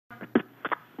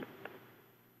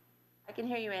can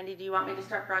hear you, Andy. Do you want me to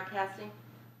start broadcasting?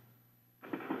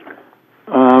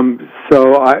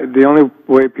 The only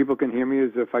way people can hear me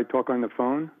is if I talk on the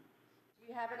phone. Do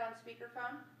you have it on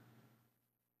speakerphone?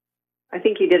 I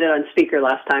think you did it on speaker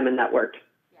last time and that worked.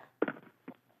 Yeah.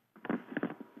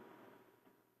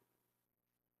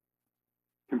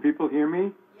 Can people hear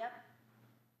me? Yep.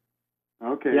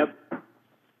 Okay. Yep.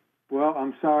 Well,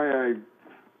 I'm sorry. I'm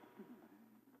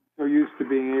so used to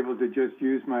being able to just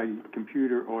use my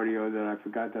computer audio that I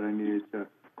forgot that I needed to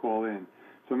call in.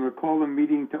 So I'm going to call the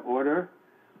meeting to order.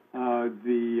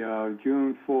 The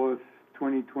June 4th,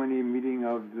 2020 meeting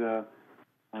of the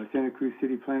Santa Cruz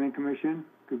City Planning Commission.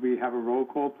 Could we have a roll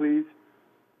call, please?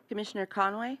 Commissioner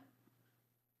Conway?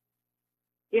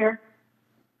 Here.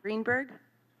 Greenberg?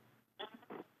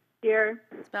 Here.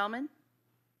 Spellman?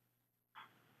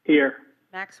 Here.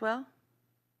 Maxwell?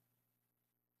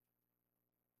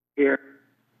 Here.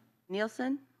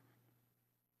 Nielsen?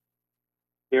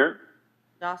 Here.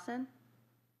 Dawson?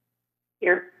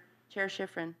 Here. Chair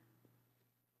Schifrin?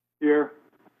 Here.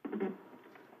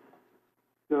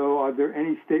 So are there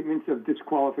any statements of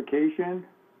disqualification?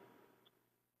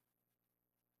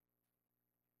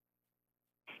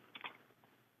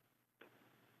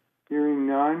 Hearing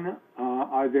none,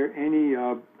 are there any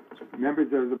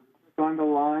members of the public on the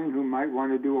line who might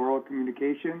want to do oral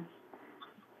communications?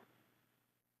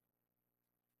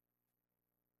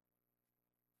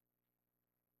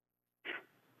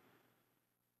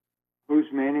 Who's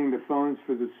manning the phones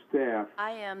for the staff?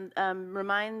 I am.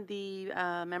 Remind the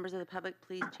members of the public,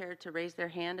 please, Chair, to raise their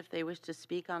hand if they wish to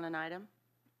speak on an item.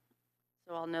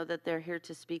 So I'll know that they're here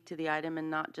to speak to the item and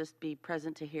not just be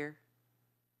present to hear.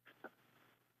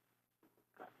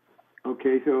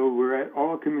 Okay, so we're at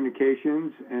oral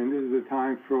communications, and this is the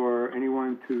time for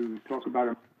anyone to talk about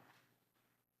it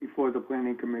before the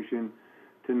Planning Commission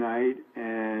tonight,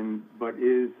 but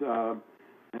is an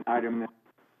item that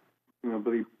I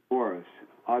believe before us.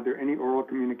 Are there any oral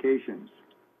communications?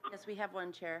 Yes, we have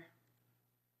one, Chair.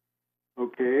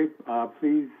 Okay,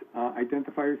 please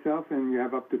identify yourself, and you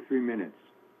have up to 3 minutes.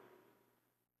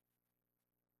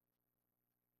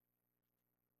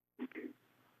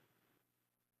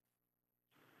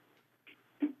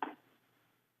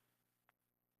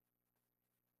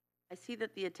 I see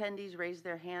that the attendees raised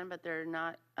their hand, but they're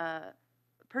not.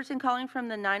 Person calling from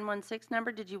the 916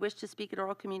 number, did you wish to speak at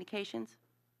oral communications?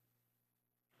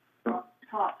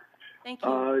 Talk. Thank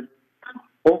you.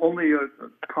 Only a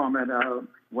comment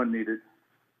when needed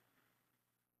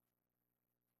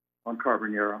on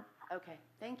Carbonero. Okay,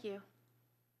 thank you.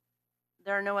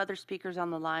 There are no other speakers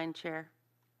on the line, Chair.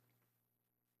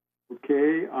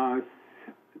 Okay,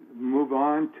 move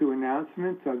on to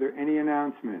announcements. Are there any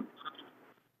announcements?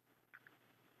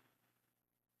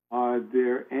 Are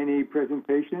there any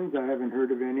presentations? I haven't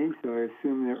heard of any, so I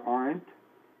assume there aren't.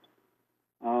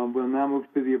 We'll now move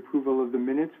to the approval of the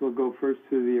minutes. We'll go first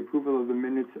to the approval of the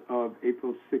minutes of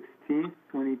April 16th,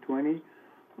 2020.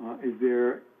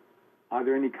 Are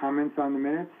there any comments on the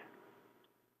minutes?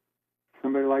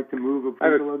 Somebody like to move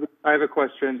approval of the? I have a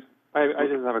question. I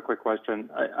just have a quick question.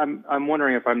 I'm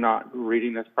wondering if I'm not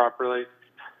reading this properly,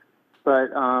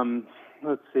 but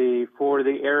let's see. For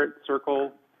the Arrett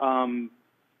Circle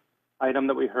item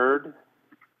that we heard,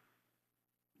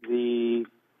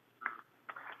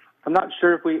 I'm not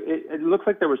sure if it looks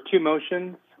like there was 2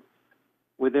 motions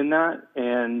within that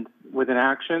and with an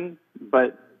action,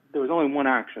 but there was only 1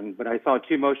 action. But I saw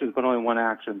 2 motions, but only 1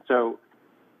 action. So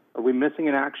are we missing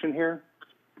an action here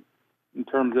in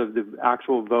terms of the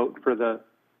actual vote for the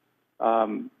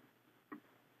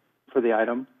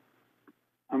item?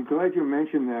 I'm glad you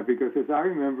mentioned that, because as I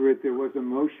remember it, there was a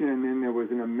motion and then there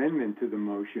was an amendment to the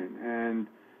motion, and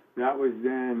that was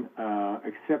then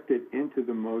accepted into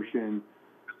the motion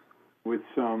with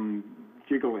some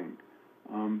jiggling.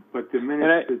 But the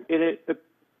minutes do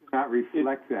not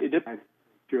reflect that. I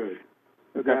should.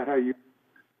 Is that how you?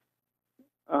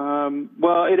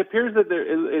 Well, it appears that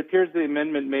it appears the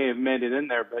amendment may have made it in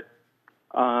there, but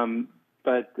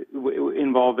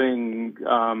involving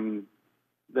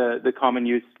the common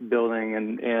use building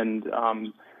and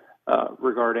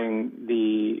regarding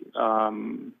the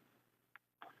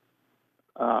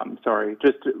sorry,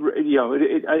 just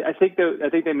I think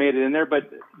they made it in there,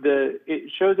 but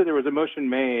it shows that there was a motion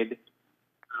made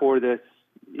for this.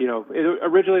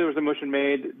 Originally there was a motion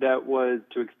made that was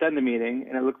to extend the meeting,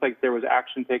 and it looks like there was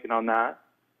action taken on that.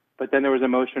 But then there was a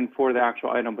motion for the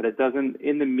actual item, but it doesn't,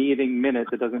 in the meeting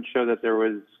minutes, it doesn't show that there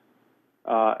was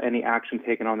any action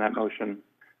taken on that motion.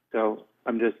 So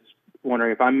I'm just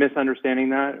wondering if I'm misunderstanding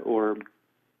that or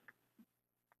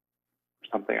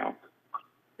something else.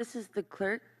 This is the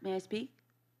clerk. May I speak?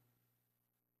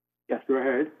 Yes. Go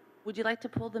ahead. Would you like to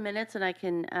pull the minutes and I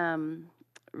can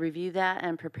review that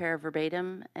and prepare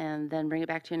verbatim and then bring it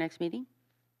back to your next meeting?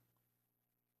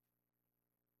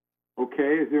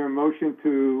 Okay, is there a motion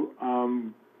to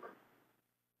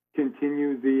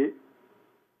continue the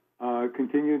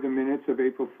minutes of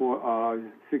April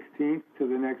 16th to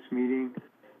the next meeting,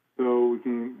 so we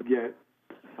can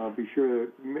be sure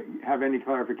to have any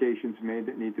clarifications made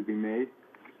that need to be made?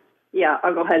 Yeah,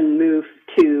 I'll go ahead and move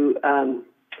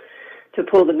to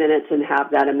pull the minutes and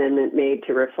have that amendment made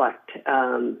to reflect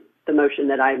the motion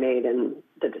that I made and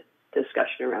the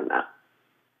discussion around that.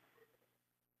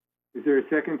 Is there a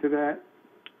second to that?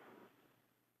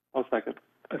 I'll second.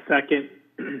 A second.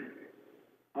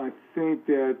 I think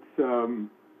that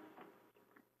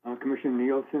Commissioner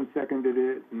Nielsen seconded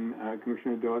it, and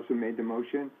Commissioner Dawson made the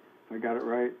motion. If I got it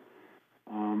right.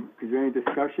 Is there any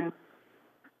discussion?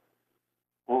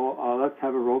 Let's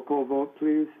have a roll call vote,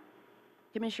 please.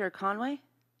 Commissioner Conway?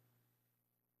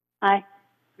 Aye.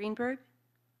 Greenberg?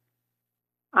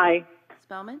 Aye.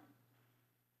 Spellman?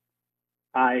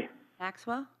 Aye.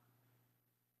 Maxwell?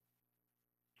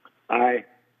 Aye.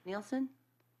 Nielsen?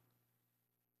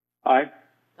 Aye.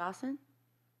 Dawson?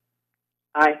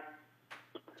 Aye.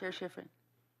 Chair Schifrin?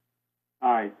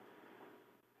 Aye.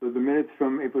 So the minutes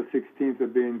from April 16th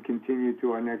have been continued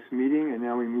to our next meeting, and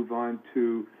now we move on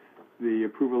to the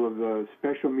approval of the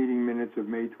special meeting minutes of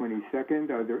May 22nd.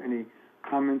 Are there any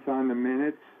comments on the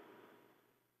minutes?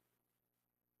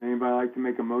 Anybody like to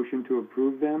make a motion to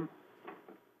approve them?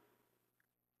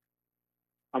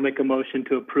 I'll make a motion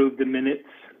to approve the minutes.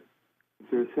 Is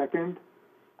there a second?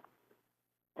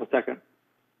 I'll second.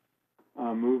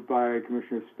 Moved by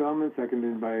Commissioner Spellman,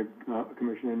 seconded by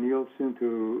Commissioner Nielsen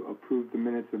to approve the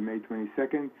minutes of May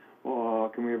 22nd.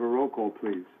 Can we have a roll call,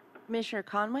 please? Commissioner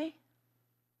Conway?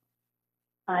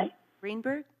 Aye.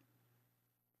 Greenberg?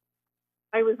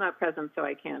 I was not present, so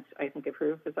I can't, I think,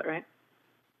 approve. Is that right?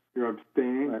 You're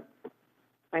abstaining?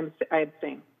 Right. I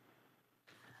abstain.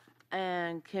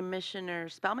 And Commissioner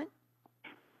Spellman?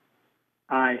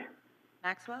 Aye.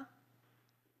 Maxwell?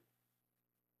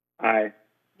 Aye.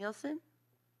 Nielsen?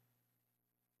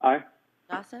 Aye.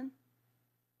 Dawson?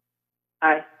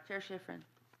 Aye. Chair Schifrin?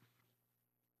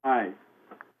 Aye.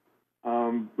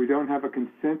 We don't have a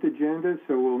consent agenda,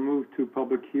 so we'll move to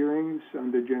public hearings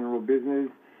under general business,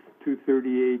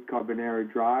 238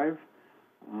 Carbonera Drive.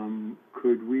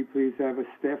 Could we please have a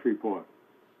staff report?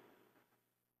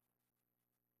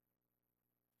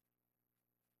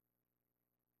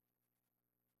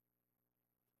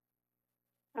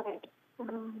 Okay.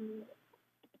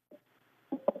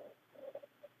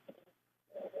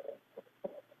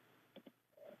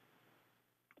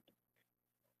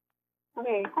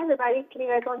 Okay. Hi, everybody. Can you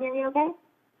guys all hear me okay?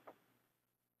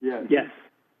 Yes. Yes.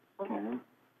 Okay. Okay.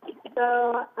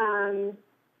 So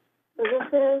this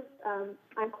is,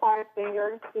 I'm Clara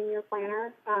Spanger, Senior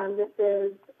Planner. This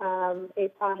is a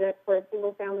project for a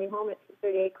single-family home at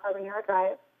 238 Carbonera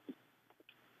Drive.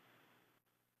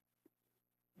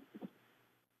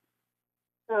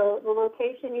 So the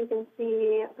location you can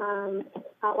see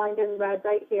outlined in red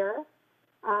right here.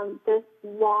 This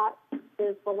lot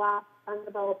is the last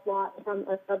undeveloped lot from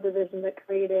a subdivision that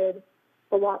created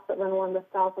the lots that run along the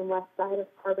south and west side of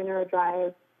Carbonera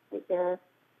Drive right here.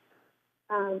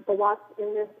 The lots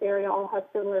in this area all have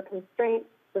similar constraints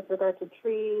with regard to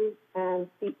trees and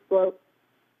steep slopes.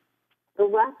 The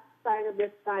west side of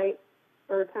this site,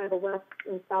 or kind of the west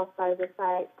and south side of the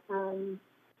site, and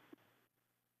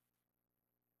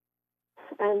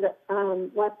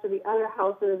west of the other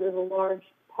houses is a large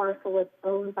parcel that's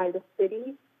owned by the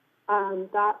city.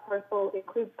 That parcel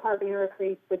includes Carbonera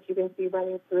Creek, which you can see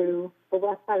running through the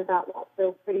west side of that lot,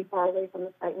 so pretty far away from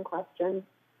the site in question.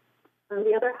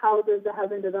 The other houses that have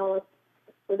been developed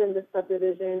within this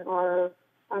subdivision are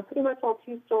pretty much all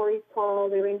 2 stories tall.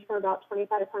 They range from about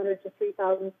 2,500 to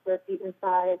 3,000 square feet in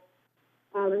size,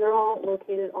 and they're all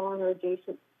located on or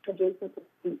adjacent to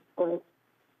steep slopes.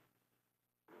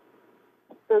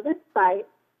 So this site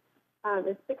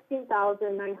is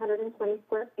 16,920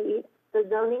 square feet. The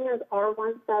zoning is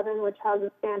R17, which has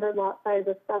a standard lot size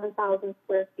of 7,000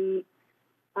 square feet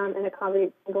and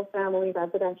accommodates single-family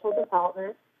residential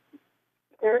development.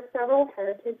 There are several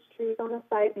heritage trees on the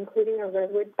site, including a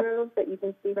redwood grove that you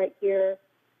can see right here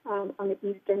on the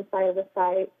eastern side of the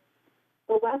site.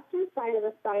 The western side of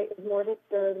the site is more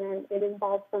disturbed, and it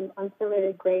involves some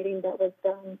unpermitted grading that was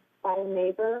done by a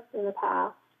neighbor in the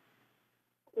past.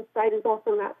 The site is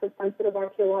also mapped with sensitive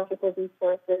archaeological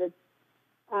resources.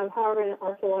 However, an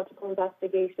archaeological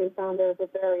investigation found there is a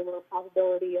very low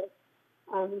probability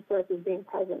of resources being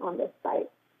present on this site.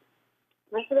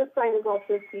 Much of the site is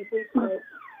also steeply sloped.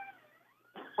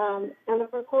 And the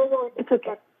proposal is It's to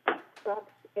okay. construct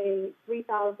a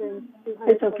 3,200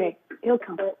 It's okay. He'll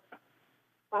come. foot,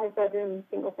 5-bedroom,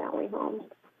 single-family home.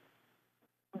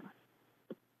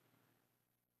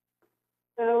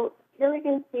 So here we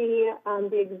can see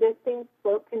the existing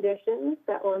slope conditions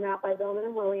that were mapped by Bowman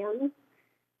and Williams.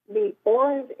 The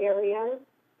orange areas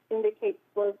indicate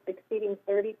slopes exceeding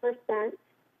 30%,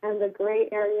 and the gray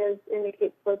areas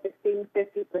indicate slopes exceeding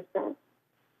 50%.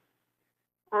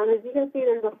 As you can see,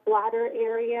 there's a flatter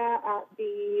area at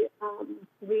the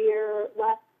rear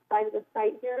left side of the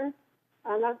site here.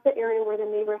 That's the area where the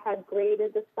neighbor had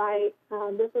graded the site.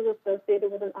 This was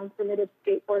associated with an unpermitted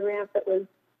skateboard ramp that was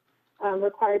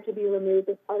required to be removed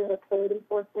as part of a code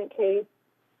enforcement case.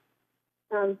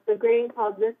 The grading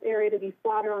caused this area to be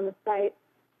flatter on the site,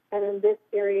 and then this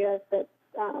area that's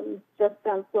just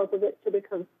downslope of it to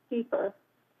become steeper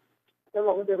than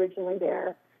what was originally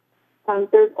there.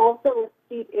 There's also a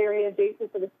steep area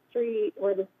adjacent to the street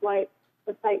where the site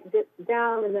dips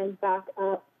down and then back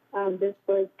up. This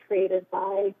was created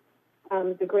by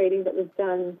the grading that was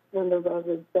done when the road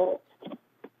was built.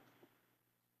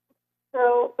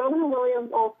 So Bowman and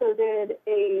Williams also did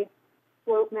a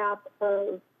slope map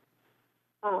of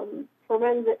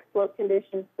forensic slope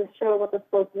conditions to show what the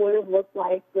slope would have looked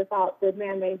like without the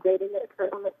man-made grading that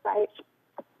occurred on the site.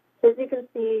 So as you can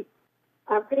see,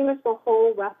 pretty much the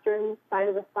whole western side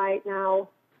of the site now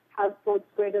has slopes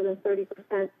greater than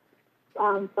 30%,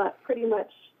 but pretty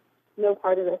much no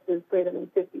part of this is greater than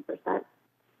 50%.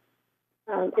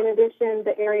 In addition,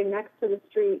 the area next to the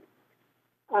street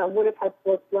would have had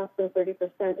slopes less than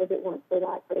 30% if it weren't for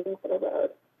that grading for the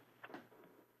road.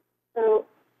 So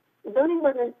zoning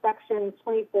ordinance section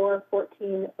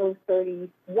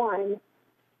 24-14-031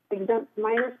 exempts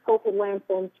minor sloped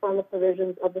landforms from the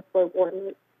provisions of the slope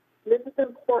ordinance. This is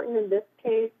important in this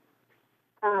case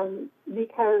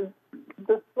because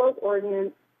the slope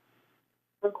ordinance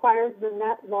requires the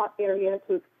net lot area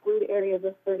to exclude areas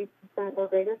of 30% or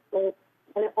greater slope,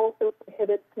 and it also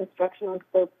prohibits construction on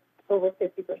slopes over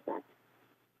 50%.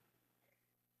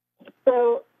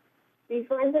 So the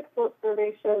forensic slope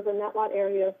survey shows a net lot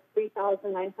area of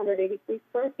 3,983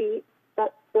 square feet.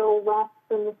 That's still less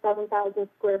than the 7,000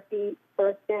 square feet for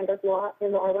a standard lot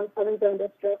in the R17 zone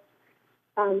district.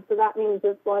 So that means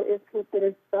this lot is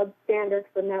considered substandard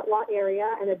for net lot area,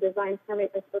 and a design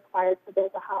permit is required to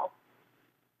build a house.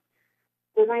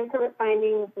 Design permit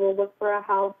findings will look for a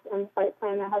house and site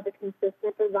plan that has a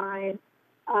consistent design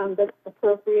that's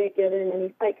appropriate given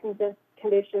any site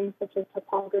conditions such as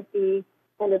topography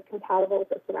and is compatible with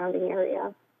the surrounding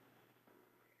area.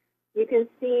 You can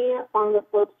see on the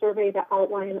slope survey the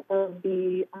outline of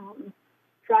the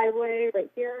driveway right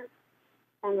here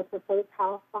and the proposed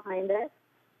house behind it.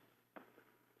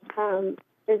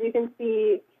 As you can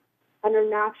see, under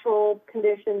natural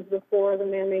conditions before the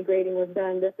man-made grading was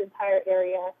done, this entire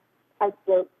area has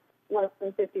slopes less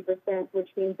than 50%,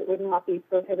 which means it would not be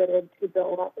prohibited to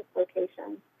build at this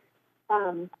location.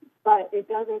 But it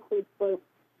does include slopes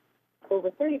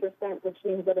over 30%, which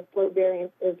means that a slope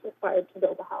variance is required to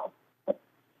build a house.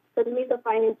 So to meet the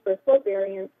findings for slope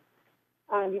variance,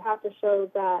 you have to show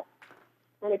that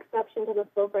an exception to the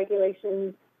slope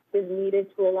regulations is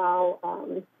needed to allow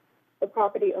the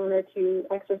property owner to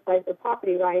exercise their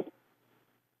property rights,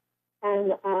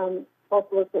 and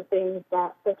also look at things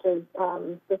that, such as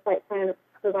the site plan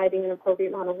providing an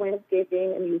appropriate amount of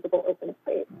landscaping and usable open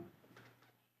space.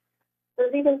 So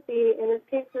as you can see, in this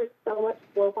case, there's so much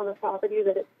slope on the property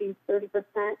that it exceeds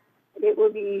 30%. It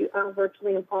would be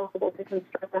virtually impossible to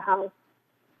construct a house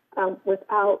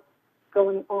without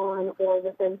going on or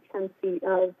within 10 feet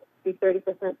of the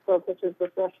 30% slope, which is the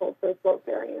threshold for slope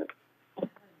variance.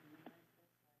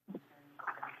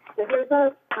 So here's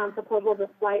a proposal of the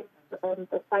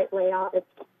site layout. It's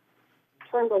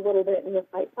turned a little bit in the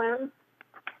site plan.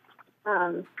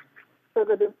 So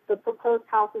the proposed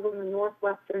house is on the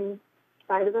northwestern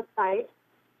side of the site,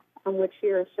 which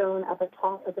here is shown at the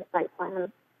top of the site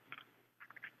plan.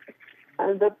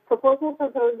 The proposal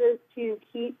proposes to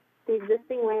keep the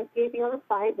existing landscaping on the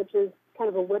site, which is kind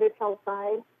of a wooded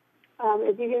hillside.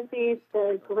 As you can see,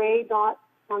 the gray dots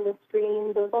on the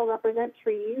screen, those all represent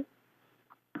trees.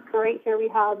 So right here we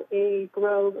have a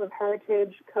grove of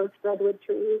heritage coast redwood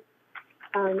trees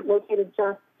located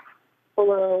just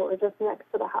below or just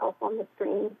next to the house on the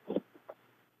screen.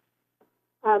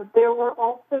 There were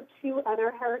also two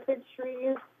other heritage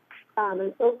trees,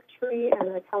 an oak tree and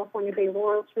a California bay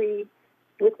laurel tree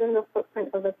within the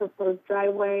footprint of the proposed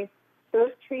driveway.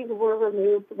 Those trees were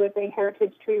removed with a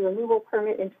heritage tree removal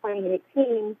permit in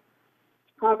 2018.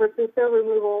 However, since their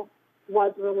removal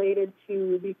was related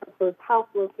to the proposed house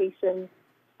location,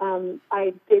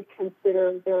 I did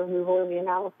consider their removal in the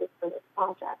analysis for this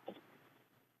project.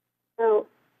 So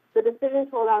the decision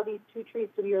to allow these 2 trees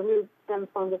to be removed stems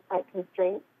from the site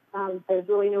constraints. There's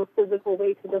really no physical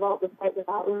way to develop the site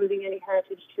without removing any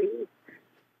heritage trees.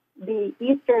 The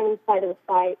eastern side of the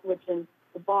site, which is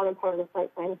the bottom part of the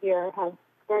site plan here, has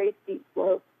very steep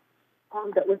slopes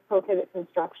that would prohibit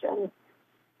construction.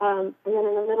 And then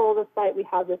in the middle of the site, we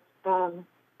have this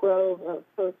grove of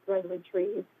post-redwood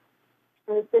trees.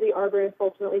 And the city arborist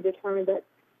ultimately determined that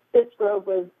this grove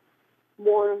was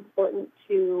more important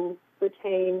to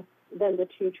retain than the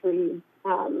 2 trees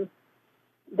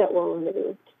that were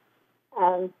removed.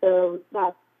 So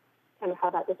that's kind of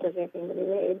how that decision came to be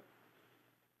made.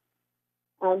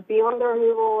 Beyond the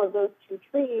removal of those 2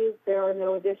 trees, there are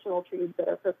no additional trees that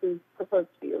are proposed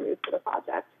to be removed for the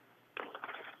project.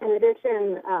 In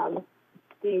addition,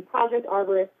 the project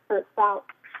arborist, Kurt Stout,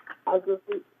 has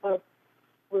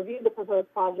reviewed the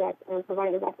proposed project and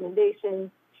provided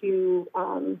recommendations to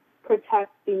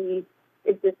protect the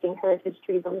existing heritage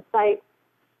trees on the site.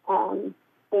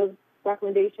 Those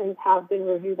recommendations have been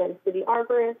reviewed by the city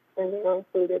arborist, and they are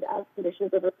included as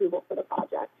conditions of approval for the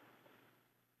project.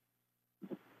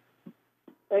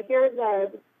 So here's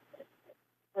a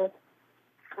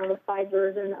kind of a side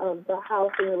version of the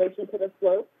house in relation to the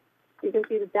slope. You can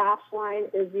see the dashed line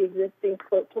is the existing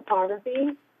slope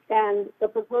topography, and the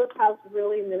proposed house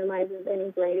really minimizes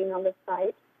any grading on the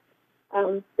site.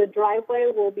 The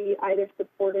driveway will be either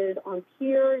supported on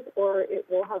piers or it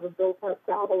will have a built-up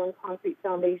gravel and concrete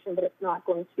foundation, but it's not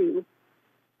going to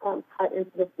cut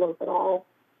into the slope at all.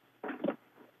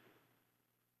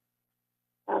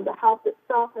 The house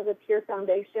itself has a pier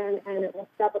foundation, and it will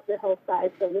step up the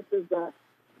hillside. So this is the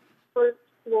first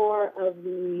floor of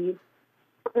the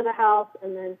house,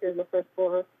 and then here's the first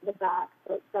floor of the back.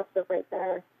 So it steps up right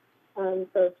there. So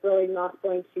it's really not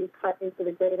going to cut into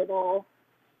the grade at all.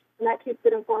 And that keeps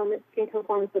it in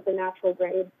conformance with the natural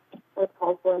grade that's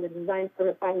called for in the design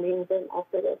permit findings and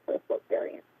also the first slope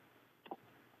variance.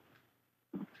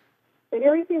 So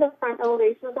here we see the front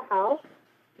elevation of the house.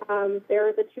 There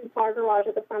is a 2-car garage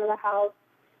at the front of the house,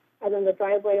 and then the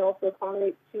driveway also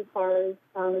accommodates 2 cars,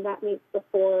 and that meets the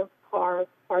 4-car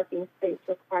parking space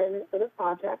requirement for the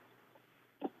project.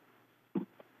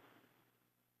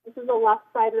 This is the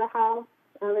left side of the house.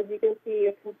 As you can see,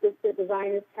 a consistent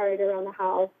design is carried around the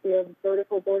house. We have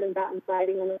vertical board and batten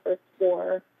siding on the first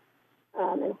floor,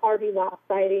 and Harvey lap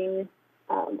siding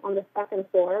on the second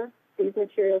floor. These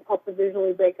materials help to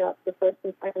visually break up the first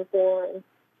and second floor and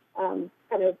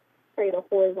kind of create a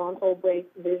horizontal break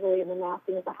visually in the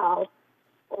massing of the house.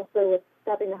 Also, with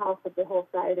stepping the house up the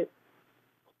hillside, it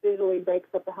visually breaks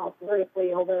up the house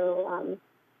vertically, although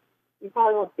you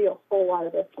probably won't see a whole lot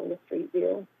of this from the street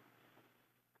view.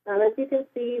 As you can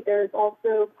see, there's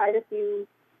also quite a few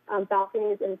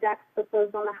balconies and decks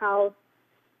proposed on the house.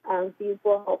 These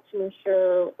will help to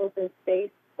ensure open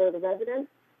space for the residents.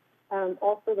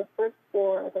 Also, the first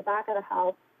floor at the back of the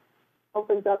house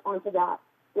opens up onto that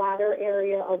flatter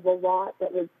area of the lot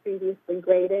that was previously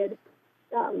graded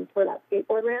for that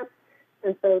skateboard ramp.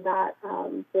 And so that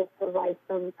will provide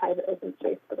some private open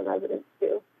space for the residents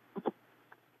too.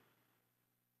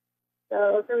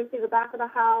 So here we see the back of the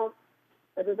house.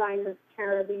 The design is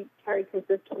carried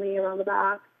consistently around the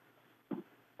back.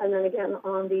 And then again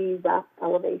on the west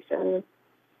elevation.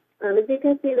 As you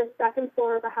can see, the second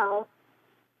floor of the house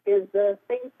is the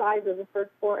same size as the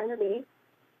first floor underneath.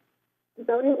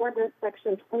 Zoning ordinance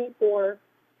section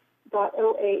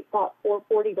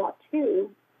 24.08.440.2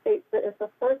 states that if the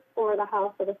first floor of the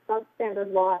house of a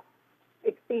substandard lot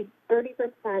exceeds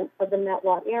 30% of the net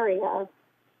lot area,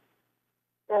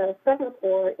 the second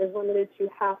floor is limited to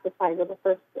half the size of the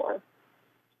first floor.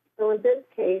 So in this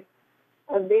case,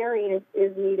 a variance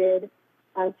is needed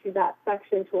to that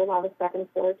section to allow the second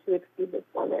floor to exceed this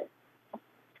limit.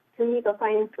 To meet the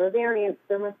findings for a variance,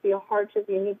 there must be a hardship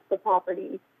unique to the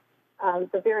property.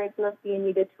 The variance must be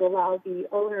needed to allow the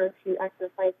owner to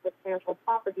exercise substantial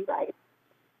property rights,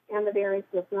 and the variance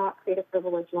must not create a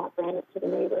privilege not granted to the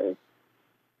neighbors.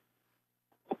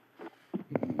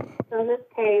 So in this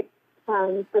case,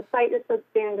 the site is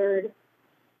substandard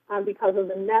because of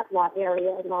the net lot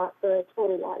area, not the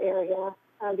total lot area,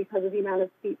 because of the amount of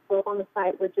steep slope on the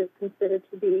site, which is considered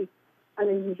to be an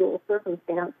unusual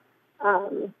circumstance.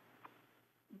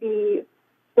 The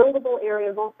buildable area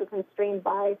is also constrained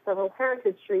by several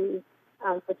heritage trees,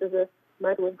 such as this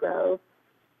redwood grove,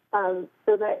 so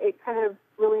that it kind of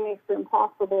really makes it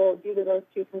impossible due to those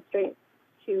 2 constraints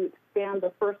to expand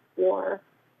the first floor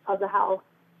of the house,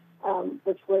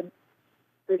 which would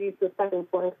reduce the second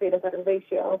floor and create a better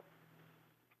ratio.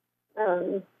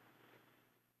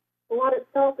 The lot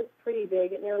itself is pretty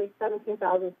big, at nearly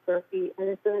 17,000 square feet, and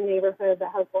it's in a neighborhood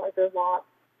that has larger lots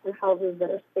and houses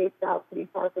that are spaced out pretty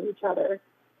far from each other.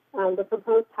 The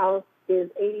proposed house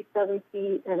is 87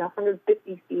 feet and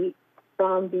 150 feet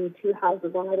from the two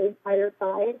houses on either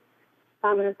side.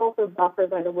 And it's also buffered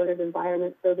by the wooded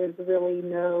environment, so there's really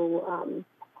no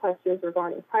questions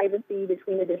regarding privacy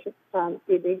between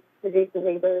the adjacent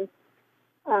neighbors.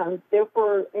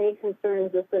 Therefore, any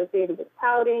concerns associated with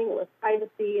crowding or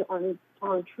privacy on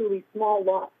truly small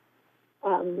lots,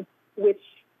 which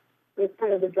is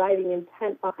kind of the driving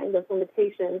intent behind this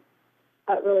limitation,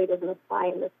 really doesn't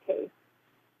apply in this case.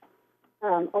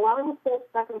 Allowing a full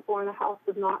second floor in a house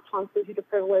does not constitute a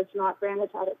privilege not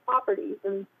granted to other properties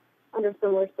and under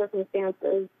similar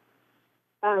circumstances.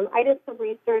 I did some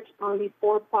research on these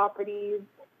 4 properties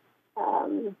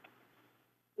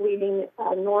leading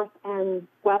north and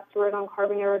westward on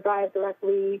Carbonera Drive,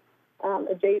 directly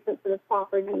adjacent to this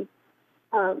property.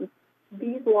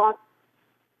 These lots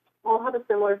all have a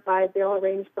similar size. They all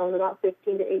range from about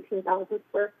 15 to 18,000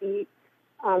 square feet.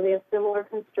 They have similar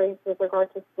constraints with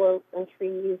regard to slopes and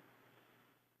trees.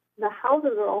 The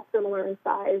houses are all similar in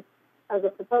size. As a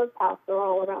proposed house, they're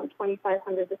all around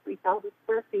 2,500 to 3,000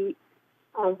 square feet.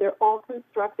 They're all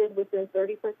constructed within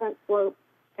 30% slope,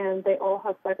 and they all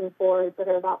have second floors that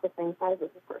are about the same size as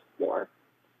the first floor.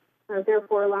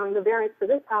 Therefore, allowing the variance for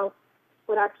this house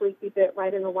would actually keep it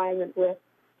right in alignment with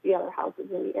the other houses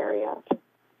in the area.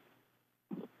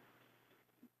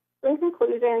 In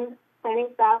conclusion, planning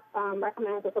staff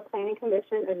recommends that the Planning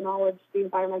Commission acknowledge the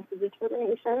environmental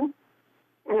determination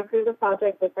and approve the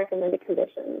project with recommended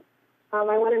conditions. I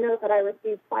want to note that I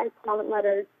received 5 comment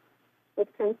letters with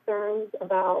concerns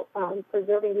about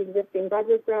preserving the existing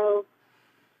redwood grove,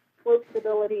 slope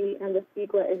stability, and the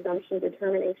CEQA exemption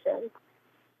determination.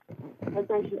 As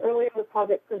mentioned earlier, the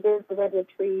project preserves the redwood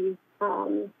trees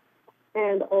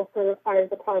and also requires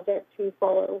the project to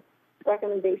follow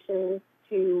recommendations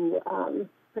to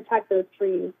protect those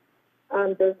trees.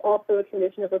 There's also a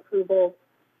condition of approval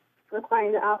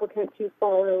requiring the applicant to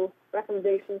follow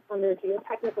recommendations from their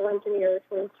geotechnical engineer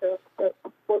to ensure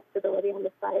slope stability on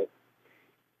the site.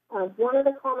 One of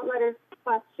the comment letters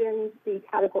questions the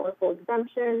categorical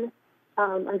exemption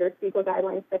under CEQA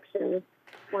guidelines section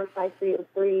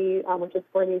 15303, which is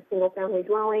for new single-family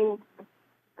dwelling.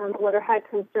 The letter had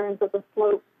concerns with the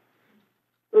slope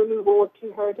removal of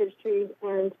 2 heritage trees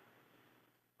and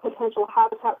potential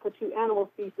habitat for 2 animal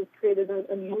species created in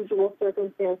unusual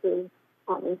circumstances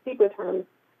in CEQA terms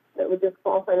that would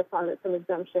disqualify the project from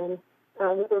exemption.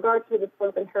 With regard to the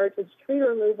slope and heritage tree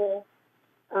removal,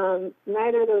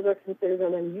 neither of those are considered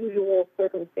an unusual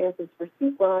circumstances for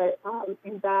CEQA,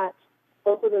 in that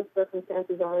both of those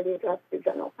circumstances are already addressed through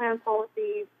general plan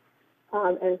policies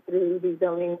and through the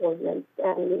zoning ordinance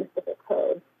and municipal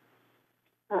code.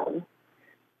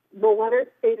 The letter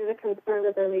stated a concern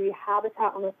that there may be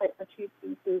habitat on the site for 2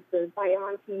 species, the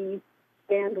Bionte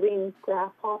bandwing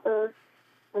grasshopper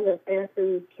and the Santa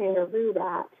Cruz kangaroo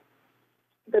rat.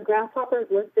 The grasshopper is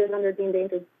listed under the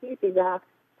Endangered Species Act,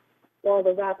 while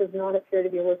the rat does not appear to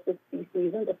be a listed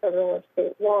species under federal or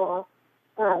state law.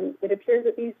 It appears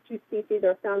that these 2 species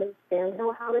are found in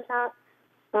sandhill habitat,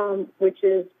 which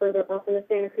is further up in the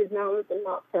Santa Cruz Mountains and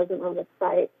not present on the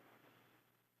site.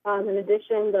 In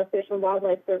addition, the Fish and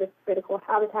Wildlife Service critical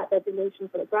habitat designation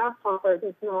for the grasshopper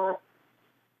does not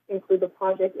include the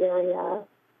project area.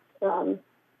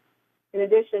 In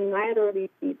addition, neither of these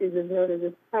species is noted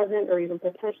as present or even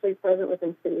potentially present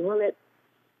within city limits,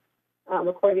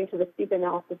 according to the steep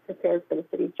analysis prepared for the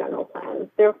city's general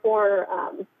plan. Therefore,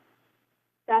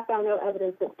 staff found no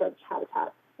evidence that such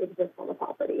habitat exists on the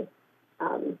property.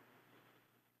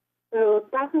 So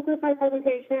that concludes my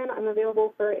presentation. I'm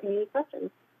available for any questions.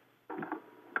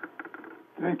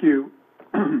 Thank you.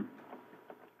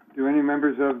 Do any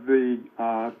members of the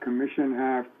commission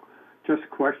have just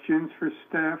questions for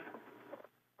staff?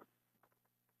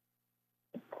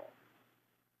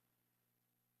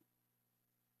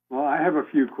 Well, I have a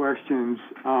few questions.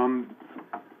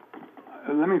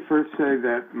 Let me first say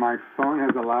that my phone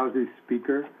has a lousy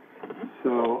speaker,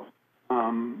 so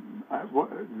I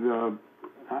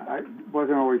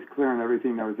wasn't always clear on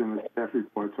everything that was in the staff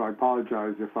report, so I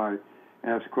apologize if I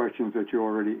asked questions that you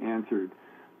already answered.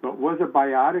 But was a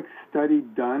biotic study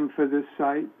done for this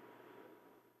site?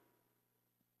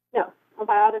 No, a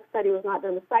biotic study was not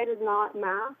done. The site is not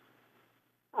mapped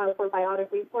for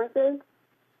biotic resources,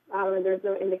 and there's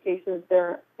no indication that there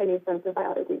are any sensitive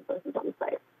biotic resources on the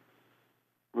site.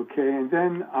 Okay, and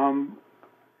then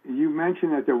you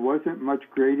mentioned that there wasn't much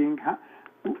grading.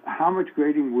 How much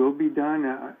grading will be done?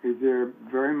 Is there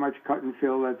very much cut and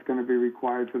fill that's going to be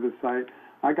required for the site?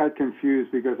 I got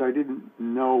confused because I didn't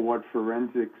know what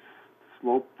forensic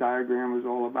slope diagram was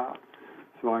all about.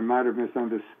 So I might have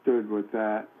misunderstood what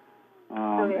that.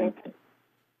 Okay.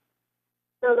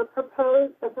 So the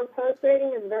proposed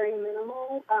grading is very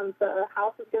minimal. The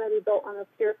house is going to be built on a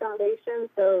pier foundation,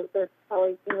 so they're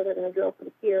probably, they're going to drill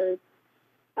some piers.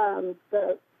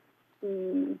 The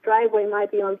driveway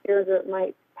might be on piers, or it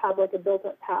might have like a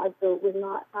built-up pad, so it would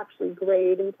not actually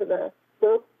grade into the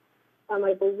slope.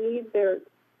 I believe they're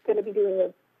going to be doing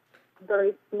a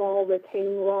very small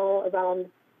retaining wall around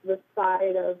the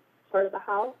side of part of the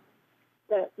house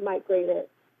that might grade it.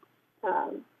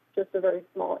 Just a very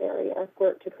small area for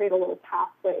it to create a little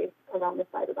pathway around the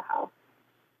side of the house.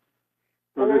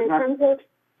 So And then there's in not terms of,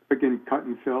 significant cut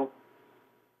and fill?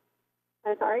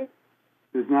 I'm sorry?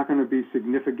 There's not going to be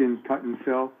significant cut and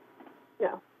fill?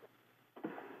 No.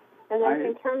 And then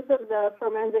in terms of the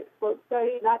forensic slope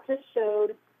study, that just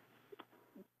showed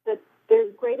that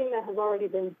there's grading that has already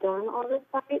been done on the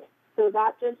site. So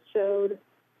that just showed,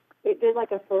 it did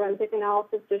like a forensic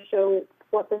analysis to show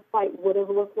what the site would have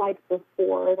looked like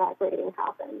before that grading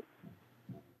happened.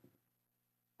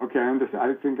 Okay,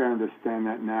 I think I understand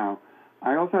that now.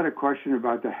 I also had a question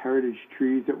about the heritage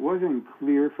trees. It wasn't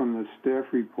clear from the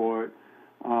staff report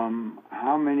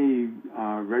how many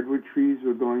redwood trees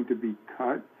were going to be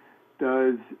cut.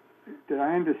 Did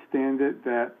I understand it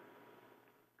that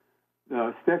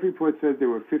the staff report said there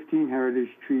were 15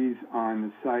 heritage trees on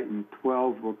the site and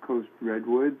 12 were coast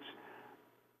redwoods?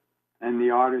 And the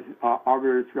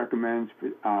arborist recommends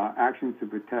actions to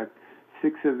protect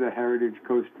 6 of the heritage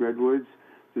coast redwoods.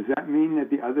 Does that mean that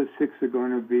the other 6 are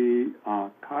going to be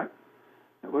cut?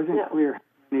 It wasn't clear how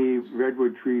many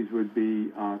redwood trees would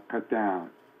be cut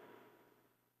down.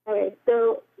 Okay,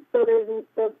 so there's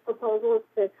the proposal is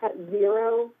to cut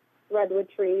 0 redwood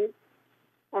trees.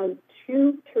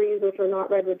 2 trees, which are not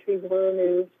redwood trees, were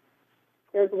removed.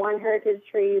 There's 1 heritage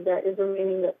tree that is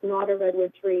remaining that's not a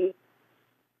redwood tree.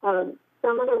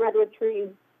 Some of the redwood trees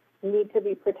need to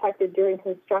be protected during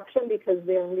construction because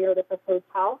they're near the proposed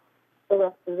house. The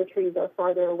rest of the trees are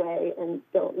farther away and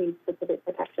don't need specific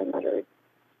protection measures.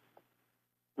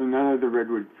 So none of the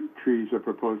redwood trees are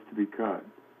proposed to be cut.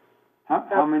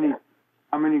 How many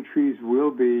trees will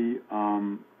be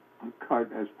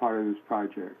cut as part of this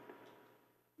project?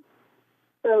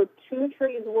 So 2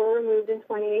 trees were removed in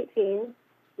 2018,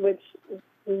 which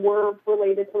were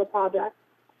related to the project.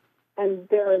 And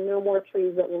there are no more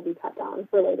trees that will be cut down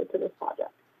related to this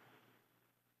project.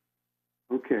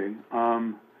 Okay.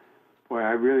 Boy,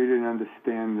 I really didn't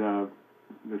understand the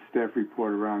staff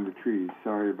report around the trees.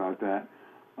 Sorry about that.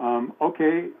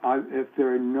 Okay, if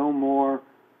there are no more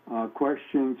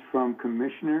questions from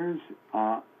commissioners,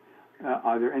 are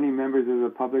there any members of the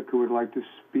public who would like to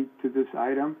speak to this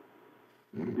item?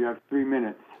 You have 3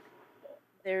 minutes.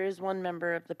 There is one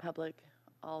member of the public.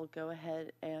 I'll go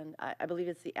ahead and, I believe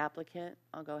it's the applicant.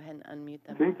 I'll go ahead and unmute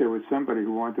them. I think there was somebody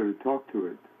who wanted to talk to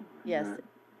it. Yes.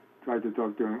 Tried to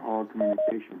talk during all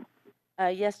communication.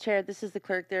 Yes, Chair, this is the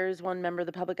clerk. There is one member of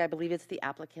the public. I believe it's the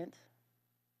applicant.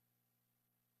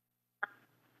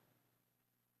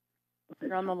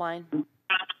 You're on the line.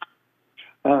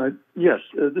 Yes,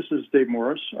 this is Dave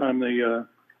Morris. I'm the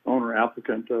owner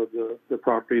applicant of the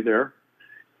property there.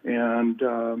 And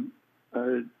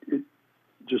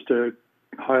just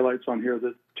highlights on here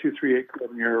that 238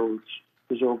 Carbonero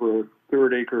is over a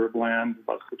 1/3 acre of land,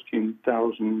 about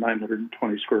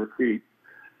 16,920 square feet.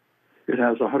 It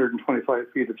has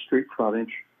 125 feet of street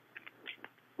frontage.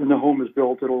 When the home is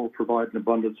built, it'll provide an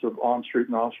abundance of on-street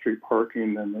and off-street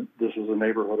parking, and this is a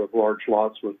neighborhood of large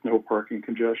lots with no parking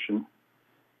congestion.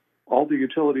 All the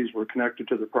utilities were connected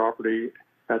to the property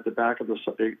at the back of the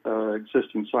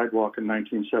existing sidewalk in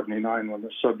 1979 when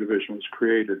the subdivision was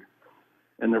created.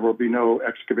 And there will be no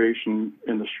excavation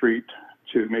in the street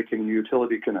to make any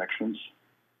utility connections.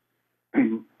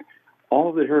 All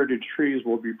of the heritage trees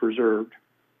will be preserved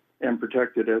and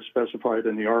protected as specified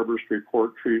in the arborist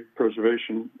report, tree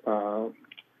preservation,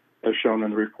 as shown in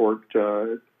the report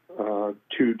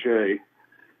 2J.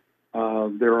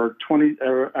 There are 20,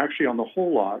 actually on the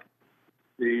whole lot,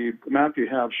 the map you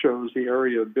have shows the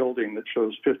area of building that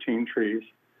shows 15 trees.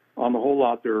 On the whole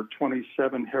lot, there are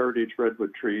 27 heritage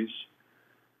redwood trees,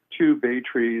 2 bay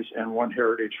trees, and 1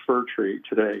 heritage fir tree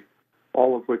today,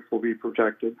 all of which will be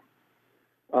protected.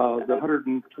 The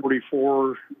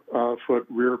 144-foot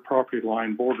rear property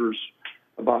line borders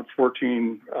about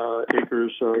 14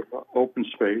 acres of open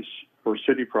space for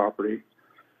city property.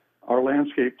 Our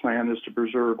landscape plan is to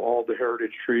preserve all the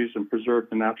heritage trees and preserve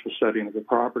the natural setting of the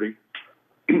property.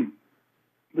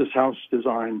 This house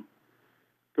design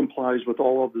complies with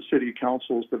all of the city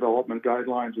council's development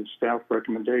guidelines and staff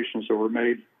recommendations that were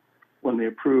made when they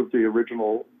approved the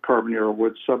original Carbonera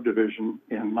Woods subdivision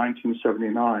in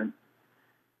 1979.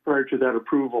 Prior to that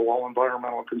approval, all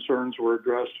environmental concerns were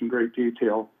addressed in great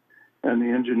detail, and the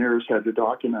engineers had to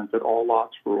document that all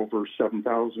lots were over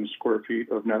 7,000 square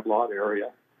feet of net lot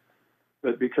area.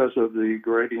 But because of the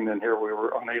grading in here, we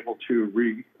were unable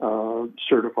to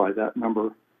certify that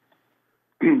number.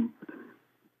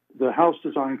 The house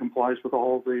design complies with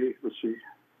all of the,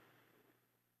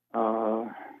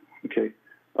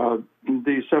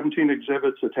 the 17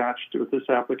 exhibits attached to this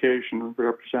application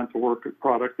represent the work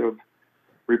product of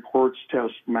reports,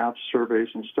 tests, maps, surveys,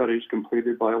 and studies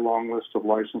completed by a long list of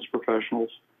licensed professionals,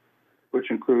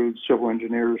 which include civil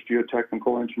engineers,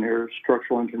 geotechnical engineers,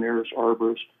 structural engineers,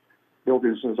 arborists,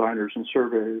 buildings designers, and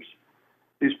surveyors.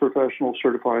 These professionals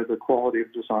certify the quality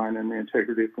of design and the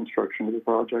integrity of construction of the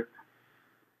project.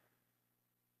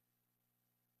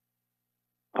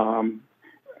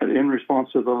 In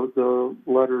response to the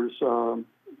letters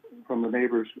from the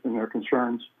neighbors and their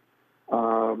concerns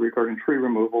regarding tree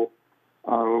removal,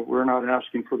 we're not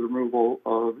asking for the removal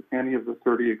of any of the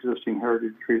 30 existing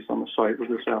heritage trees on the site with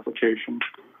this application.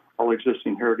 All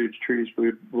existing heritage trees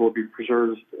will be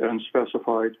preserved and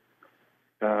specified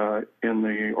in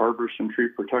the Arborist and Tree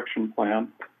Protection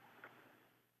Plan.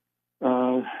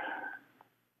 The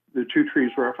 2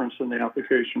 trees referenced in the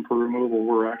application for removal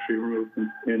were actually removed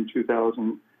in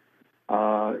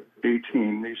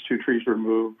 2018. These 2 trees were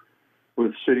removed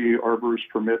with city arborist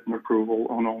permit and approval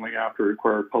and only after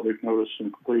required public notice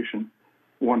and completion.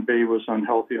 1 bay was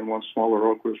unhealthy and 1 smaller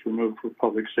oak was removed for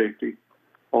public safety.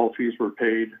 All fees were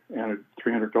paid and a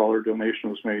 $300 donation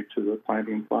was made to the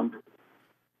planting fund.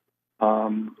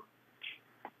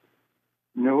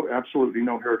 Absolutely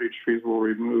no heritage trees were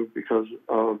removed because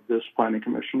of this planning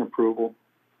commission approval.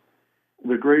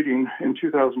 The grading in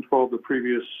 2012, the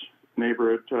previous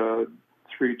neighbor at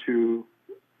 232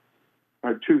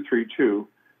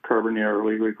 Carbonera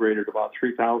legally graded about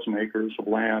 3,000 acres of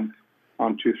land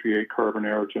on 238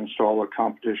 Carbonera to install a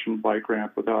competition bike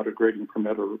ramp without a grading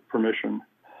permit or permission.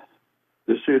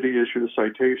 The city issued a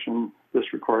citation.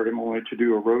 This required him only to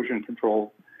do erosion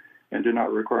control and did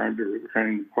not require him to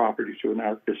return the property to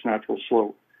its natural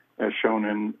slope, as shown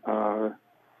in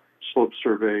Slope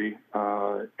Survey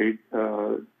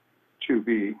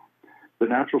 2B. The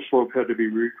natural slope had to be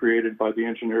recreated by the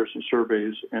engineers and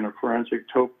surveys in a forensic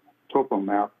topo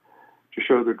map to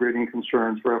show the grading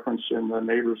concerns referenced in the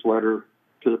neighbor's letter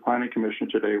to the Planning Commission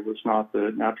today was not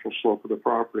the natural slope of the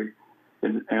property,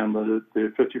 and the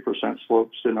 50%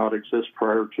 slopes did not exist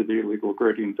prior to the illegal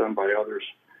grading done by others,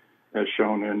 as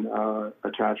shown in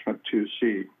attachment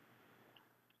 2C.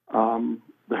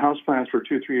 The house plans for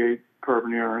 238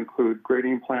 Carbonera include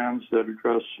grading plans that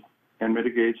address and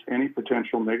mitigates any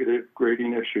potential negative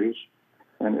grading issues,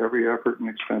 and every effort and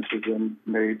expense has been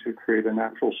made to create a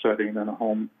natural setting and a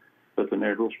home that the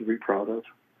neighbors will be proud of.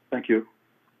 Thank you.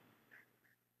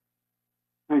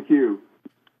 Thank you.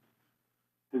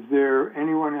 Is there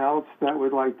anyone else that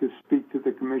would like to speak to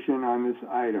the commission on this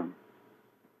item?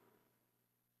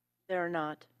 There are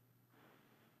not.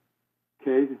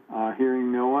 Okay,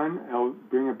 hearing no one, I'll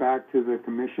bring it back to the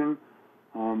commission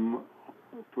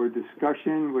for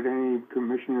discussion. Would any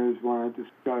commissioners want to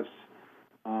discuss,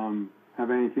 have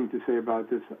anything to say about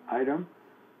this item?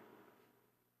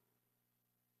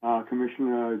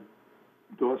 Commissioner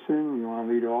Dawson, you want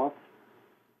to lead off?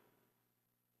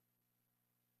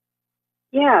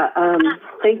 Yeah,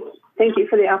 thank you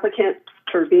for the applicant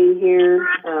for being here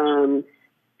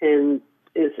and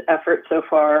his effort so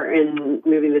far in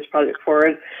moving this project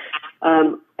forward.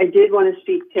 I did want to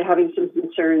speak to having some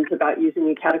concerns about using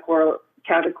a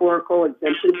categorical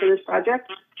exemption for this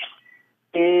project.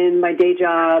 In my day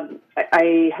job,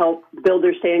 I help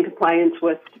builders stay in compliance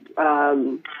with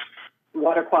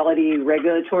water quality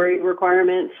regulatory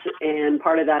requirements, and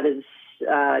part of that is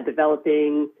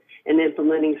developing and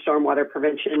implementing stormwater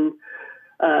prevention,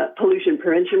 pollution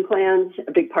prevention plans.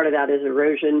 A big part of that is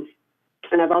erosion.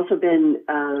 And I've also been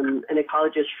an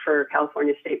ecologist for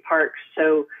California State Parks,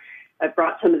 so I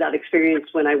brought some of that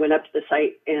experience when I went up to the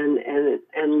site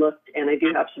and looked, and I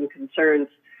do have some concerns.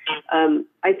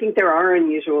 I think there are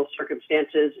unusual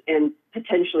circumstances and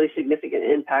potentially significant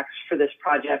impacts for this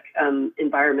project,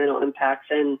 environmental impacts,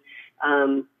 and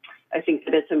I think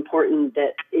that it's important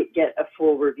that it get a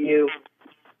full review.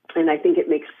 And I think it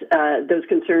makes those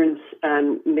concerns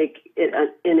make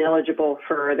it ineligible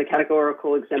for the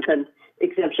categorical exemption.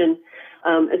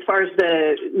 As far as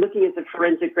looking at the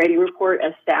forensic grading report,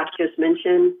 as staff just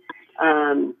mentioned,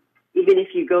 even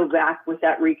if you go back with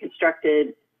that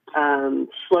reconstructed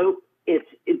slope,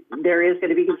 there is going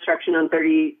to be construction on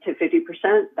 30 to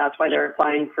 50%. That's why they're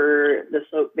applying for the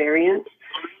slope variance.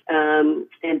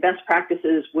 And best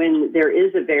practices when there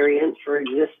is a variance for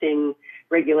existing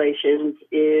regulations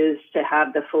is to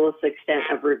have the fullest extent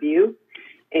of review.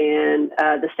 And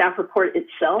the staff report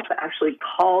itself actually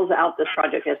calls out this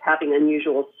project as having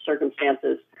unusual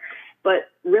circumstances.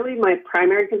 But really my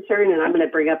primary concern, and I'm going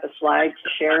to bring up a slide to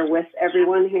share with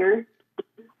everyone here,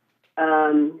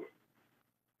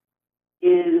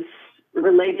 is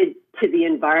related to the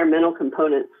environmental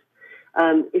components.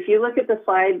 If you look at the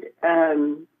slide,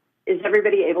 is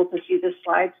everybody able to see this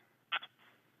slide?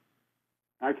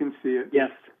 I can see it. Yes.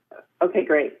 Okay,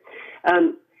 great.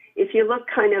 If you look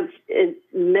kind of in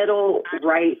middle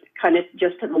right, kind of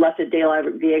just to the left of De La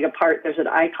Viega part, there's an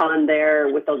icon there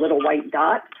with a little white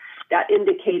dot. That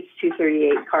indicates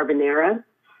 238 Carbonera.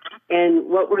 And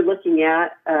what we're looking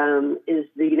at is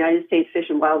the United States Fish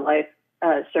and Wildlife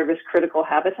Service critical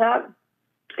habitat.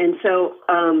 And so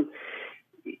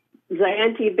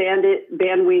Zyanthi banded,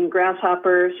 bandweed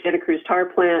grasshopper, Santa Cruz tar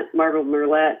plant, marbled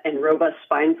murrelet, and robust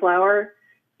spine flower,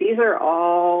 these are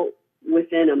all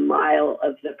within a mile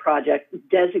of the project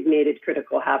designated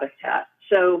critical habitat.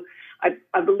 So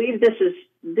I believe this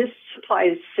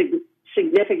supplies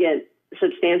significant,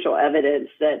 substantial evidence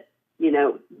that, you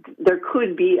know, there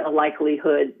could be a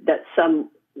likelihood that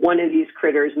one of these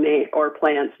critters or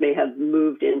plants may have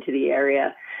moved into the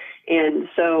area. And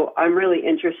so I'm really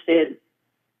interested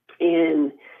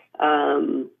in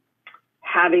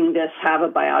having this have a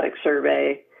biotic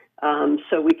survey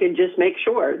so we can just make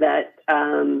sure that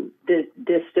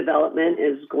this development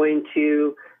is going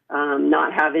to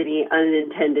not have any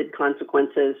unintended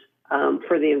consequences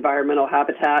for the environmental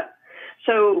habitat.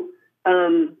 So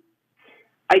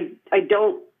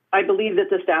I believe that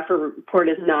the staff report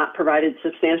has not provided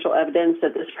substantial evidence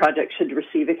that this project should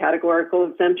receive a categorical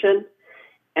exemption.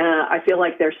 I feel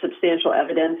like there's substantial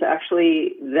evidence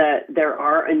actually that there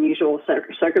are unusual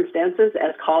circumstances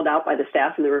as called out by the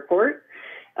staff in the report.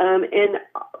 And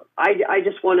I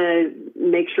just want to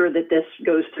make sure that this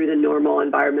goes through the normal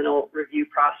environmental review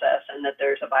process and that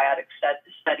there's a biotic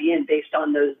study, and based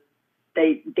on those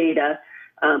data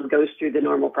goes through the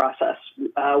normal process,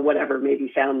 whatever may be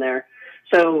found there.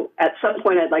 So at some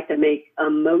point I'd like to make a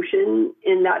motion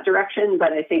in that direction,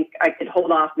 but I think I could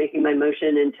hold off making my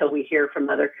motion until we hear from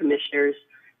other commissioners.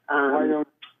 Why don't,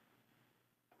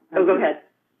 go ahead.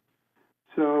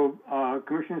 So,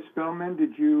 Commissioner Spellman,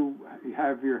 did you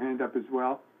have your hand up as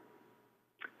well?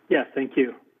 Yeah, thank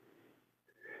you.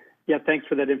 Yeah, thanks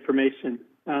for that information.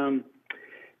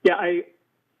 Yeah,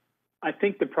 I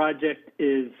think the project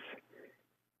is,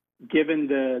 given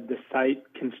the site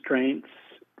constraints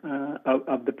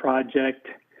of the project,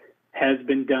 has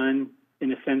been done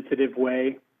in a sensitive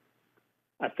way.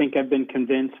 I think I've been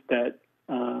convinced that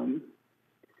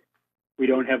we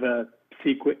don't have a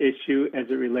CEQA issue as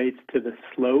it relates to the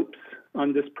slopes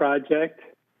on this project.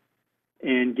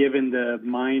 And given the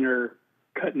minor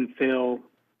cut and fill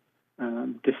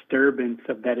disturbance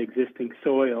of that existing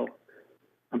soil,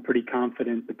 I'm pretty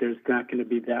confident that there's not going to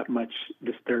be that much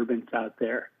disturbance out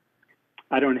there.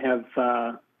 I don't have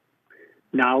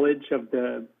knowledge of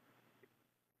the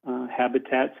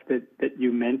habitats that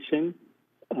you mentioned.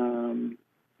 And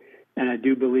I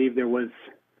do believe there was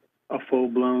a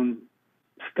full-blown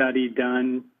study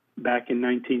done back in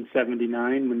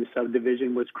 1979 when the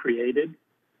subdivision was created.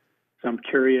 So I'm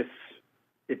curious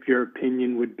if your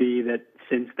opinion would be that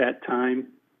since that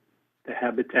time, the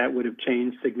habitat would have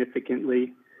changed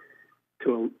significantly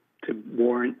to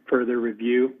warrant further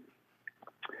review.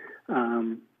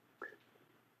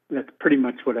 That's pretty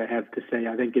much what I have to say.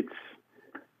 I think it's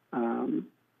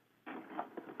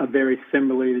a very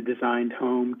similarly designed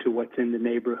home to what's in the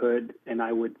neighborhood, and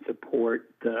I would support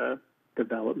the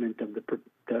development of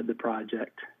the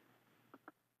project.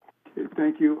 Okay,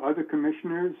 thank you. Other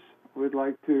commissioners would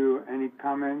like to, any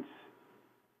comments?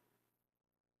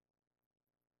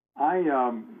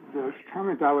 The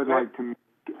comment I would like to make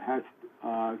has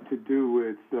to do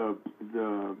with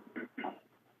the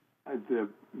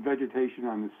vegetation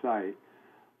on the site.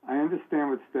 I understand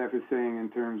what staff is saying in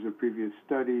terms of previous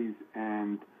studies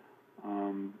and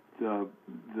the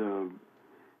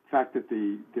fact that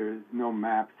there's no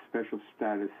mapped special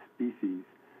status species.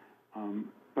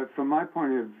 But from my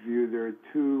point of view, there are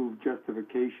two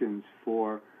justifications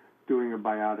for doing a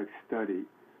biotic study.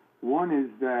 One is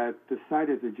that the site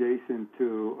is adjacent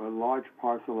to a large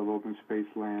parcel of open space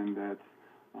land that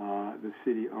the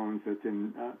city owns that's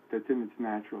in its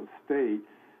natural state,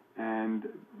 and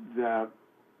the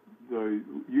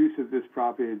use of this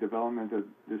property, the development of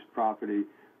this property,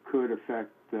 could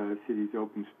affect the city's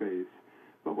open space.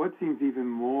 But what seems even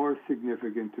more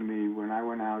significant to me when I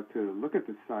went out to look at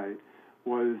the site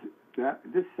was that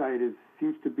this site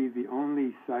seems to be the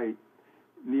only site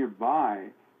nearby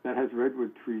that has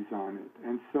redwood trees on it.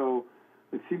 And so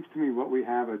it seems to me what we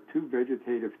have are two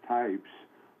vegetative types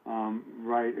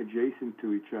right adjacent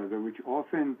to each other, which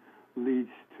often leads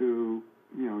to,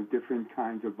 you know, different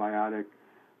kinds of biotic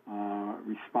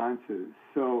responses.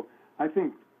 So I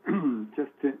think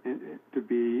just to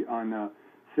be on the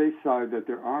safe side that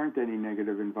there aren't any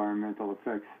negative environmental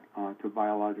effects to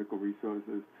biological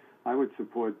resources, I would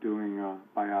support doing a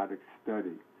biotic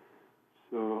study.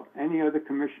 So any other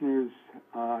commissioners?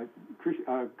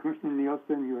 Commissioner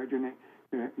Nielsen, you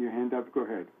had your hand up. Go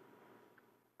ahead.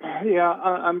 Yeah,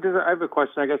 I have a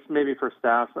question, I guess maybe for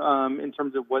staff, in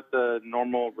terms of what the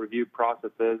normal review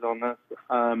process is on this.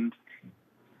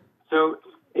 So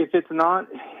if it's not,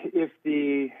 if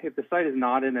the site is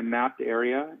not in a mapped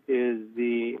area, is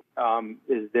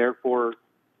therefore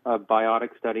a biotic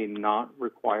study not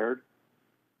required?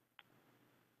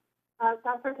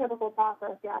 That's our typical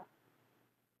process, yes.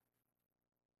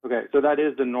 Okay, so that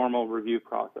is the normal review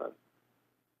process.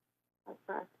 That's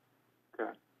correct.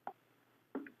 Okay.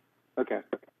 Okay,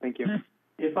 thank you.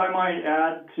 If I might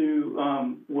add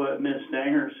to what Ms.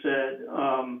 Stanger said,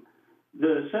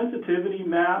 the sensitivity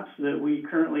maps that we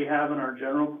currently have in our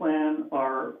general plan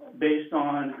are based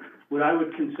on what I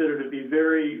would consider to be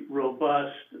very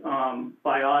robust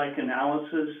biotic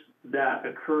analysis that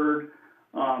occurred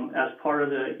as part of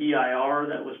the EIR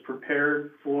that was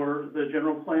prepared for the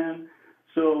general plan.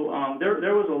 So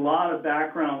there was a lot of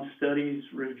background studies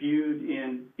reviewed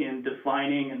in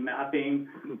defining and mapping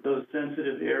those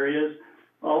sensitive areas.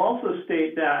 I'll also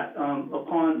state that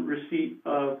upon receipt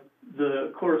of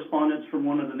the correspondence from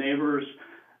one of the neighbors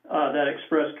that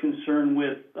expressed concern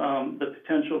with the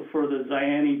potential for the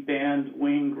Zayani band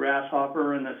wing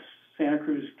grasshopper and the Santa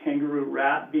Cruz kangaroo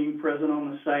rat being present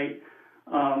on the site,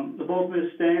 both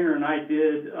Ms. Stanger and I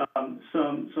did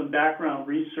some background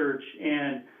research,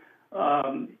 and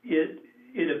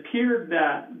it appeared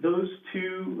that those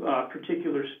two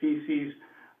particular species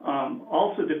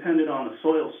also depended on the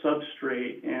soil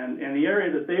substrate, and the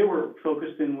area that they were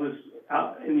focused in was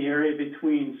out in the area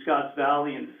between Scotts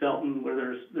Valley and Felton, where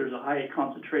there's a high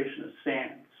concentration of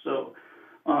sand. So,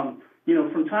 you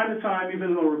know, from time to time,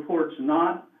 even though a report's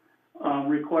not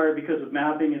required because of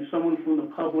mapping, if someone from the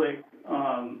public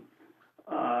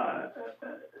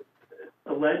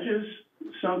alleges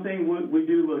something, we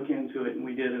do look into it, and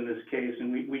we did in this case,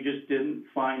 and we just didn't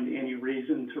find any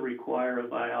reason to require a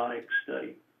biotic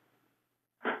study.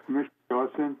 Commissioner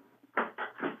Dawson?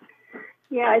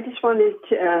 Yeah, I just wanted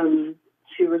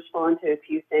to respond to a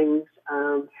few things.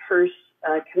 First,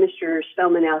 Commissioner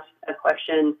Spellman asked a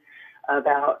question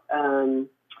about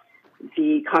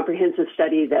the comprehensive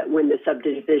study that when the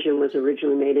subdivision was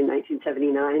originally made in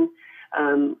 1979.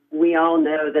 We all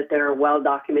know that there are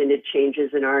well-documented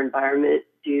changes in our environment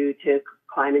due to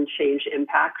climate change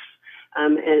impacts.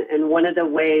 And one of the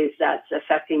ways that's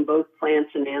affecting both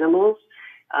plants and animals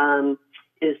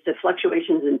is the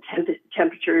fluctuations in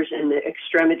temperatures and the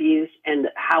extremities, and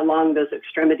how long those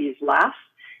extremities last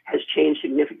has changed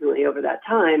significantly over that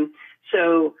time.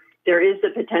 So there is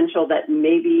the potential that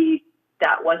maybe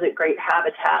that wasn't great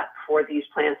habitat for these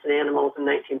plants and animals in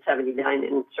 1979,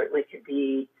 and certainly could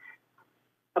be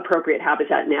appropriate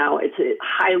habitat now. It's a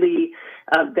highly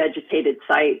vegetated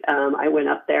site. I went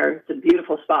up there. It's a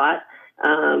beautiful spot,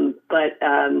 but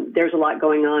there's a lot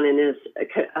going on, and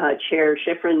as Chair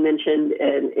Schifrin mentioned,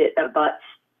 and it abuts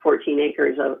 14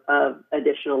 acres of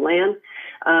additional land.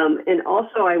 And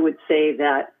also I would say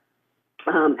that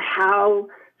how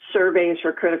surveys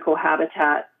for critical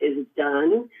habitat is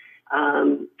done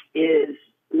is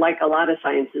like a lot of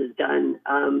science is done.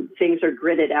 Things are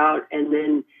gridded out, and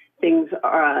then things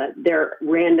are they're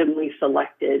randomly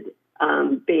selected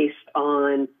based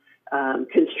on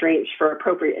constraints for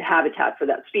appropriate habitat for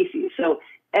that species. So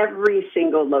every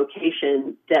single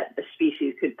location that the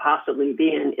species could possibly be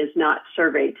in is not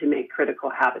surveyed to make critical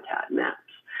habitat maps.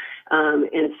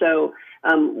 And so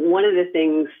one of the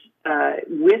things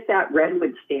with that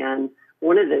redwood stand,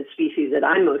 one of the species that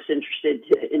I'm most interested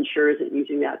to ensure isn't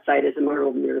using that site is a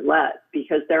myrtle murrelet,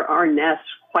 because there are nests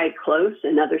quite close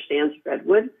in other stands of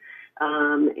redwood.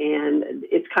 And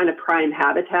it's kind of prime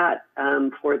habitat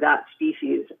for that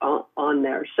species on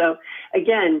there. So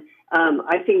again,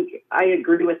 I think I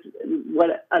agree with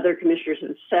what other commissioners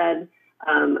have said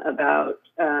about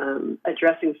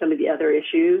addressing some of the other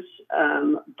issues,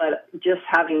 but just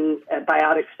having a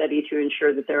biotic study to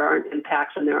ensure that there aren't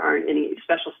impacts and there aren't any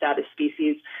special status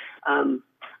species,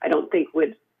 I don't think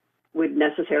would would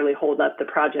necessarily hold up the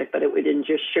project, but it would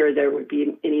ensure there would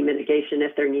be any mitigation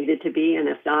if there needed to be, and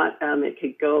if not, it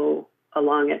could go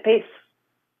along at pace.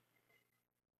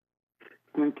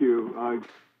 Thank you.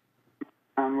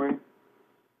 Conway?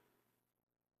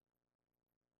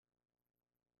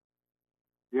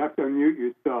 You have to unmute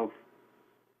yourself.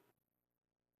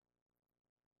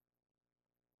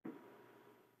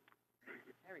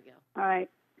 There we go. All right.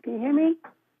 Can you hear me?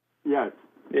 Yes.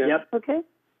 Yeah. Yep. Okay.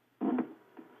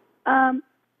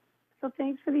 So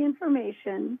thanks for the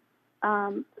information.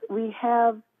 We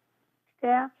have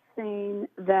staff saying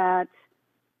that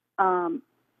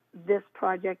this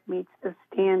project meets the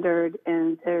standard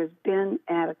and there's been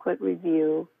adequate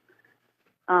review.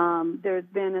 There's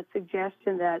been a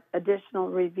suggestion that additional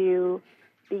review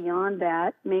beyond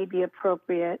that may be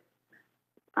appropriate.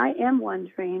 I am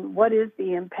wondering, what is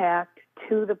the impact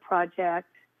to the project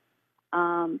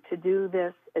to do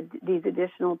these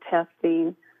additional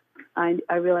testing?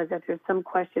 I realize that there's some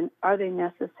question, are they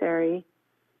necessary?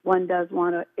 One does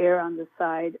want to err on the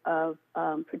side of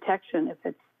protection if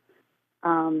it's,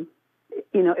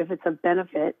 if it's a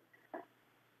benefit.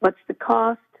 What's the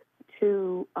cost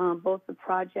to both the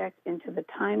project and to the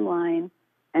timeline?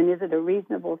 And is it a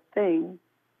reasonable thing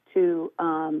to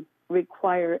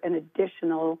require an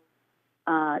additional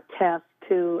test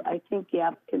to, I think the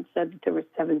applicant said that there were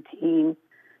 17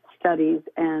 studies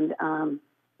and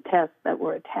tests that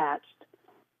were attached.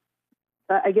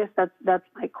 But I guess that's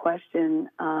my question.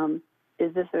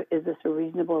 Is this a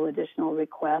reasonable additional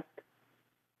request?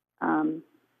 I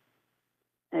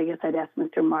guess I'd ask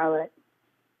Mr. Marlett.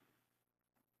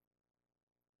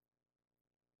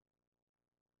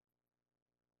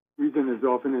 Reason is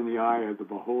often in the eye of the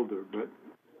beholder, but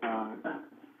I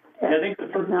think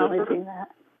Acknowledging that.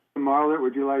 Marlett,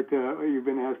 would you like to, you've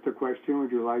been asked a question,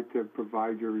 would you like to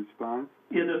provide your response?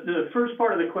 Yeah, the first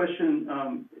part of the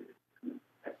question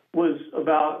was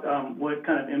about what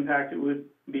kind of impact it would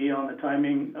be on the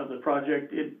timing of the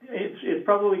project. It's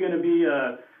probably going to be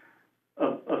a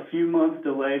few month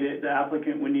delay. The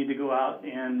applicant would need to go out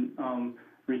and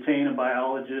retain a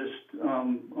biologist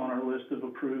on our list of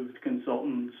approved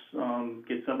consultants,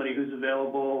 get somebody who's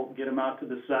available, get them out to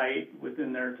the site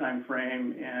within their time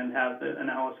frame and have the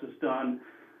analysis done.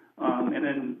 And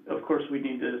then, of course, we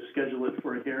need to schedule it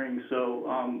for a hearing. So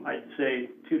I'd say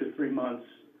 2 to 3 months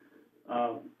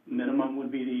minimum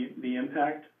would be the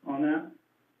impact on that.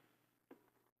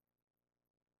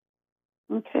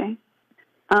 Okay.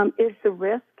 Is the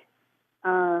risk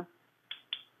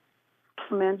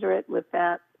commensurate with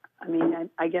that? I mean,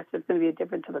 I guess there's going to be a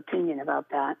difference of opinion about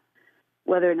that,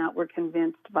 whether or not we're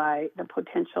convinced by the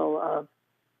potential of,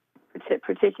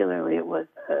 particularly it was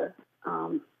the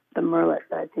Merlet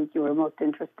that I think you were most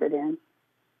interested in.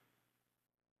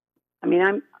 I mean,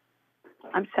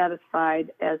 I'm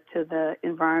satisfied as to the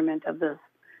environment of the,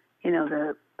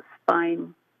 the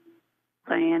spine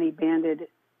cyani-banded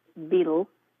beetle.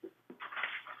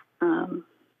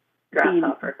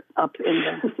 Grasshopper. Up in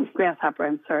the grasshopper,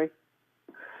 I'm sorry.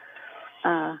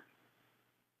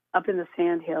 Up in the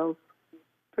sandhills,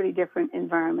 pretty different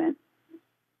environment.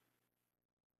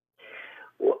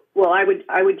 Well, I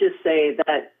would just say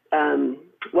that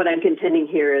what I'm contending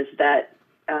here is that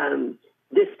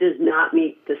this does not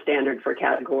meet the standard for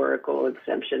categorical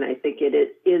exemption. I think it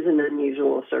is an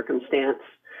unusual circumstance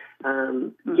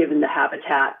given the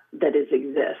habitat that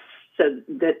exists. So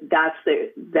that's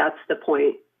the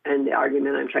point and the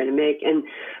argument I'm trying to make. And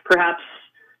perhaps,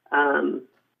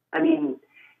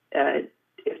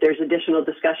 if there's additional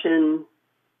discussion,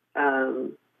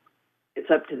 it's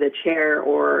up to the chair,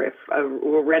 or if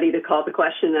we're ready to call the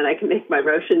question, then I can make my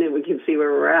motion and we can see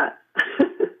where we're at.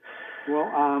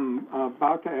 Well, I'm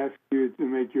about to ask you to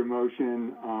make your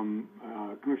motion.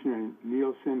 Commissioner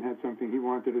Nielsen had something he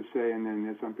wanted to say, and then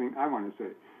there's something I want to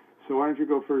say. So why don't you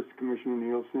go first, Commissioner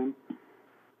Nielsen?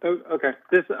 Oh, okay.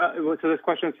 So this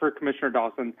question is for Commissioner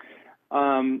Dawson.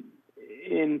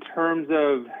 In terms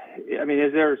of,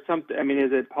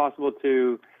 is it possible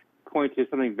to point to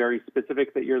something very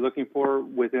specific that you're looking for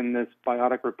within this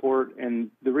biotic report? And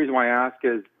the reason why I ask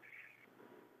is,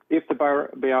 if the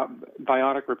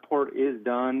biotic report is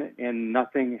done and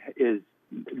nothing is,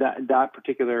 that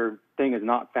particular thing is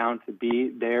not found to be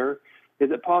there,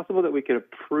 is it possible that we could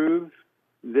approve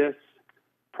this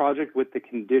project with the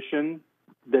condition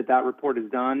that report is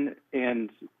done,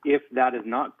 and if that is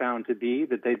not found to be,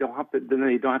 that they don't have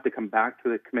to come back to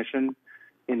the commission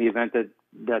in the event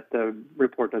that the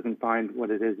report doesn't find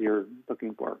what it is you're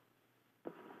looking for?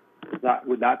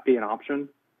 Would that be an option?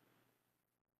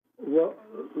 Well,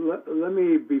 let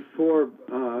me, before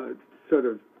sort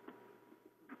of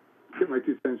get my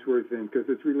 2 cents worth in, because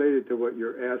it's related to what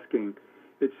you're asking.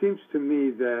 It seems to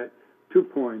me that 2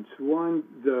 points. One,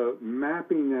 the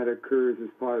mapping that occurs as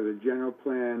part of the general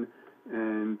plan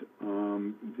and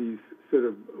these sort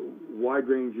of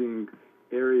wide-ranging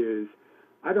areas,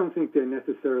 I don't think they're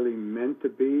necessarily meant to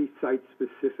be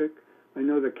site-specific. I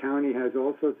know the county has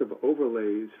all sorts of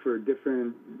overlays for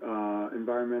different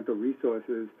environmental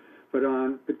resources, but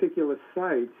on particular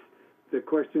sites, the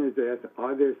question is asked,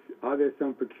 are there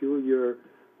some peculiar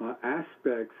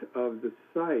aspects of the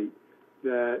site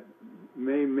that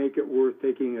may make it worth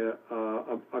taking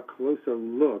a closer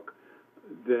look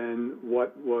than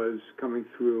what was coming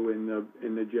through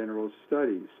in the general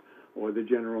studies or the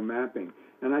general mapping?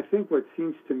 And I think what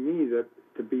seems to me that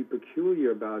to be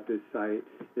peculiar about this site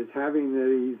is having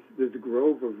this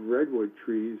grove of redwood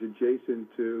trees adjacent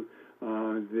to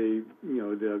the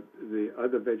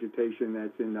other vegetation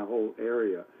that's in the whole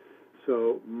area.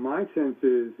 So my sense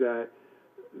is that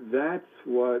that's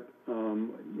what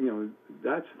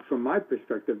that's, from my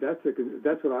perspective,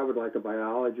 that's what I would like a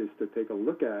biologist to take a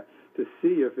look at, to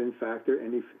see if in fact there are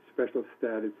any special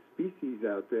status species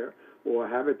out there or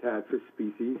habitat for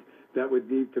species that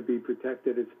would need to be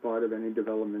protected as part of any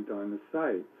development on the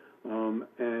site.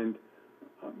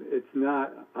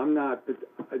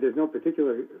 There's no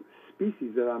particular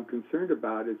species that I'm concerned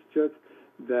about. It's just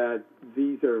that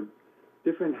these are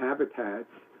different habitats.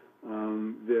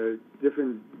 They're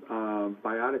different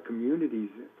biotic communities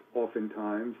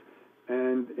oftentimes,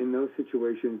 and in those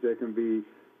situations there can be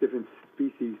different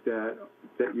species that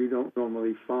you don't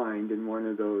normally find in one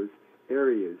of those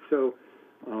areas. So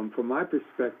from my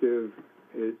perspective,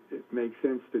 it makes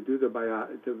sense to do the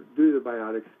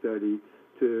biotic study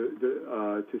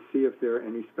to see if there are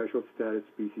any special status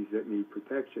species that need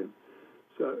protection.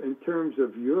 So in terms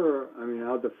of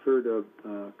I'll defer to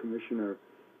Commissioner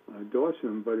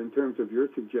Dawson, but in terms of your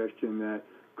suggestion that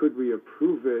could we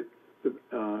approve it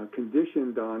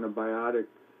conditioned on a biotic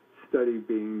study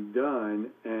being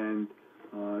done, and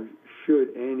should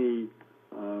any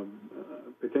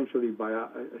potentially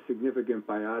significant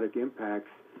biotic impacts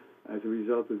as a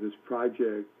result of this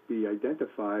project be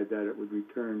identified, that it would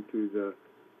return to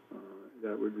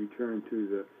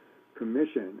the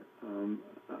commission.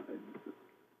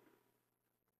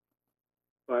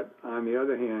 But on the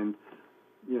other hand,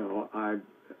 I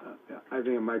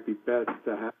think it might be best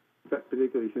to have,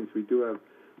 particularly since we do have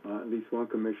at least one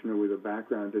commissioner with a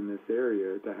background in this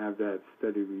area, to have that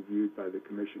study reviewed by the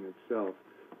commission itself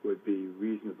would be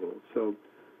reasonable. So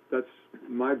that's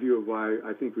my view of why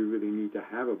I think we really need to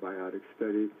have a biotic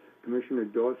study. Commissioner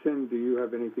Dawson, do you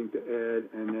have anything to add?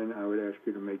 And then I would ask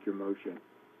you to make your motion.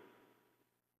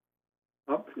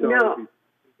 No.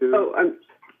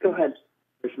 Go ahead.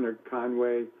 Commissioner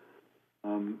Conway,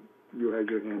 you had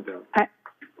your hand up.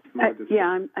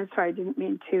 I'm sorry, I didn't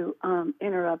mean to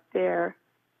interrupt there.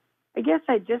 I guess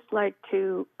I'd just like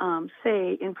to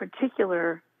say, in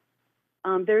particular,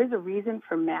 there is a reason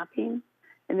for mapping,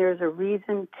 and there's a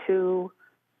reason to,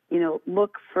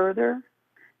 look further.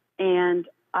 And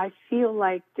I feel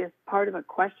like there's part of a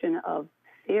question of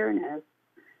fairness.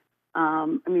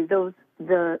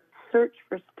 The search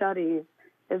for studies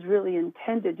is really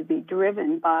intended to be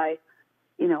driven by,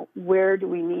 where do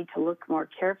we need to look more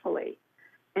carefully?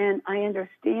 And I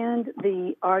understand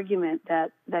the argument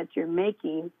that you're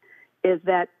making is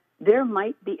that there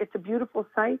might be, it's a beautiful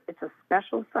site, it's a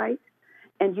special site,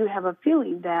 and you have a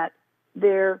feeling that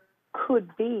there could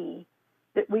be,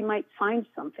 that we might find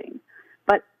something.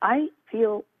 But I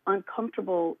feel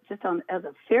uncomfortable just as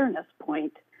a fairness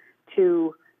point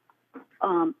to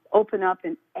open up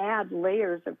and add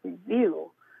layers of review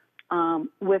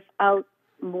without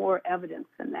more evidence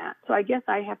than that. So I guess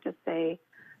I have to say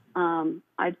I'm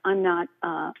not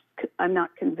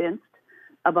convinced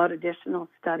about additional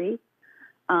study.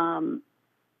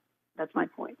 That's my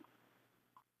point.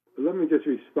 Let me just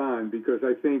respond, because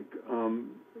I think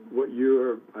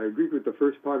I agree with the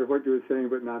first part of what you were saying,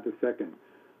 but not the second.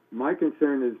 My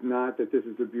concern is not that this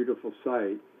is a beautiful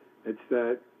site. It's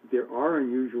that there are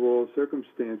unusual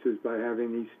circumstances by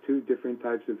having these two different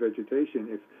types of vegetation.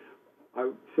 If I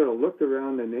sort of looked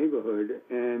around the neighborhood,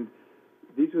 and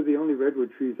these were the only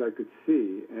redwood trees I could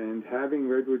see, and having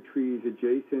redwood trees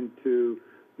adjacent to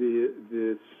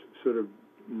this sort of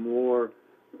more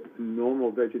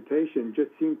normal vegetation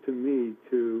just seemed to me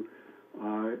to,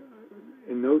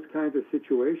 in those kinds of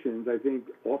situations, I think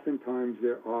oftentimes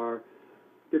there are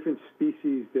different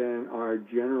species than are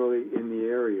generally in the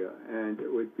area, and it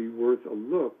would be worth a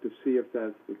look to see if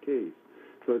that's the case.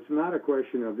 So it's not a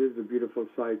question of, this is a beautiful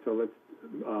site, so let's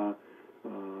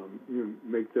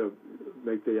make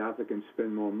the applicant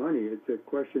spend more money. It's a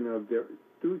question of there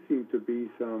do seem to be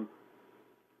some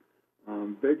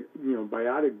big,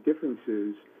 biotic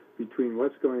differences between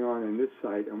what's going on in this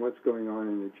site and what's going on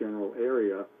in the general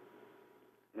area,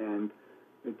 and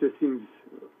it just seems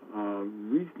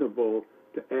reasonable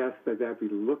to ask that be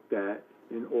looked at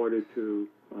in order to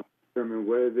determine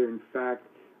whether there in fact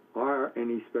are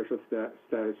any special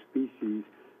status species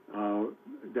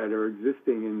that are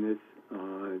existing in this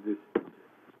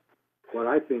what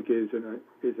I think is an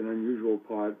unusual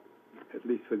part, at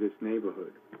least for this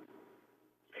neighborhood.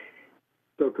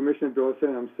 So, Commissioner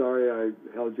Dawson, I'm sorry I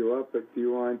held you up, but do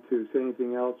you want to say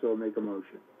anything else or make a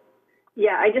motion?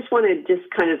 Yeah, I just want to just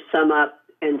kind of sum up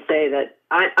and say that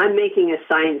I'm making a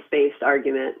science-based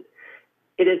argument.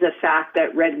 It is a fact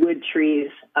that redwood trees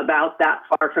about that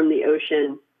far from the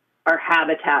ocean are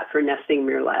habitat for nesting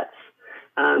murrelets.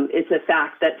 It's a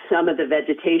fact that some of the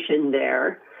vegetation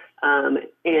there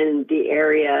and the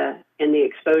area and the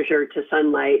exposure to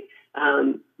sunlight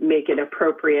make it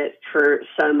appropriate for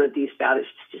some of these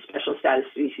special status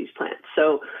species plants.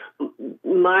 So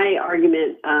my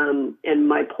argument and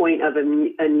my point of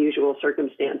unusual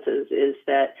circumstances is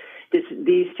that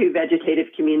these two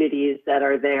vegetative communities that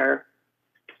are there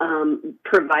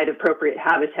provide appropriate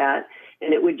habitat,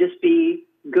 and it would just be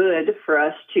good for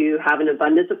us to have an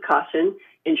abundance of caution,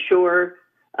 ensure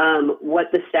what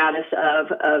the status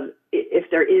of if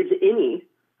there is any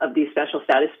of these special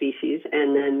status species,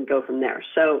 and then go from there.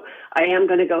 So I am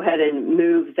going to go ahead and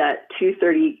move that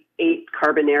 238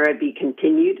 Carbonera be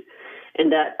continued,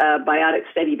 and that a biotic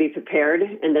study be prepared,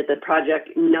 and that the project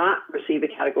not receive a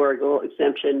categorical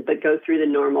exemption, but go through the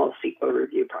normal CEQA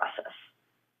review process.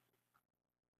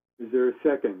 Is there a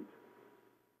second?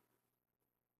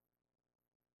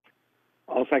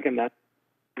 I'll second that.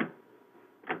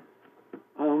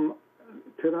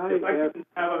 Could I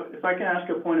if I can ask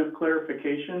a point of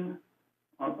clarification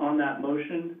on that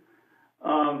motion.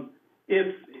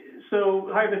 So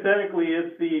hypothetically,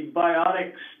 if the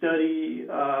biotic study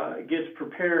gets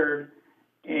prepared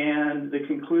and the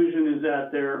conclusion is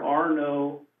that there are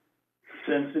no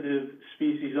sensitive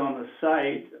species on the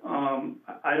site,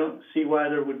 I don't see why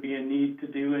there would be a need to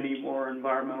do any more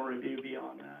environmental review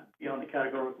beyond that, beyond the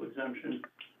categorical exemption.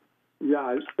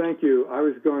 Yeah, thank you. I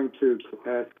was going to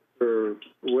ask for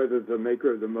whether the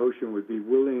maker of the motion would be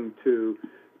willing to,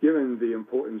 given the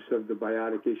importance of the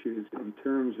biotic issues in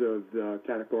terms of the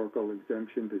categorical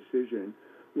exemption decision,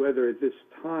 whether at this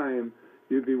time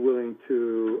you'd be willing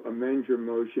to amend your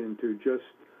motion to just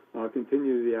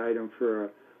continue the item for a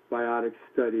biotic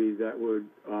study that would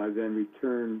then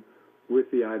return with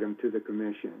the item to the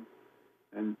commission,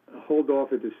 and hold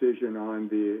off a decision on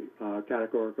the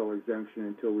categorical exemption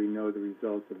until we know the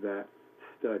results of that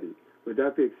study. Would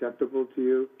that be acceptable to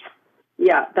you?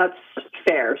 Yeah, that's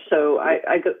fair. So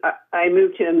I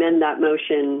move to amend that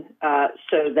motion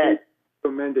so that...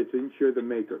 Amend it to ensure the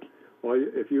maker. Or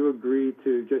if you agree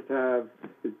to just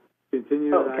continue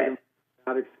that item,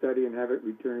 biotic study, and have it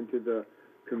returned to the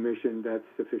commission, that's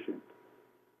sufficient.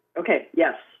 Okay,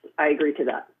 yes, I agree to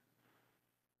that.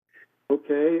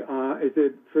 Okay, is there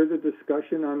further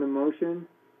discussion on the motion?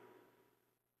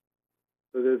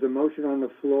 So there's a motion on the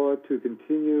floor to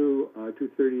continue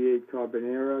 238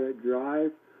 Carbonera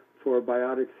Drive for a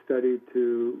biotic study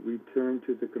to return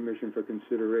to the commission for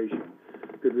consideration.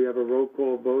 Could we have a roll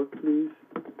call vote, please?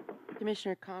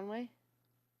 Commissioner Conway?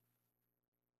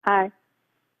 Aye.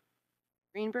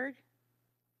 Greenberg?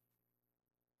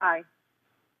 Aye.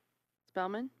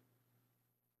 Spellman?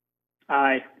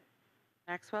 Aye.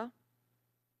 Maxwell?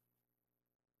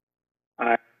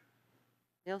 Aye.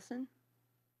 Nielsen?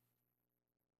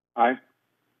 Aye.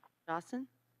 Dawson?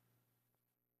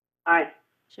 Aye.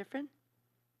 Schifrin?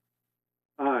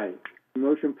 Aye. The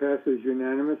motion passes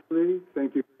unanimously.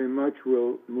 Thank you very much.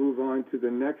 We'll move on to the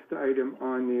next item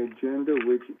on the agenda,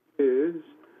 which is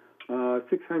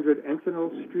 600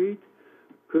 Encinal Street.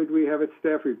 Could we have a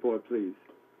staff report, please?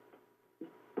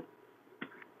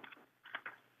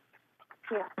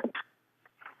 Yeah.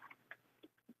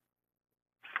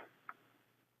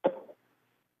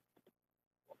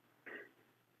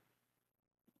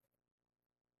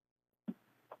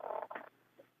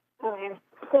 Okay,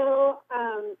 so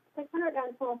 600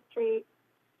 Encinal Street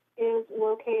is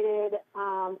located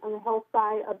on the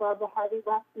hillside above the Harvey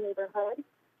West neighborhood.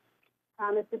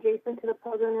 It's adjacent to the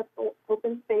Pilgrim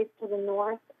open space to the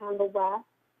north and the west,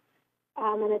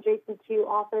 and adjacent to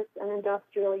office and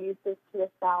industrial uses to the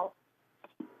south.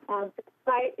 The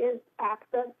site is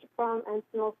accessed from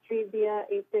Encinal Street via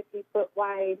a 50-foot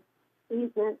wide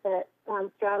easement that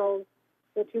straddles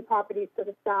the two properties to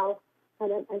the south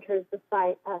and then enters the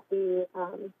site at the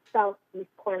southeast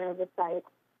corner of the site.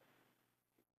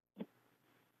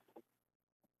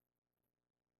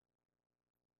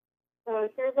 So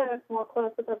here's a more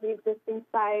close-up of the existing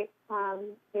site.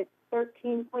 It's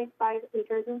 13.5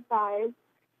 acres in size.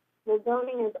 The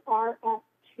zoning is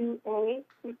RS2A,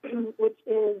 which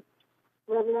is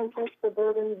residential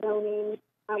suburban zoning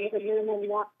with a minimum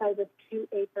lot size of 2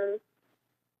 acres.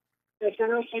 The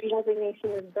general plan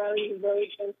designation is very low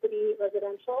density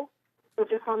residential,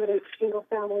 which accommodates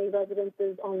single-family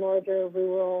residences on larger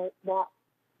rural lots.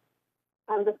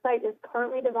 The site is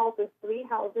currently developed with 3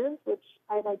 houses, which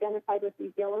I've identified with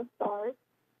these yellow stars.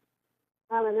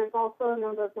 And there's also a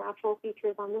number of natural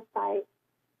features on the site.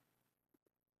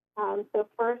 So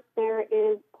first, there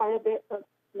is quite a bit of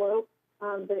slope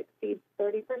that exceeds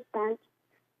 30%.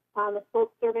 The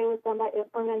slope survey was done by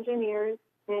IFRM engineers,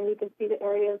 and you can see the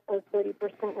areas of 30%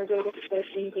 or greater slope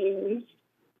in green.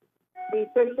 The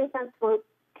 30% slope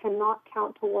cannot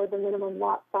count toward the minimum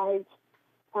lot size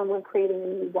when creating a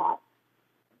new lot.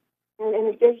 And in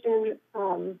addition,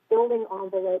 building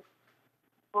envelopes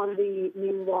on the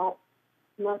new lot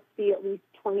must be at least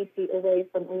 20 feet away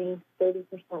from any 30%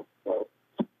 slope.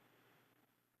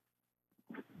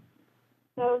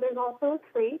 So there's also a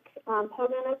creek.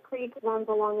 Pogono Creek runs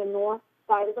along the north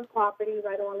side of the property,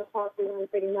 right along the property line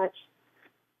pretty much.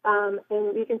 And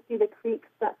you can see the creek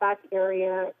setback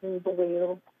area in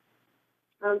blue.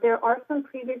 There are some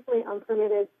previously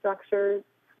unpermitted structures,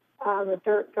 a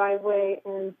dirt driveway,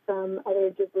 and some other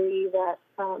debris that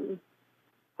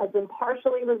has been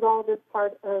partially resolved as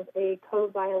part of a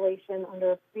code violation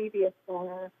under a previous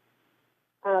owner.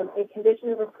 A condition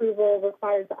of approval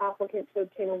requires the applicant to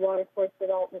obtain a water course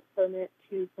development permit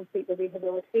to complete the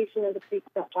rehabilitation of the creek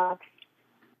setback,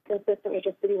 consistent with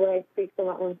the citywide creeks and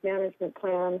wetlands management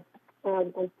plan,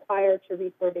 and prior to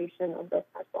recordation of the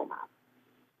parcel map.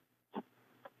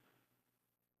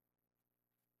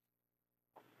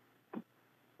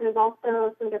 There's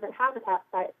also some different habitat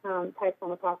types on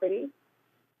the property.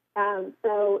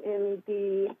 So in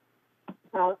the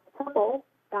purple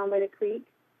down by the creek,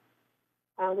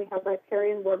 we have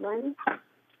riparian woodland.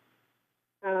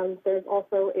 There's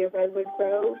also a redwood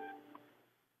grove,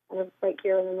 kind of right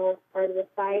here in the north part of the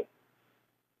site.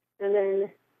 And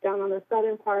then down on the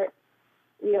southern part,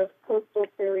 we have coastal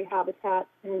prairie habitat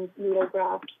and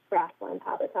needlegrass grassland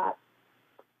habitat.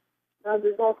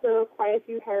 There's also quite a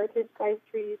few heritage-sized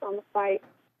trees on the site,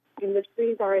 and the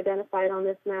trees are identified on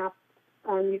this map.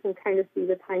 You can kind of see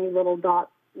the tiny little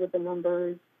dots with the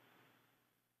numbers.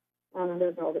 And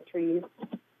those are all the trees.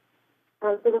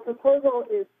 So the proposal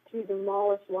is to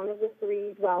demolish one of the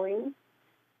 3 dwellings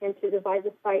and to divide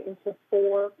the site into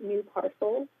 4 new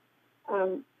parcels.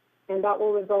 And that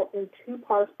will result in 2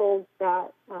 parcels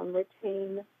that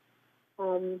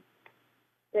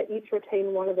that each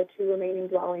retain one of the 2 remaining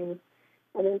dwellings,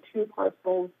 and then 2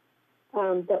 parcels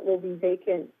that will be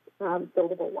vacant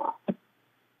buildable lots.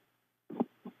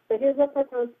 So here's the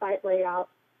proposed site layout.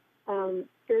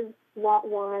 Here's lot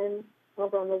 1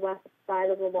 over on the west side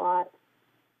of the lot.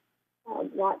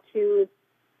 Lot 2 is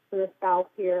to the south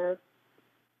here.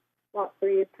 Lot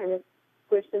 3 is kind of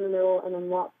squished in the middle, and then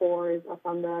lot 4 is up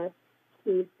on the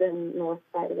east and north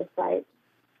side of the site.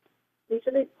 Each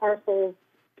of these parcels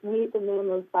meet the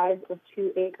minimum size of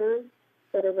 2 acres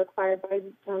that are required by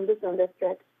the zone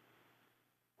district.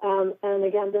 And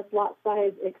again, this lot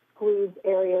size excludes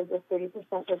areas of 30%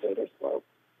 or greater slope.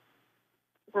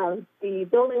 The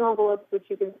building envelopes, which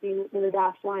you can see in the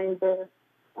dashed lines, are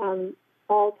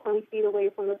all 20 feet away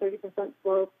from the 30%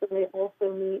 slopes, and they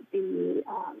also meet the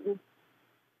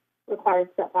required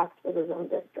setbacks for the zone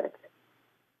district.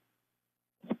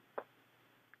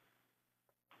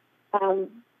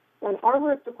 An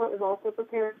arborist report was also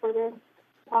prepared for this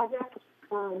project.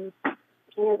 And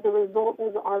as a result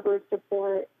of the arborist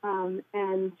report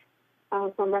and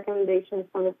some recommendations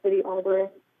from the city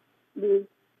arborist, these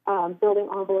building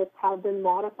envelopes have been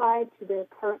modified to their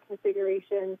current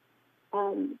configuration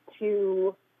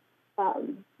to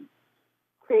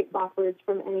create buffers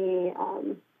from any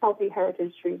healthy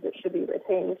heritage trees that should be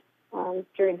retained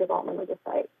during development of the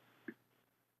site.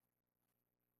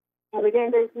 And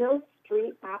again, there's no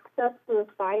street access to the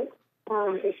site.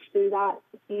 It's through that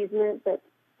easement that's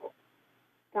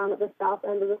down at the south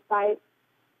end of the site.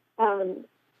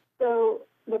 So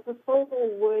the proposal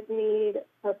would need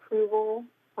approval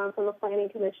from the Planning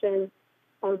Commission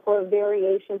for a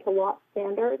variation to lot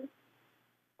standards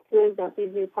to exempt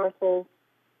these new parcels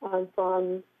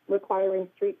from requiring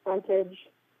street frontage,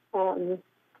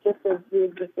 just as the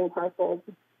existing parcel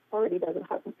already doesn't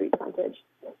have the street frontage.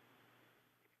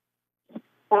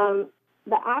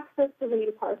 The access to the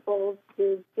new parcels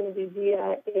is going to be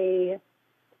via the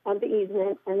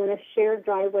easement and then a shared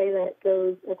driveway that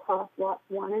goes across lots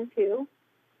 1 and 2.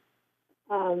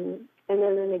 And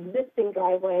then an existing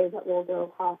driveway that will go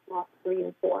across lots 3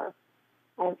 and 4.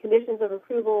 Conditions of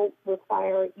approval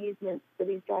require easements for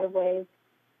these driveways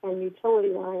and utility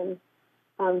lines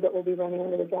that will be running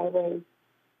under the driveways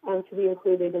to be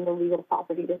included in the legal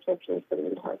property descriptions for the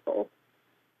new parcels.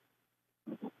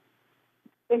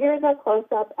 So here's a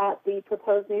close-up at the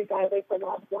proposed new driveway for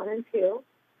lots 1 and 2.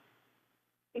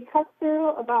 It cuts through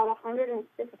about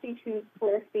 162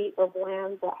 square feet of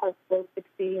land that has slope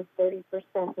exceeding 30%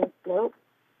 in slope.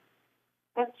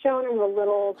 That's shown in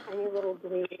the tiny little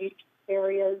green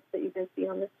areas that you can see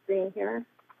on the screen here.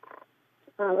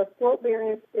 A slope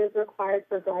variance is required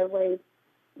for driveways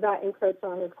that encroach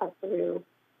on or cut through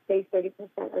a 30%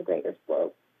 or greater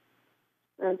slope.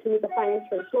 To meet the findings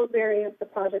for the slope variance, the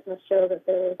project must show that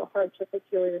there is a hardship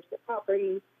peculiar to the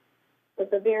property,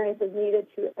 that the variance is needed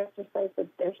to exercise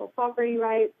substantial property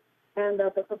rights, and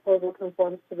that the proposal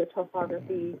conforms to the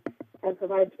topography and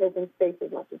provides open space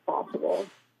as much as possible.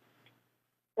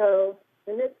 So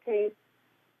in this case,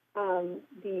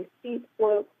 the steep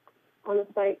slope on the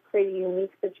site create a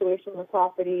unique situation on the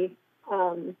property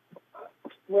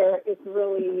where it's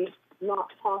really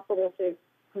not possible to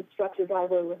construct a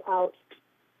driveway without,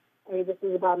 I mean, this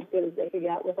is about as good as they could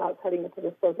get without cutting into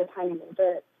the slope a tiny little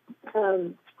bit.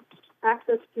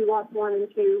 Access to lots 1 and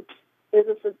 2 is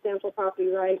a substantial property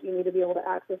right. You need to be able to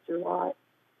access your lot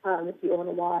if you own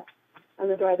a lot, and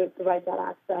the driveway provides that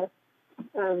access.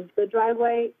 The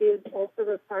driveway is also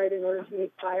required in order to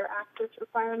meet fire access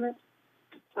requirements,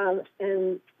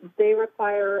 and they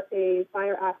require a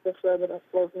fire access road with a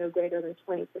slope no greater than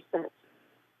 20%.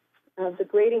 The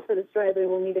grading for this driveway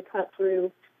will need to cut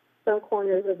through some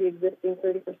corners of the existing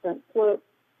 30% slope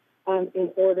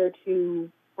in order to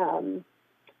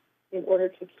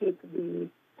keep the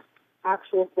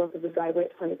actual slope of the driveway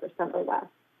at 20% or less.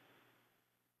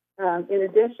 In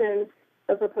addition,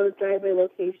 the proposed driveway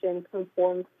location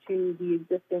conforms to the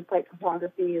existing site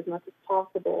topography as much as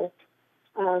possible,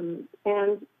 and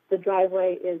the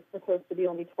driveway is supposed to be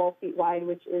only 12 feet wide,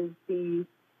 which is the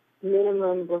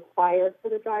minimum required for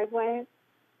the driveway.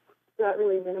 So that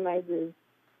really minimizes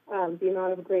the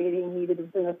amount of grading needed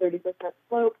within a 30%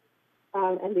 slope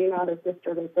and the amount of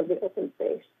disturbance of the open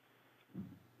space.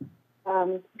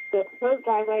 The proposed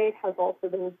driveway has also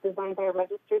been designed by a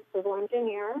registered civil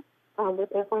engineer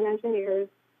with F1 engineers,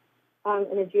 and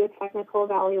a geotechnical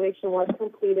evaluation was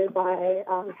completed by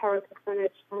Harris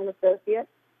and Associates.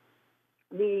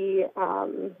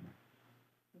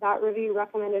 That review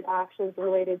recommended actions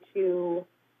related to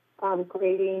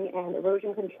grading and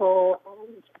erosion control,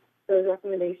 and those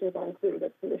recommendations are included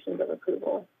as conditions of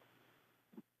approval.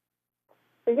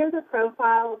 So here's a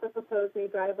profile of the proposed new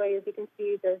driveway. As you can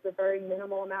see, there's a very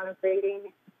minimal amount of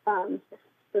grading.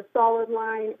 The solid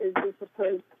line is the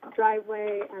proposed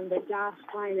driveway, and the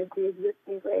dashed line is the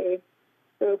existing grade.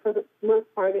 So for the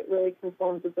most part, it really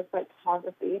conforms with the site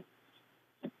topography.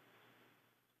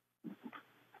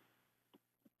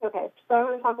 Okay, so I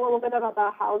want to talk a little bit about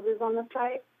the houses on the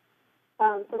site.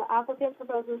 So the applicant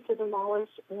proposes to demolish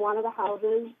one of the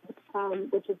houses,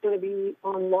 which is going to be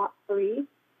on lot 3.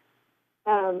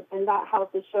 And that house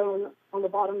is shown on the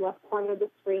bottom left corner of the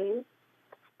screen.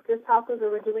 This house was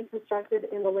originally constructed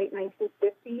in the late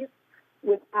 1950s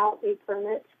without a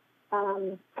permit,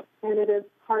 and it is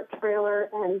part trailer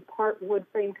and part wood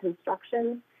frame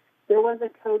construction. There was a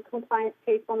code compliance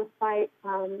case on the site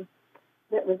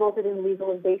that resulted in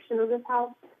legalization of this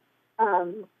house.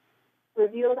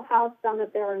 Review of the house found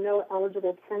that there are no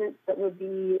eligible tenants that would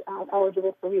be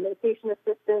eligible for relocation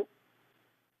assistance.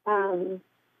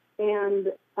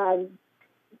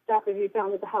 Staff review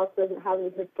found that the house doesn't have any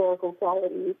historical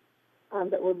qualities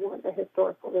that would warrant a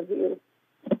historical review.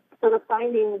 So the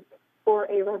findings for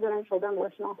a residential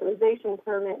demolition authorization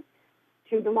permit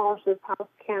to demolish this house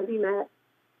can be met.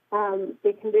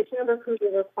 The condition of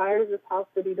approval requires this house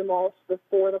to be demolished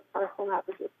before the parcel map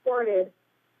is recorded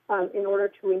in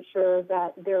order to ensure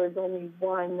that there is only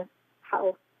one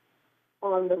house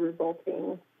on the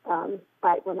resulting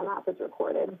site when the map is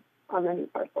recorded on the new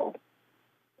parcel.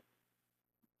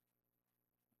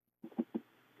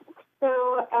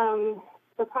 So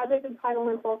the project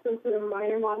entitlements also include a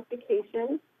minor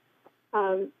modification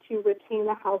to retain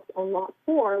the house on lot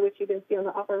 4, which you can see on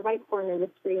the upper right corner of the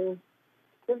screen.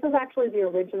 This is actually the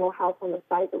original house on the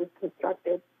site that was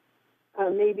constructed,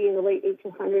 maybe in the late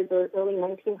 1800s or early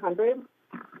 1900s.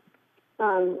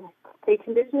 A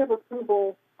condition of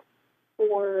approval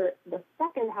for the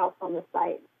second house on the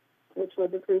site, which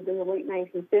was approved in the late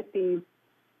 1950s,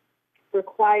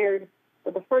 required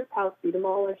for the first house be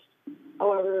demolished.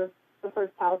 However, the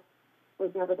first house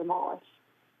was never demolished.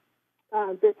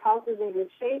 This house is in good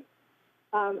shape,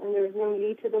 and there is no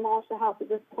need to demolish the house at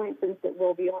this point since it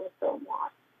will be on a stone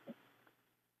lot.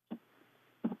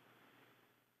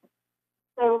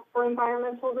 So for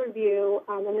environmental review,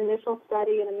 an initial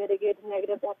study and a mitigated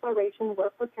negative declaration were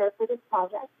prepared for this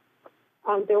project.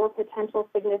 There were potential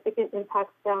significant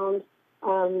impacts found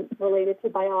related to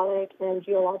biotic and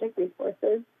geologic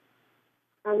resources.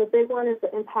 The big one is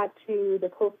the impact to the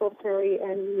coastal prairie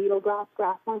and needlegrass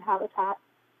grassland habitat.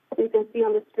 So you can see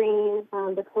on the screen,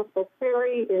 the coastal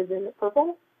prairie is in the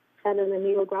purple, and then the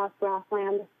needlegrass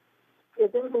grassland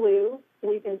is in blue.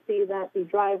 And you can see that the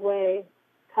driveway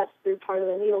cuts through part of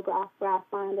the needlegrass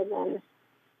grassland, and then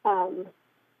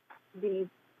the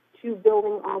two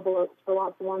building envelopes for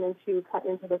lots 1 and 2 cut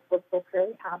into the coastal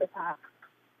prairie habitat.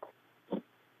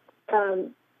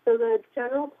 So the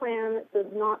general plan does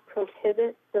not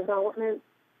prohibit development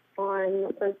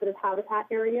on sensitive habitat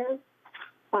areas.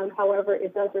 However,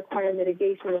 it does require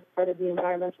mitigation as part of the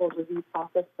environmental review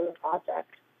process for the project.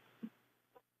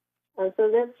 So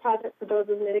this project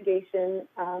proposes mitigation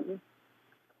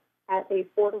at a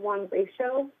 4-to-1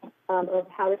 ratio of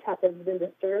habitat that has been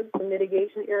disturbed. The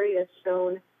mitigation area is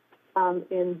shown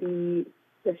in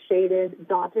the shaded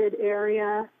dotted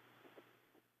area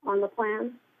on the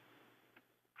plan.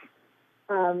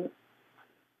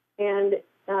 And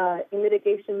a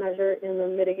mitigation measure in the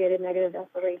mitigated negative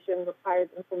declaration requires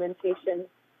implementation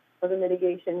of a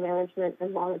mitigation management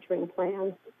and monitoring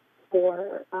plan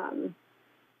for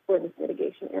this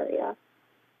mitigation area.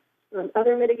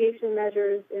 Other mitigation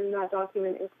measures in that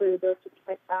document include those to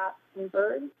protect bats and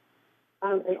birds,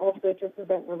 and also to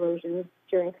prevent erosion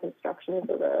during construction of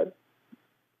the road,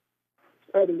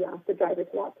 or the driveway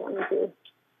to lots 1 and 2.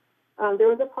 There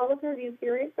was a public review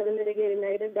period for the mitigated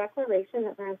negative declaration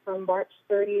that ran from March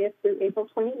 30th through April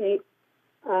 28th.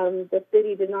 The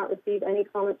city did not receive any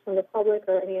comments from the public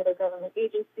or any other government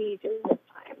agency during this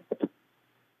time.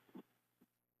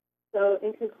 So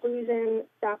in conclusion,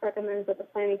 staff recommends that the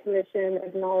Planning Commission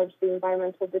acknowledge the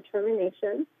environmental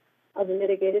determination of the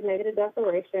mitigated negative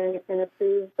declaration and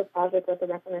approve the project with the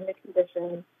recommended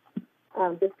conditions.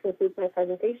 This concludes my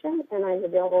presentation, and I'm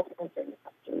available to answer any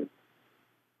questions.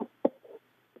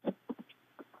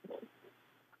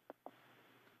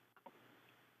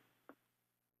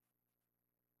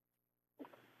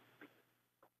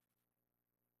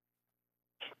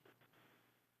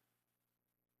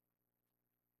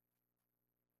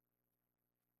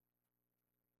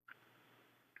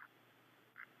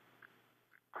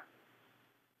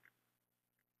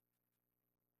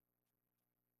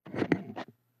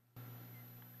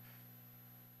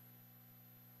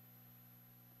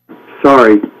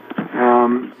 Sorry.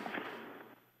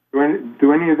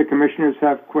 Do any of the commissioners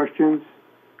have questions?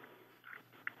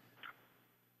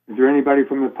 Is there anybody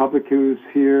from the public who's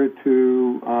here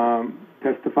to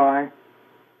testify?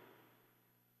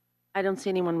 I don't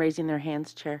see anyone raising their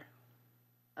hands, Chair.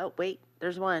 Oh, wait,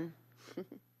 there's one.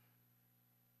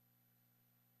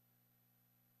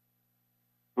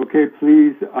 Okay,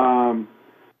 please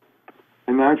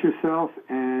announce yourself,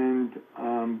 and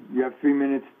you have 3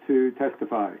 minutes to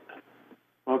testify.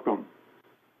 Welcome.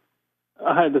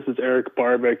 Hi, this is Eric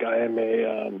Barbick. I am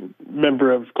a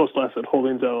member of Coastal Asset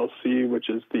Holdings, LLC, which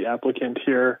is the applicant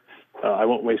here. I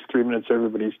won't waste 3 minutes of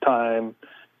everybody's time.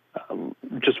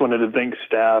 Just wanted to thank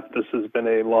staff. This has been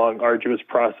a long, arduous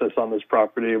process on this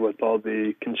property with all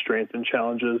the constraints and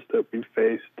challenges that we've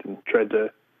faced, and tried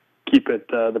to keep it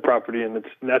the property in its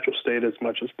natural state as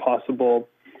much as possible.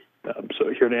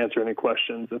 So here to answer any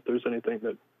questions if there's anything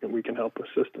that we can help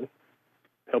assist in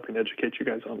helping educate you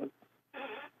guys on it.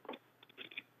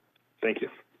 Thank you.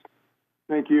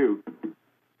 Thank you.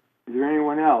 Is there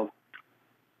anyone else?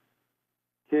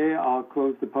 Okay, I'll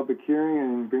close the public hearing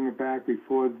and bring it back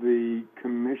before the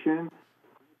commission.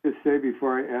 Just say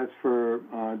before I ask for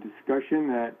discussion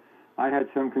that I had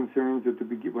some concerns at the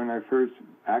beginning when I first,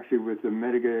 actually with the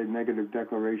mitigated negative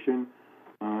declaration,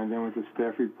 and then with the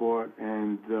staff report,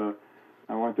 and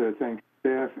I want to thank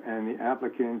staff and the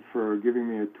applicant for giving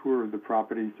me a tour of the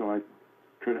property so I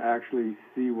could actually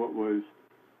see what was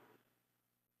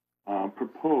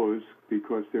proposed,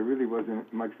 because there really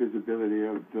wasn't much visibility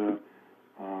of the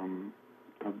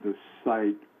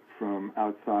site from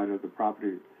outside of the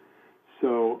property.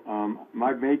 So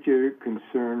my major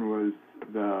concern was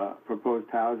the proposed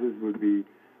houses would be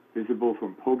visible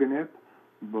from Poganip,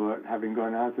 but having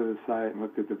gone out to the site and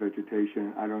looked at the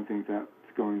vegetation, I don't think that's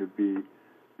going to be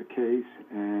the case.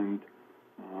 And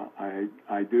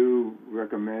I do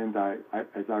recommend,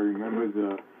 as I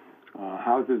remember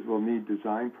houses will need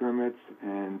design permits,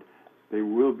 and they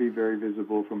will be very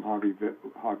visible from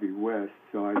Harvey West.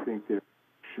 So I think that,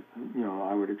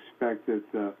 I would expect that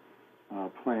the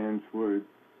plans would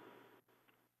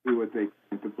do what they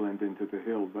can to blend into the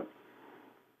hill, but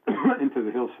into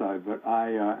the hillside,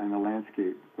 and the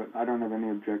landscape. But I don't have any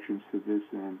objections to this,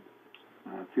 and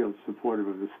feel supportive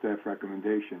of the staff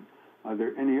recommendation. Are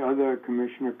there any other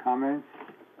commissioner comments?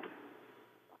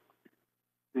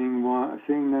 Seeing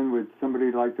none, would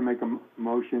somebody like to make a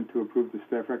motion to approve the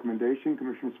staff recommendation?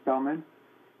 Commissioner Spellman,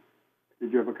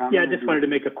 did you have a comment? Yeah, I just wanted to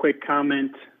make a quick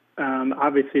comment.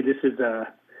 Obviously, this is a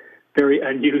very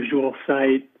unusual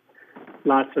site,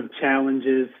 lots of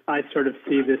challenges. I sort of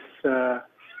see this,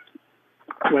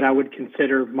 what I would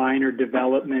consider minor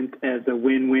development, as a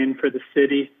win-win for the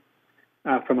city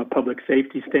from a public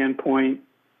safety standpoint,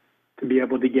 to be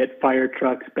able to get fire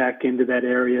trucks back into that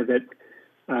area that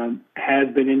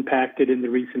has been impacted in the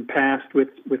recent past with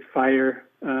fire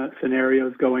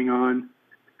scenarios going on.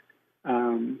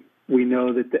 We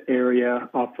know that the area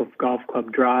off of Golf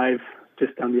Club Drive,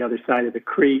 just on the other side of the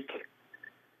creek,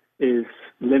 is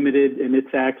limited in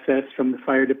its access from the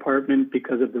fire department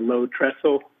because of the low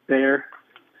trestle there.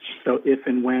 So if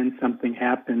and when something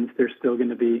happens, there's still going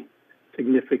to be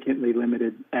significantly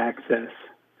limited access.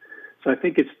 So I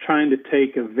think it's trying to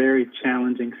take a very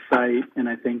challenging site and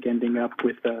I think ending up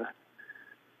with a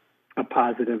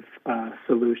positive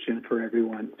solution for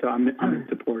everyone. So I'm in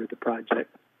support of the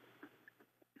project.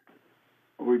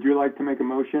 Would you like to make a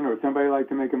motion, or somebody like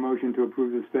to make a motion to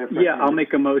approve the staff recommendation? Yeah, I'll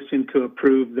make a motion to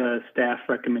approve the staff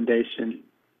recommendation.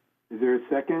 Is there a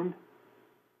second?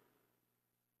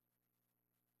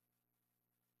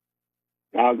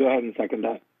 I'll go ahead and second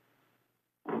that.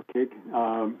 Okay,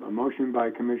 a motion by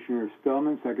Commissioner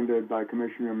Spellman, seconded by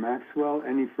Commissioner Maxwell.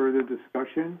 Any further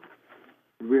discussion?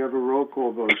 Could we have a roll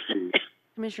call vote, please?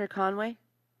 Commissioner Conway?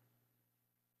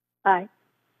 Aye.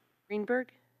 Greenberg?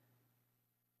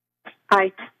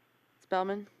 Aye.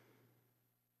 Spellman?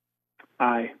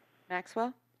 Aye.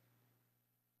 Maxwell?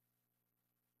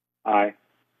 Aye.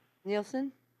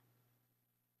 Nielsen?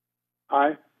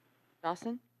 Aye.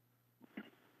 Dawson?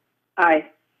 Aye.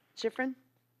 Schifrin?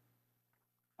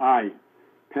 Aye.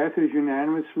 Passes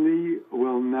unanimously.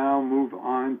 We'll now move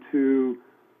on to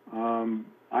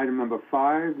item number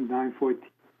 5, 914,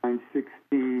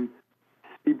 916,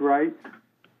 Seabright.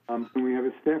 Can we have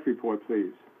a staff report,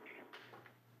 please?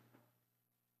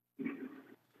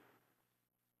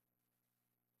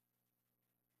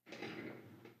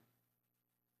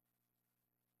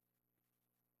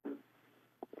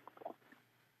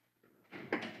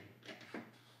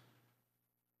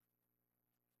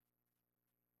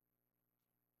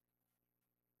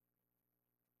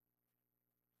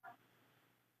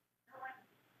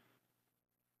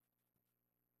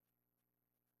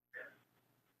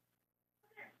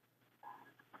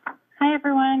 Hi,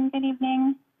 everyone. Good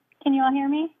evening. Can you all hear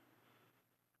me?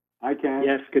 I can.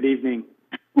 Yes, good evening.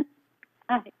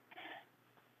 Hi.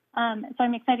 So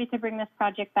I'm excited to bring this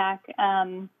project back.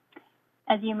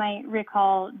 As you might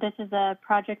recall, this is a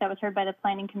project that was heard by the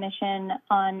Planning Commission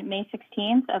on May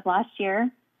 16th of last year.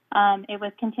 It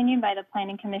was continued by the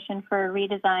Planning Commission for a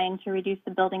redesign to reduce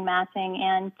the building massing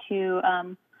and to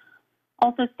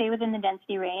also stay within the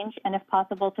density range, and if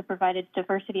possible, to provide a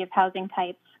diversity of housing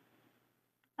types.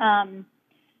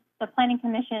 The Planning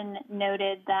Commission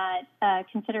noted that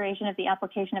consideration of the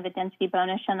application of a density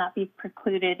bonus shall not be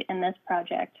precluded in this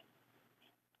project.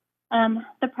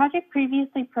 The project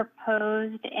previously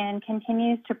proposed and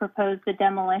continues to propose the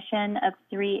demolition of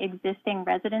 3 existing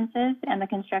residences and the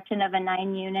construction of a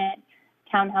 9-unit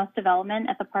townhouse development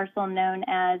at the parcel known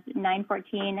as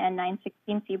 914 and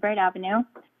 916 Seabright Avenue.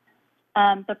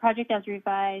 The project, as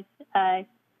revised,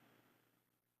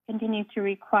 continues to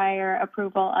require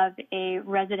approval of a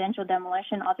residential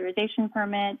demolition authorization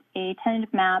permit, a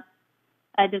tentative map,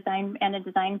 a design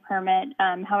permit.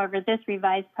 However, this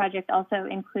revised project also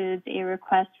includes a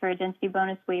request for a density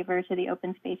bonus waiver to the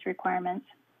open space requirements.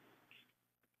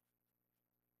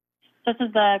 This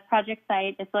is the project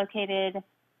site. It's located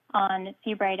on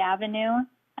Seabright Avenue,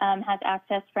 has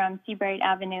access from Seabright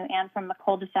Avenue and from the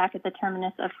cul-de-sac at the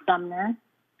terminus of Sumner.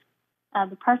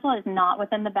 The parcel is not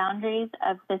within the boundaries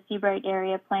of the Seabright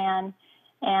area plan,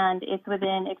 and it's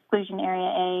within exclusion area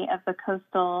A of the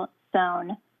coastal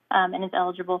zone, and is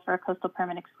eligible for a coastal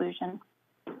permit exclusion.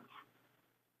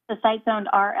 The site zoned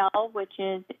RL, which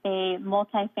is a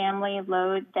multifamily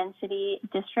low density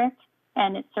district,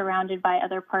 and it's surrounded by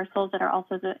other parcels that are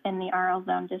also in the RL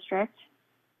zone district.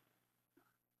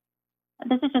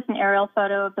 This is just an aerial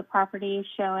photo of the property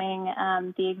showing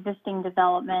the existing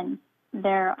development.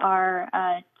 There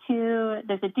are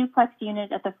there's a duplex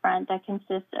unit at the front that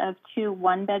consists of 2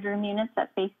 one-bedroom units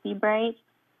that face Seabright.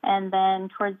 And then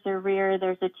towards the rear,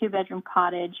 there's a 2-bedroom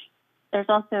cottage. There's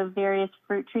also various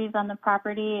fruit trees on the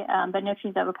property, but no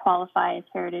trees that would qualify as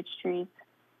heritage trees.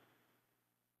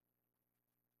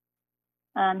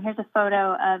 Here's a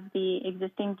photo of the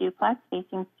existing duplex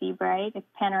facing Seabright, a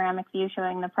panoramic view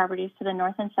showing the properties to the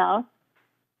north and south.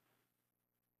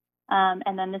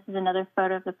 And then this is another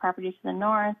photo of the property to the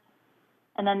north.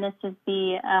 And then this is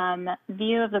the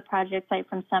view of the project site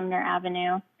from Sumner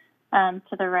Avenue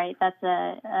to the right. That's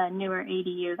a newer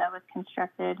ADU that was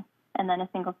constructed, and then a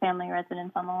single-family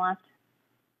residence on the left.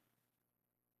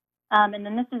 And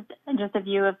then this is just a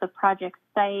view of the project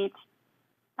site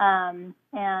and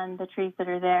the trees that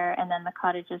are there, and then the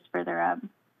cottages further up.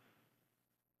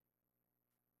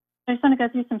 I just want to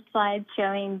go through some slides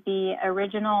showing the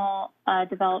original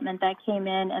development that came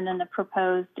in and then the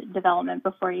proposed development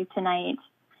before you tonight.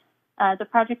 The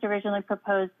project originally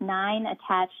proposed 9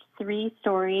 attached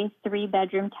 3-story,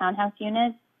 3-bedroom townhouse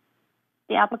units.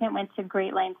 The applicant went to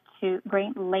great lengths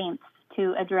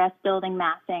to address building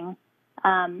massing.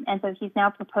 And so he's now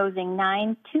proposing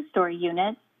 9 2-story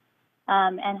units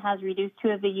and has reduced 2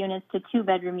 of the units to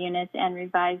 2-bedroom units and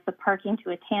revised the parking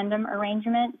to a tandem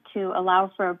arrangement to allow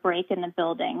for a break in the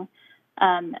building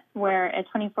where a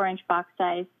 24-inch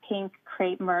box-sized pink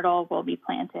crepe myrtle will be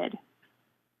planted.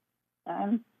 So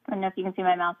I don't know if you can see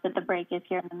my mouse, but the break is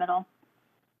here in the middle.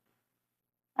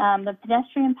 The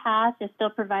pedestrian path is still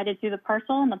provided through the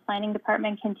parcel, and the planning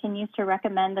department continues to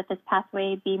recommend that this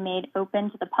pathway be made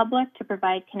open to the public to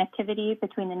provide connectivity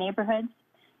between the neighborhoods,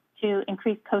 to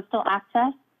increase coastal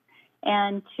access,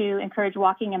 and to encourage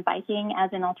walking and biking as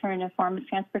an alternative form of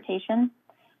transportation.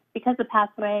 Because the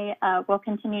pathway will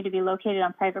continue to be located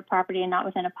on private property and not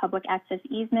within a public access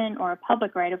easement or a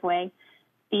public right-of-way,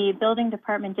 the building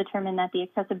department determined that the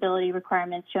accessibility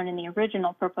requirements shown in the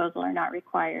original proposal are not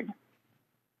required.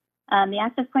 The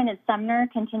access point at Sumner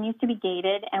continues to be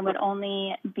gated and would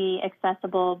only be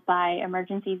accessible by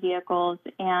emergency vehicles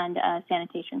and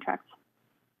sanitation trucks.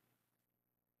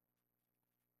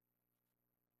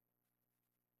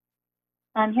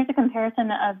 Here's a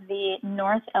comparison of the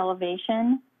north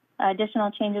elevation. Additional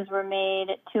changes were made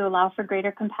to allow for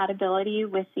greater compatibility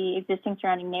with the existing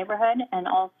surrounding neighborhood and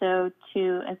also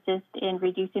to assist in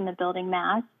reducing the building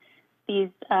mass. These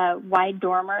wide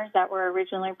dormers that were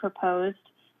originally proposed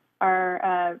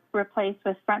are replaced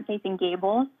with front-facing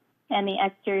gables, and the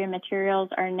exterior materials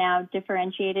are now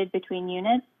differentiated between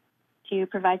units to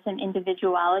provide some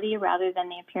individuality rather than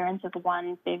the appearance of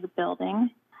one big building.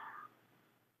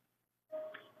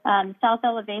 South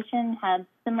elevation had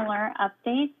similar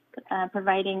updates,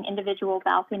 providing individual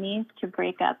balconies to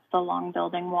break up the long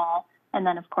building wall, and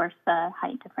then, of course, the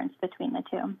height difference between the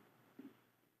two.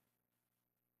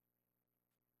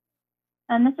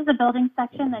 And this is a building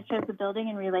section that shows the building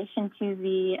in relation to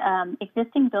the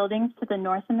existing buildings to the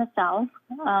north and the south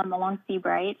along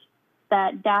Seabright.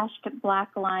 That dashed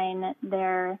black line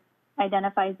there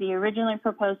identifies the originally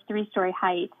proposed 3-story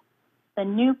height. The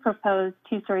new proposed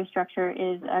 2-story structure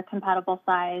is a compatible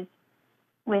size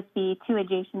with the 2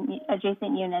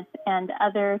 adjacent units and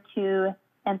other 2-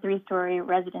 and 3-story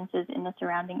residences in the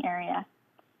surrounding area.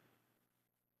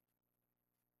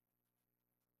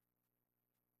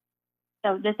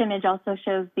 So this image also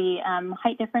shows the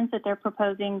height difference that they're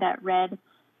proposing. That red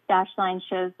dashed line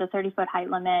shows the 30-foot height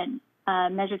limit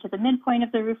measured to the midpoint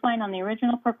of the roof line on the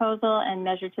original proposal and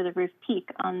measured to the roof peak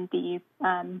on the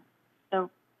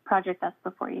project that's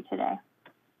before you today.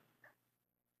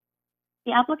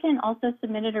 The applicant also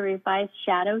submitted a revised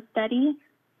shadow study.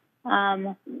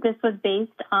 This was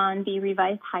based on the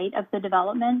revised height of the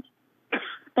development.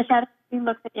 The shadow study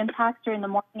looks at impacts during the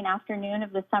morning and afternoon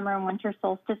of the summer and winter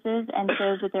solstices and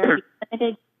shows that there are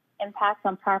limited impacts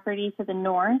on property to the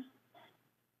north.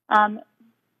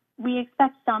 We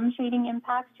expect some shading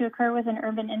impacts to occur with an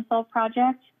urban infill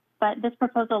project, but this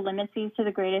proposal limits these to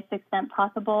the greatest extent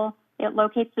possible. It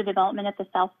locates the development at the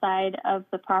south side of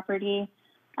the property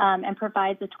and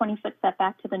provides a 20-foot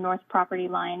setback to the north property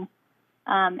line.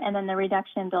 And then the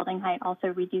reduction in building height also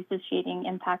reduces shading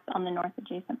impacts on the north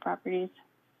adjacent properties.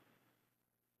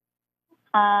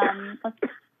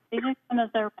 These are some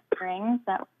of the renderings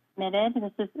that were submitted.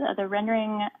 This is the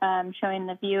rendering showing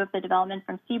the view of the development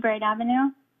from Seabright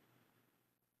Avenue.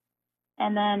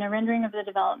 And then a rendering of the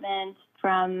development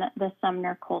from the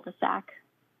Sumner cul-de-sac.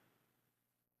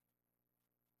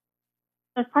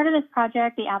 As part of this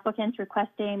project, the applicant's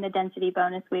requesting the density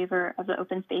bonus waiver of the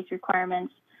open space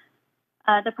requirements.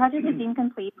 The project is deemed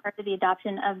complete prior to the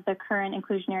adoption of the current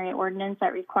inclusionary ordinance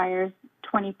that requires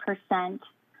 20%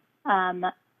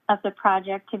 of the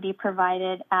project to be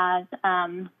provided as,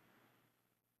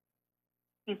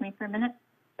 excuse me for a minute.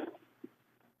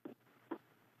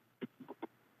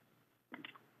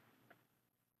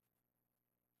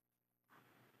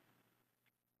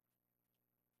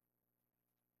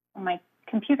 My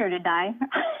computer to die.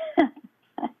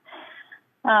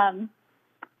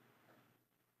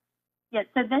 Yeah,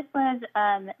 so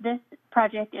this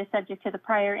project is subject to the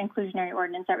prior inclusionary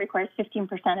ordinance that requires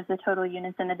 15% of the total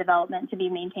units in the development to be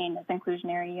maintained as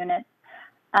inclusionary units.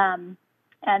 And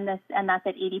that's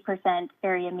at 80%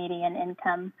 area median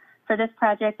income. For this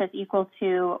project, that's equal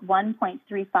to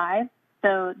 1.35.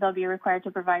 So they'll be required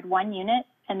to provide one unit,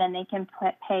 and then they can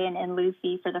pay an in lieu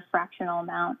fee for the fractional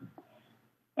amount.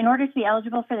 In order to be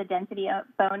eligible for the density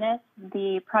bonus,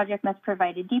 the project must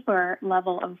provide a deeper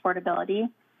level of affordability,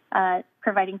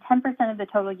 providing 10% of the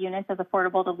total units as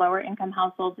affordable to lower income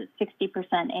households at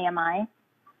 60% AMI.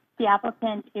 The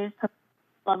applicant is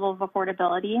level of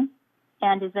affordability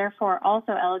and is therefore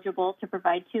also eligible to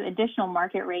provide 2 additional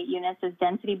market rate units as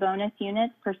density bonus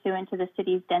units pursuant to the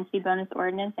city's density bonus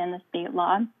ordinance and the state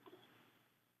law.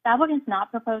 The applicant is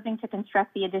not proposing to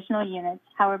construct the additional units.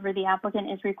 However, the applicant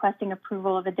is requesting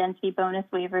approval of a density bonus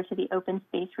waiver to the open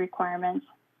space requirements.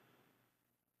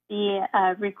 The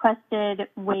requested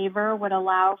waiver would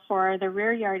allow for the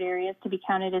rear yard areas to be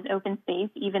counted as open space,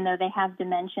 even though they have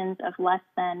dimensions of less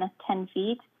than 10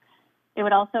 feet. It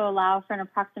would also allow for an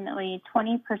approximately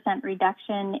 20%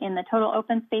 reduction in the total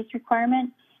open space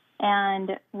requirement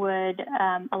and would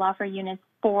allow for units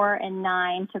 4 and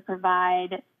 9 to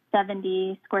provide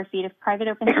 70 square feet of private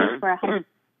open space where 100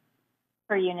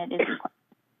 per unit is required.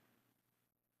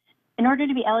 In order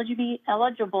to be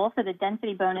eligible for the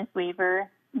density bonus waiver,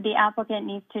 the applicant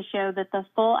needs to show that the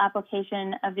full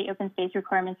application of the open space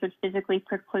requirements would physically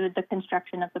preclude the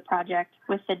construction of the project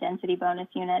with the density bonus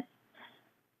units.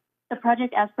 The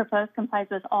project as proposed complies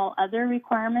with all other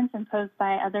requirements imposed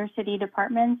by other city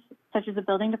departments, such as the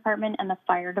building department and the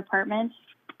fire department.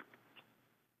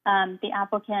 The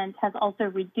applicant has also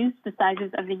reduced the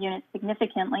sizes of the units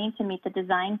significantly to meet the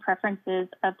design preferences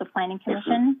of the Planning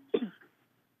Commission,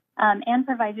 and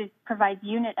provides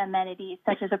unit amenities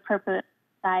such as appropriate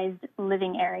sized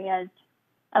living areas.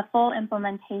 A full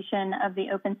implementation of the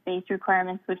open space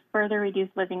requirements would further reduce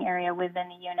living area within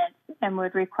the units and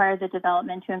would require the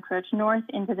development to encroach north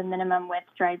into the minimum width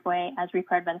driveway as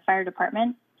required by the fire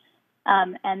department.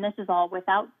 And this is all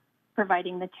without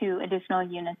providing the 2 additional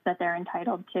units that they're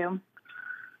entitled to.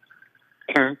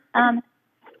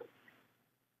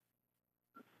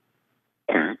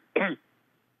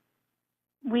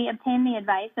 We obtained the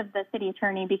advice of the city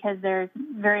attorney because there's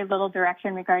very little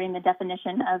direction regarding the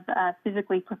definition of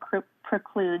physically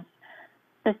precludes.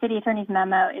 The city attorney's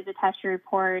memo is attached to a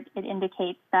report. It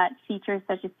indicates that features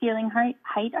such as ceiling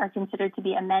height are considered to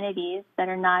be amenities that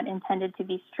are not intended to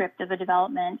be stripped of a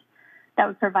development that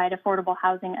would provide affordable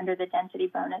housing under the density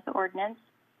bonus ordinance.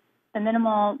 The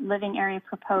minimal living area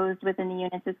proposed within the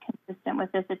units is consistent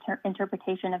with this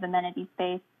interpretation of amenity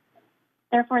space.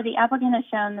 Therefore, the applicant has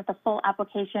shown that the full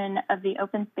application of the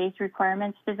open space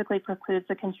requirements physically precludes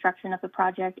the construction of the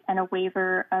project, and a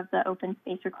waiver of the open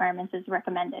space requirements is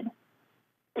recommended.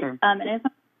 And it is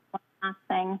one last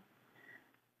thing.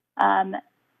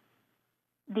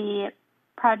 The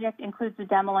project includes the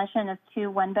demolition of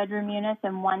 2 one-bedroom units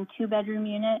and 1 two-bedroom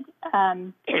unit,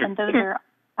 and those are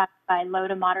by low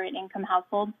to moderate income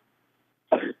households.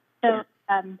 So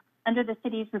under the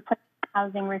city's replacement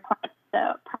housing requirements,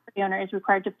 the property owner is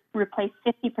required to replace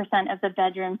 50% of the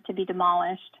bedrooms to be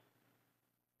demolished.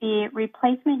 The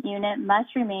replacement unit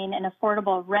must remain an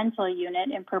affordable rental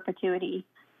unit in perpetuity.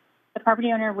 The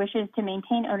property owner wishes to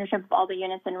maintain ownership of all the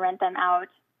units and rent them out.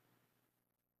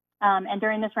 And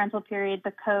during this rental period,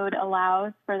 the code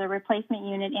allows for the replacement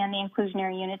unit and the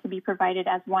inclusionary unit to be provided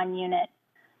as one unit,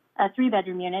 a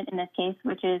 3-bedroom unit in this case,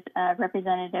 which is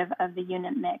representative of the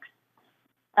unit mix,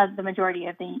 of the majority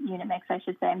of the unit mix, I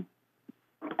should say.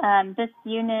 This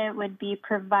unit would be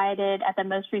provided at the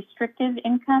most restrictive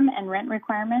income and rent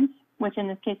requirements, which in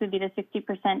this case would be the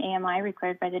 60% AMI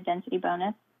required by the density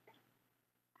bonus.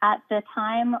 At the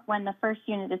time when the first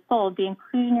unit is sold, the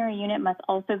inclusionary unit must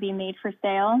also be made for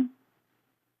sale,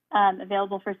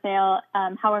 available for sale.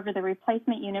 However, the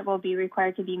replacement unit will be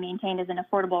required to be maintained as an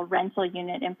affordable rental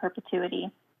unit in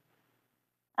perpetuity.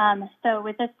 So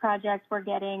with this project, we're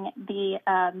getting the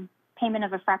payment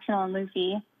of a fractional in lieu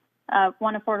fee,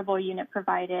 1 affordable unit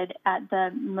provided at the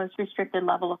most restricted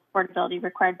level of affordability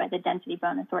required by the density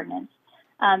bonus ordinance.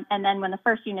 And then when the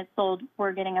first unit's sold,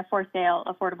 we're getting a for sale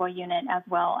affordable unit as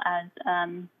well as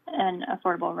an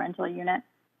affordable rental unit.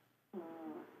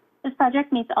 This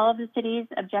project meets all of the city's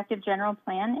objective general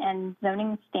plan and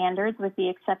zoning standards with the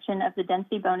exception of the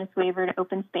density bonus waiver to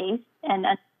open space and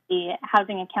the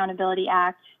Housing Accountability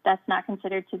Act. That's not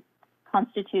considered to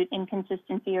constitute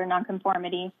inconsistency or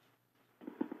nonconformity.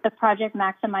 The project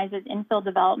maximizes infill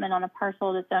development on a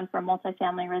parcel that's zoned for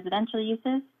multifamily residential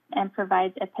uses and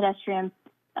provides a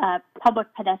public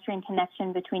pedestrian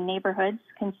connection between neighborhoods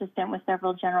consistent with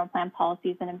several general plan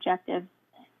policies and objectives.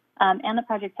 And the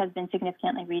project has been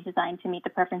significantly redesigned to meet the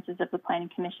preferences of the Planning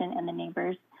Commission and the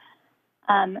neighbors.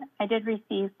 I did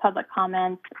receive public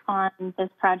comments on this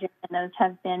project, and those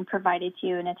have been provided to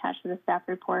you and attached to the staff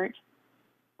report.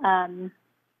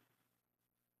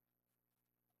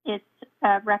 It's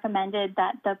recommended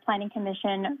that the Planning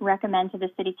Commission recommend to the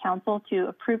City Council to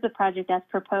approve the project as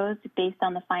proposed based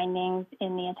on the findings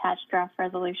in the attached draft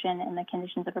resolution and the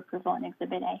conditions of approval in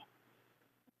Exhibit A.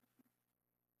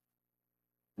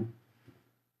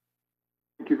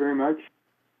 Thank you very much.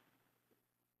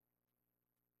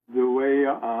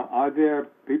 Are there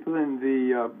people in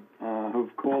the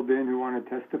who've called in who want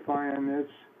to testify on this?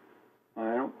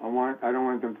 I don't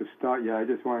want them to start yet. I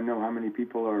just want to know how many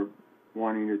people are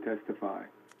wanting to testify.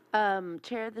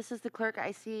 Chair, this is the clerk.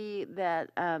 I see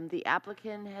that the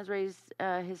applicant has raised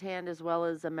his hand as well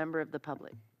as a member of the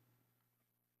public.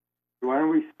 Why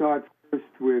don't we start first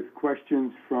with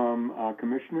questions from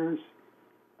commissioners?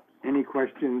 Any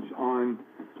questions on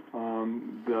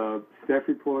the staff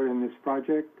report in this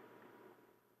project?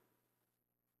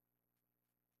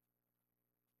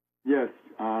 Yes,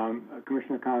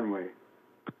 Commissioner Conway.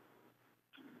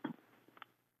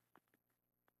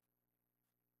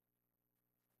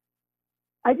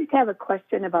 I just have a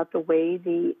question about the way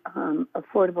the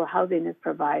affordable housing is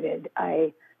provided.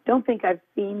 I don't think I've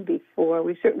seen before.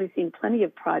 We've certainly seen plenty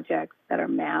of projects that are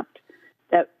mapped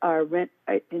that are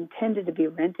intended to be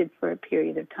rented for a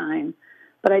period of time,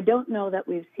 but I don't know that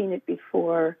we've seen it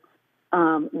before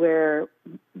where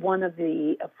one of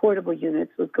the affordable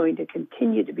units was going to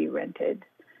continue to be rented.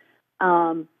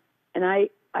 And I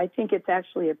think it's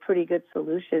actually a pretty good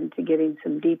solution to getting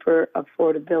some deeper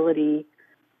affordability,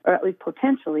 or at least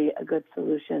potentially a good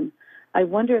solution. I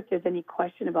wonder if there's any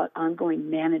question about ongoing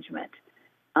management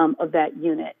of that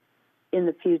unit in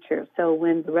the future. So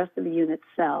when the rest of the units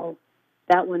sell,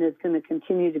 that one is going to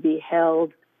continue to be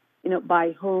held,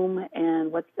 by whom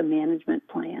and what's the management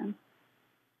plan?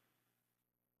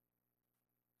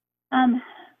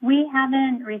 We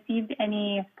haven't received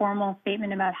any formal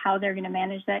statement about how they're going to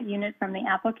manage that unit from the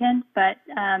applicant, but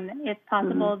it's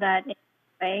possible that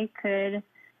they could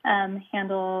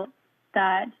handle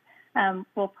that.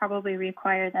 Will probably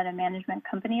require that a management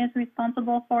company is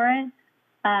responsible for it.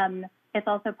 It's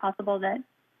also possible that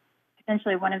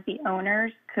potentially one of the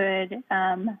owners could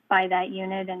buy that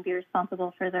unit and be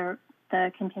responsible for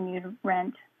the continued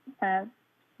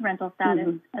rental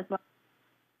status as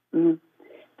well.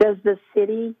 Does the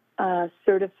city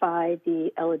certify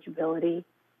the eligibility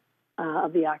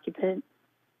of the occupant?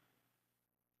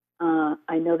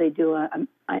 I know they do.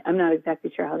 I'm not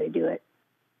exactly sure how they do it.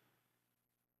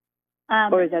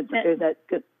 Or is that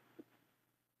good?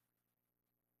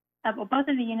 Well, both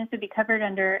of the units would be covered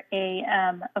under a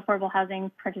affordable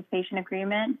housing participation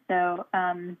agreement. So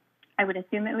I would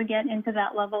assume it would get into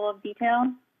that level of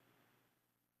detail.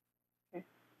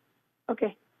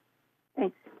 Okay.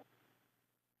 Thanks.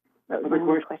 That was my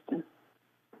only question.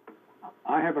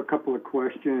 I have a couple of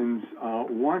questions.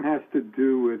 One has to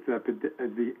do with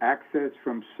the access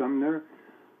from Sumner.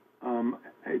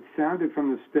 It sounded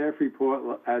from the staff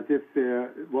report as if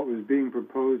what was being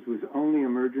proposed was only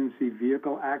emergency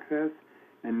vehicle access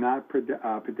and not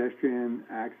pedestrian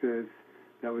access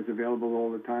that was available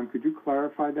all the time. Could you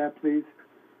clarify that, please?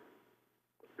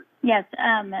 Yes.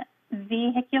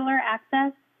 Vehicular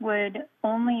access would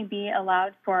only be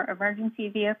allowed for emergency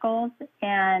vehicles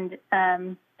and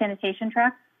sanitation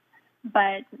trucks,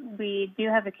 but we do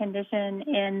have a condition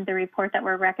in the report that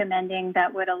we're recommending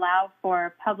that would allow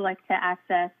for public to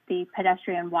access the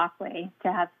pedestrian walkway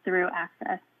to have through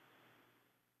access.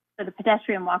 So the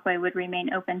pedestrian walkway would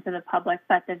remain open to the public,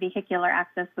 but the vehicular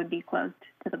access would be closed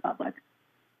to the public.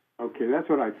 Okay, that's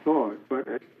what I thought, but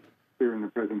it's clear in the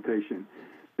presentation.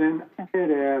 Then I had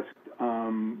asked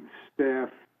staff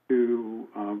to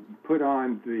put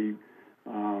on the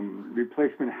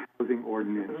replacement housing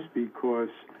ordinance because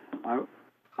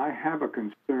I have a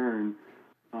concern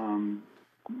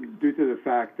due to the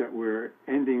fact that we're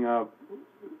ending up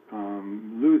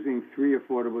losing 3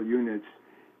 affordable units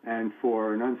and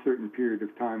for an uncertain period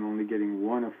of time only getting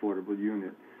 1 affordable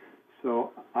unit.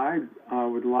 So I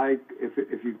would like,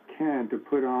 if you can, to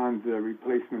put on the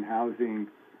replacement housing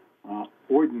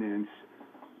ordinance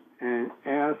and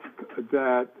ask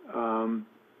that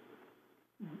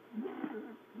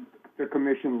the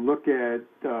commission look at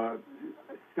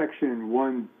section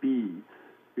 1B,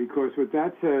 because what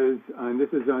that says, and this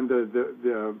is under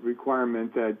the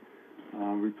requirement that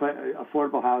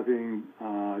affordable housing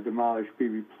demolished be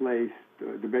replaced,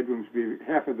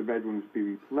 half of the bedrooms be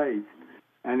replaced,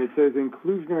 and it says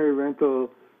inclusionary rental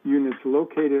units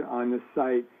located on the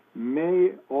site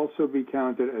may also be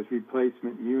counted as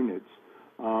replacement units.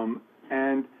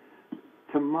 And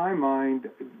to my mind,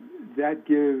 that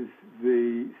gives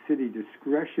the city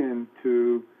discretion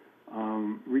to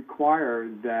require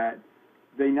that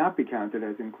they not be counted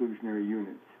as inclusionary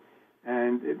units.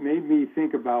 And it made me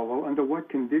think about, well, under what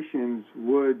conditions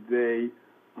would it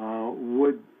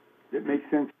make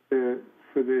sense for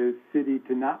the city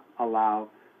to not allow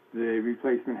the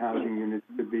replacement housing units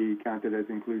to be counted as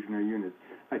inclusionary units?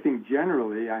 I think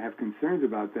generally I have concerns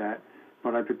about that,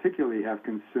 but I particularly have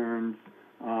concerns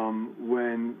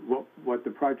when what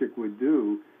the project would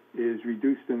do is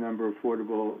reduce the number of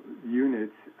affordable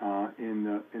units in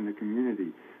the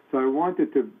community. So I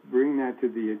wanted to bring that to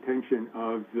the attention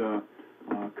of the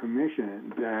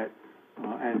commission, that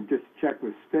and just check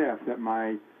with staff that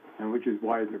which is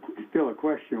why it's still a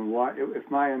question, why, if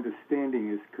my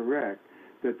understanding is correct,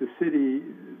 that the city,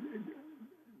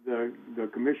 the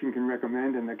commission can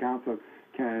recommend and the council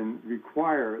can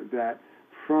require that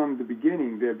from the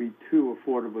beginning there be 2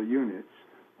 affordable units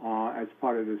as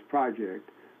part of this project,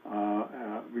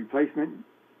 replacement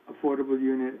affordable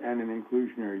unit and an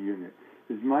inclusionary unit.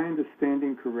 Is my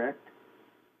understanding correct?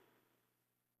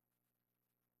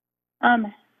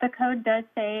 The code does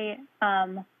say,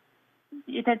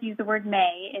 it does use the word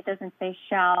may. It doesn't say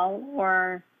shall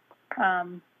or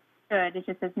should. It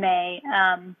just says may.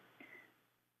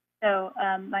 So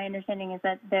my understanding is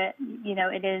that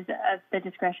it is at the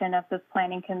discretion of the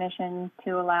Planning Commission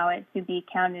to allow it to be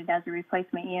counted as a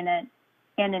replacement unit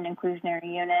and an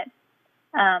inclusionary unit.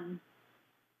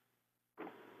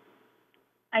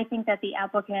 I think that the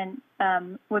applicant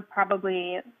would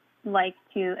probably like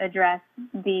to address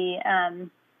the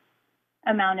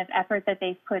amount of effort that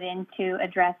they've put into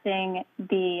addressing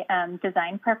the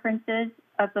design preferences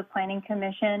of the Planning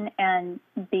Commission and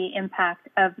the impact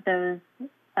of those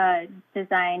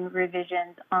design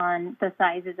revisions on the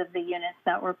sizes of the units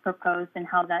that were proposed and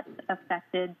how that's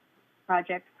affected the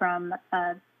project from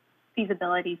a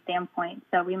feasibility standpoint.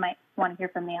 So we might want to hear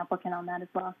from the applicant on that as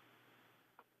well.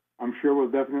 I'm sure we'll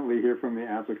definitely hear from the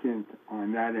applicant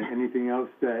on that and anything else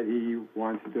that he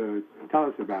wants to tell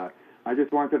us about. I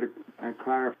just wanted to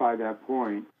clarify that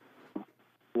point,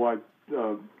 what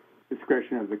the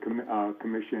discretion of the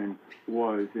commission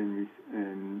was in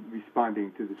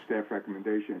responding to the staff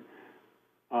recommendation.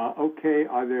 Okay,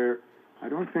 I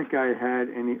don't think I had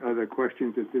any other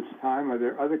questions at this time. Are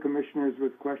there other commissioners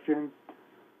with questions?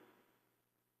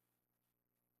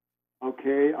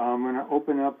 Okay, I'm going to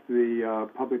open up the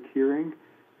public hearing,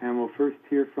 and we'll first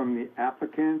hear from the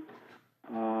applicant.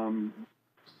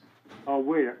 Oh,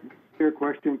 wait, is there a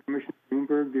question? Commissioner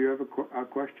Greenberg, do you have a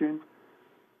question?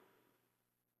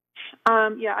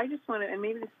 Yeah, I just want to, and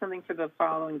maybe this is something for the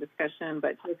following discussion,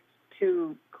 but just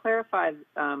to clarify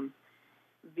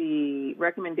the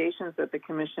recommendations that the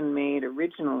commission made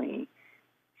originally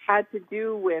had to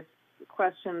do with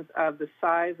questions of the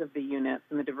size of the units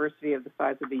and the diversity of the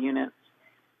size of the units,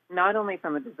 not only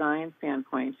from a design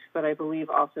standpoint, but I believe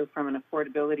also from an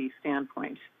affordability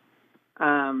standpoint.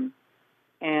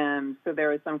 And so there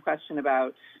was some question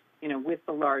about, with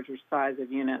the larger size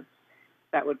of units,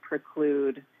 that would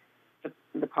preclude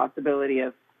the possibility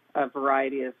of a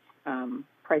variety of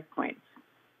price points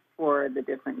for the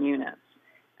different units.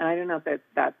 And I don't know if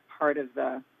that's part of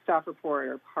the staff report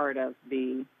or part of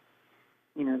the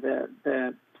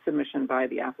submission by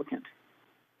the applicant.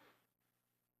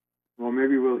 Well,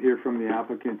 maybe we'll hear from the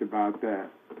applicant about that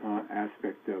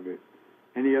aspect of it.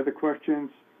 Any other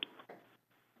questions?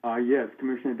 Yes,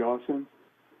 Commissioner Dawson.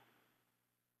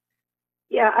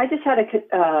 Yeah, I just had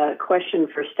a question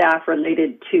for staff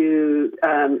related to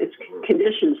it's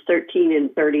conditions 13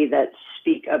 and 30 that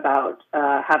speak about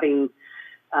having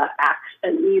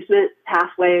an easement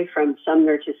pathway from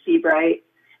Sumner to Seabright.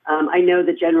 I know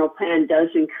the general plan does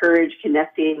encourage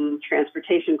connecting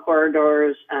transportation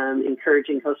corridors,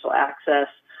 encouraging coastal access.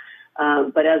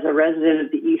 But as a resident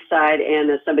of the east side and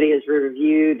as somebody has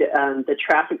reviewed the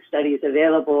traffic studies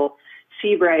available,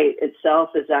 Seabright itself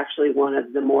is actually one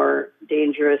of the more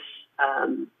dangerous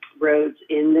roads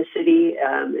in the city.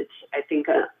 It's,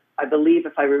 I believe,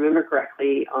 if I remember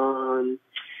correctly, on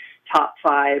top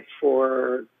 5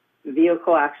 for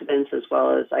vehicle accidents, as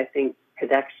well as, I think,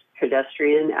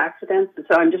 pedestrian accidents. And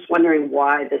so I'm just wondering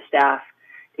why the staff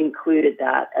included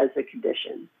that as a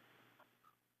condition.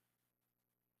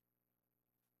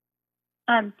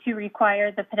 To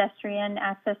require the pedestrian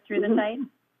access through the site?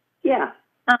 Yeah.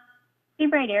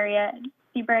 Seabright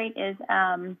is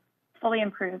fully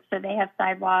improved, so they have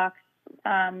sidewalks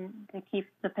to keep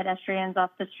the pedestrians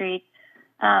off the street.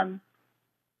 It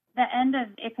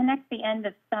connects the end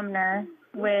of Sumner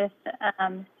with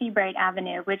Seabright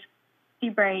Avenue, which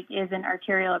Seabright is an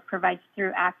arterial. It provides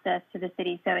through access to the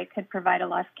city, so it could provide a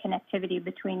lot of connectivity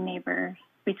between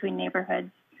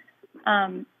neighborhoods.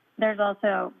 There's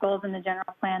also goals in the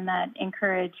general plan that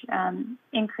encourage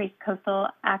increased coastal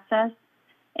access,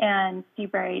 and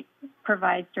Seabright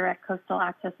provides direct coastal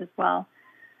access as well.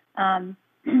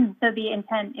 So the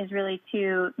intent is really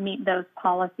to meet those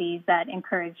policies that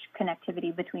encourage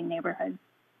connectivity between neighborhoods.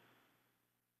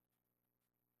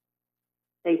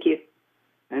 Thank you.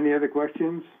 Any other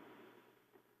questions?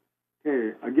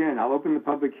 Okay, again, I'll open the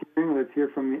public hearing. Let's hear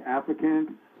from the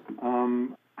applicant.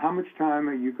 How much time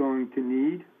are you going to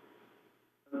need?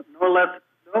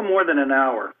 No more than an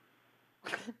hour.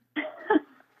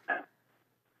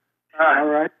 All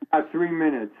right, 3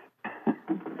 minutes.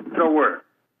 It'll work.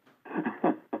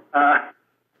 If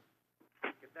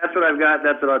that's what I've got,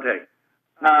 that's what I'll take.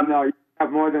 No, you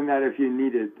have more than that if you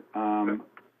need it. I'll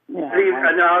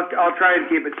try and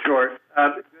keep it short.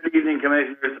 Good evening,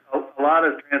 Commissioners. A lot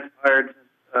has transpired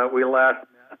since we last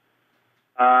met.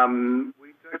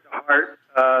 We took to heart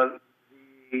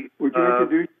Would you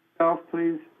introduce yourself,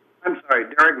 please? I'm sorry,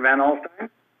 Derek Van Alstyne,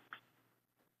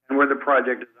 and we're the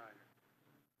project designer.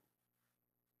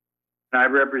 And I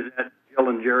represent Jill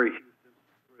and Jerry Houston,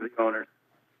 who are the owners.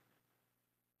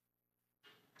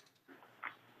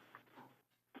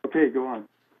 Okay, go on.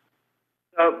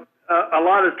 So a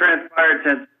lot has transpired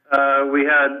since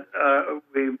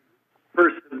we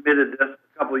first submitted this a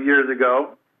couple of years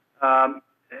ago,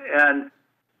 and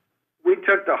we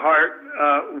took to heart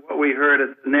what we heard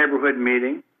at the neighborhood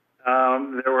meeting.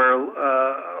 There were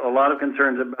a lot of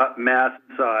concerns about mass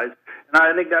and size, and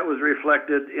I think that was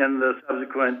reflected in the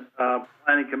subsequent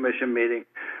Planning Commission meeting,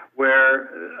 where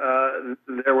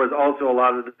there was also a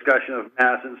lot of discussion of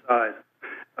mass and size.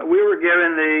 We were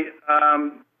given the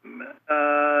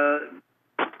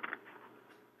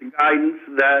guidance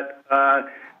that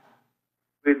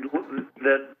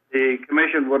that the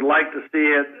Commission would like to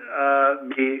see it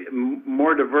be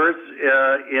more diverse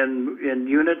in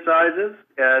unit sizes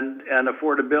and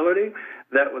affordability.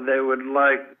 That they would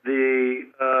like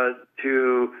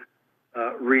to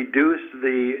reduce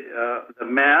the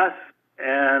mass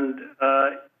and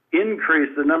increase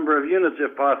the number of units,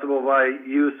 if possible, by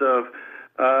use of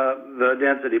the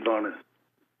density bonus.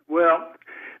 Well,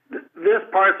 this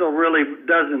parcel really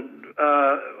doesn't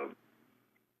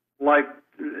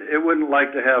wouldn't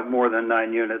like to have more than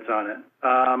 9 units on it.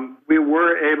 We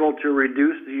were able to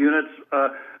reduce the units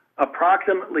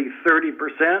approximately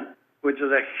 30%, which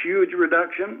is a huge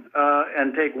reduction,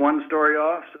 and take 1 story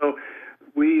off. So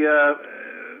we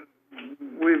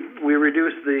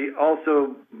reduced the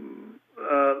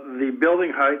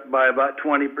building height by about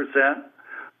 20%.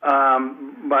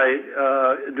 By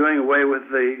doing away with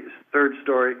the 3rd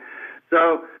story.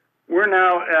 So we're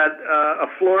now at a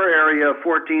floor area of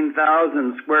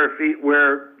 14,000 square feet,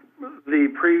 where the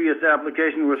previous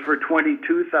application was for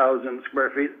 22,000 square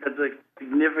feet. That's a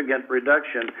significant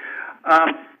reduction.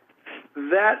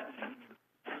 That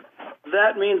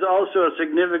means also a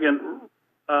significant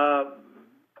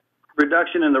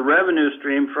reduction in the revenue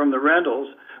stream from the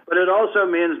rentals, but it also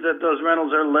means that those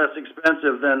rentals are less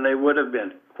expensive than they would have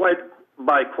been,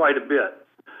 by quite a bit.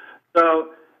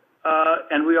 So,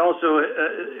 and we also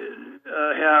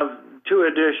have 2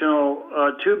 additional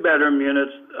 2-bedroom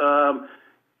units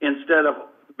instead of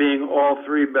being all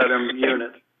 3-bedroom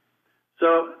units.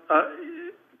 So,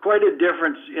 quite a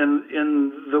difference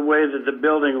in the way that the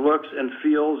building looks and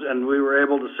feels, and we were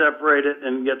able to separate it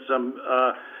and get some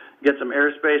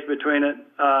airspace between it.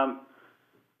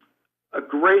 A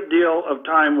great deal of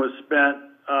time was spent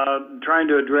trying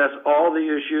to address all the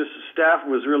issues. Staff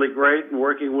was really great in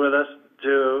working with us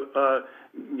to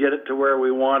get it to where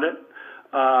we want it.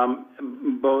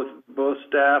 Both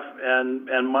staff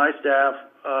and my staff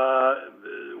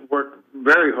worked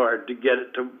very hard to get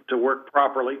it to work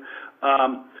properly.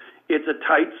 It's a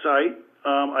tight site.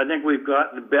 I think we've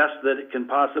got the best that it can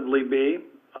possibly be.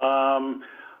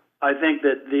 I think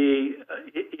that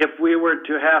if we were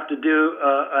to have to do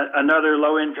another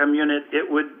low-income unit,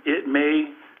 it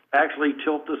may actually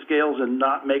tilt the scales and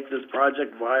not make this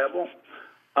project viable.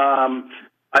 I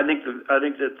think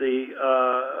that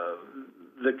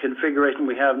the configuration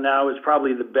we have now is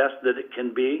probably the best that it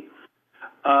can be.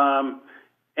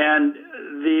 And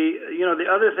the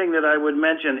other thing that I would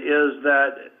mention is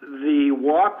that the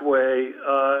walkway,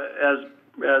 as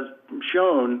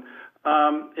shown,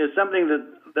 is something that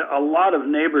a lot of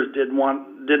neighbors didn't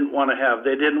want to have.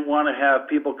 They didn't want to have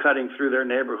people cutting through their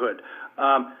neighborhood.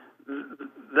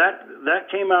 That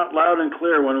came out loud and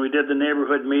clear when we did the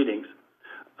neighborhood meetings.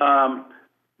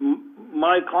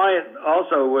 My client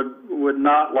also would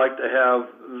not like to have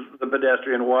the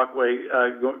pedestrian walkway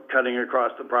cutting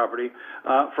across the property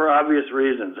for obvious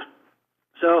reasons.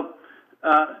 So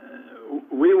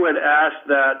we would ask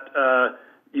that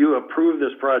you approve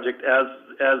this project as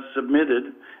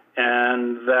submitted,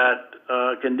 and that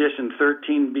condition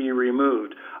 13 be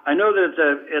removed. I know that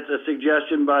it's a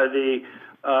suggestion by the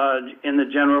in the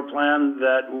general plan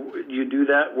that you do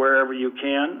that wherever you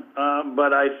can,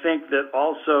 but I think that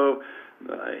also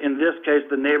in this case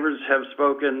the neighbors have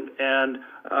spoken, and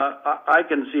I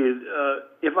can see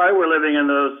if I were living in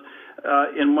those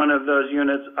in one of those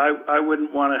units, I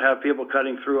wouldn't want to have people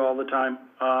cutting through all the time.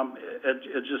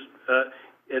 It just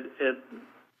it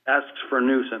asks for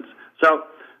nuisance. So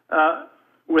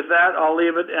with that, I'll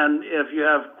leave it, and if you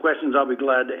have questions, I'll be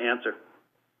glad to answer.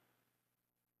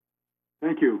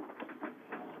 Thank you.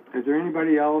 Is there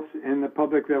anybody else in the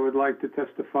public that would like to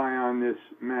testify on this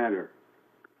matter?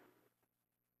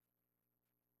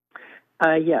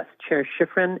 Yes, Chair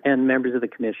Schifrin and members of the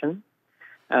Commission.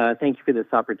 Thank you for this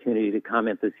opportunity to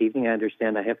comment this evening. I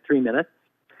understand I have 3 minutes.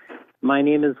 My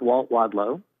name is Walt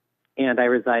Wadlow, and I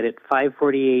reside at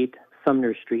 548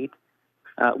 Sumner Street,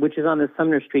 which is on the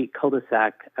Sumner Street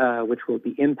cul-de-sac, which will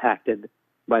be impacted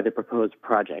by the proposed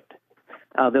project.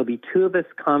 There'll be 2 of us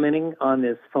commenting on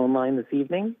this phone line this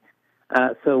evening.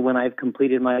 So when I've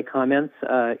completed my comments,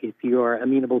 if you are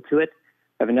amenable to it,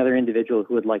 I have another individual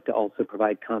who would like to also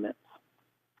provide comments.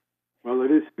 Well,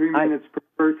 it is 3 minutes per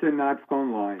person, not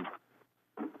phone line.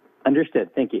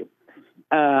 Understood. Thank you.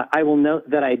 I will note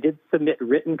that I did submit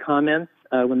written comments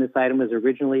when this item was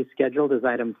originally scheduled as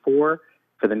item 4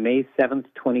 for the May 7th,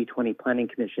 2020 Planning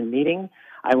Commission meeting.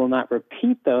 I will not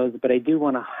repeat those, but I do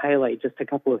want to highlight just a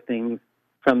couple of things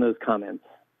from those comments.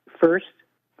 First,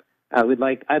 I'd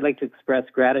like to express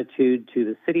gratitude to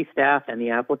the city staff and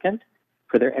the applicant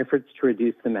for their efforts to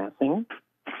reduce the massing.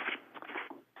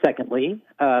 Secondly,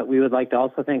 we would like to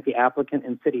also thank the applicant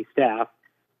and city staff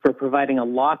for providing a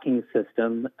locking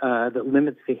system that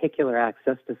limits vehicular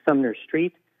access to Sumner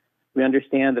Street. We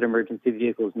understand that emergency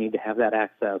vehicles need to have that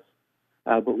access,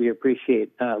 but we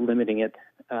appreciate limiting it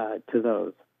to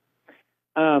those.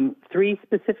 3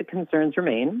 specific concerns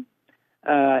remain.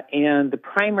 And the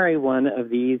primary one of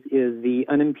these is the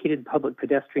unimpeded public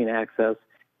pedestrian access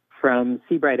from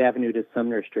Seabright Avenue to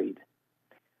Sumner Street.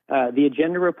 The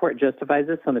agenda report justifies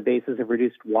this on the basis of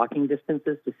reduced walking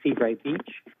distances to Seabright Beach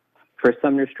for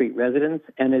Sumner Street residents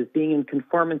and as being in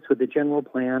conformance with the general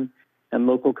plan and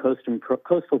local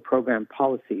coastal program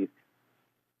policies.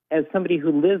 As somebody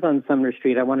who lives on Sumner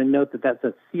Street, I want to note that that's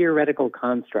a theoretical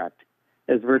construct,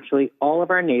 as virtually all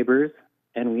of our neighbors,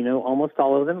 and we know almost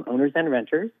all of them, owners and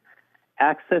renters,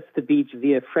 access the beach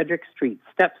via Frederick Street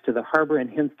steps to the harbor and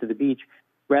hence to the beach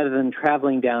rather than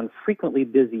traveling down frequently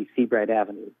busy Seabright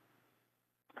Avenue.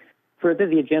 Further,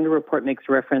 the agenda report makes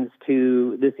reference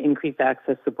to this increased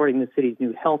access supporting the city's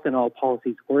new health and all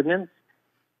policies ordinance.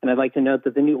 And I'd like to note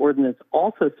that the new ordinance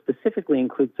also specifically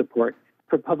includes support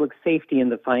for public safety in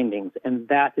the findings, and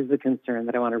that is the concern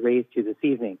that I want to raise to you this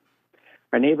evening.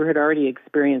 Our neighborhood already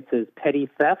experiences petty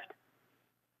theft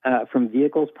from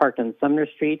vehicles parked on Sumner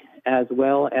Street, as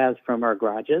well as from our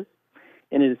garages.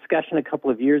 In a discussion a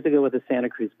couple of years ago with a Santa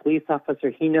Cruz police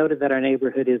officer, he noted that our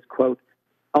neighborhood is, quote,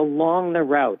 along the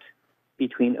route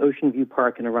between Ocean View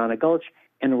Park and Arana Gulch,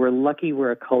 and we're lucky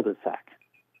we're a cul-de-sac.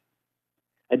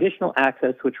 Additional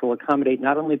access, which will accommodate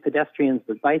not only pedestrians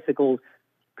but bicycles,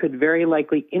 could very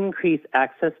likely increase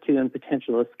access to and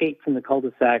potential escape from the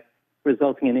cul-de-sac,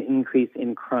 resulting in an increase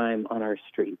in crime on our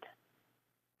street.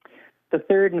 The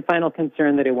third and final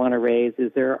concern that I want to raise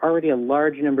is there are already a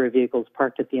large number of vehicles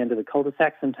parked at the end of the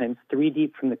cul-de-sac, sometimes 3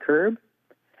 deep from the curb.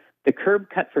 The curb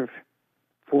cut for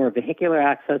vehicular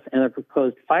access and a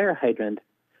proposed fire hydrant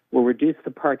will reduce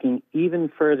the parking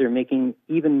even further, making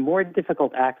even more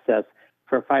difficult access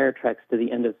for fire trucks to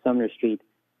the end of Sumner Street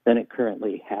than it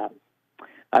currently has.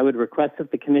 I would request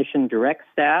that the Commission direct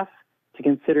staff to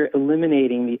consider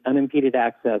eliminating the unimpeded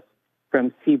access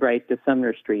from Seabright to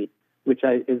Sumner Street, which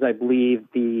is, I believe,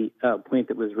 the point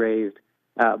that was raised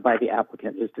by the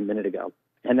applicant just a minute ago.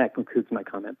 And that concludes my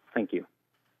comments. Thank you.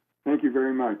 Thank you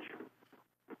very much.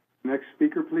 Next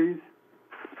speaker, please.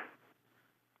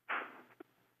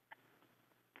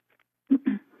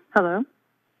 Hello.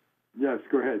 Yes,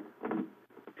 go ahead.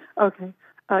 Okay.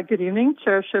 Good evening,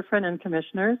 Chair Schifrin and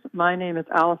Commissioners. My name is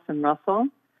Allison Russell.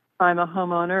 I'm a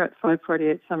homeowner at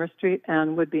 548 Summer Street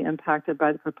and would be impacted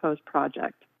by the proposed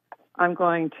project. I'm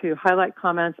going to highlight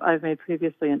comments I've made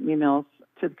previously in emails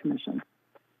to the Commission.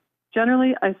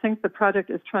 Generally, I think the project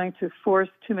is trying to force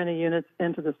too many units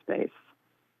into the space.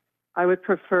 I would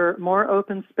prefer more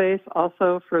open space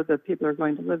also for the people who are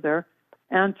going to live there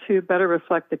and to better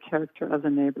reflect the character of the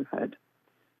neighborhood.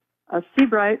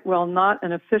 Seabright, while not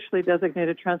an officially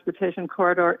designated transportation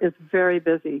corridor, is very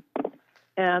busy.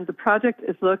 And the project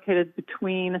is located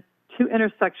between two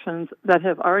intersections that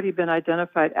have already been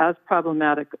identified as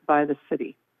problematic by the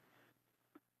city.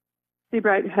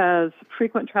 Seabright has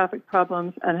frequent traffic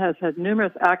problems and has had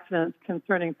numerous accidents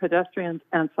concerning pedestrians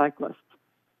and cyclists.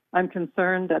 I'm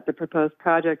concerned that the proposed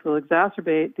project will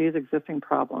exacerbate these existing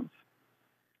problems.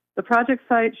 The project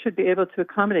site should be able to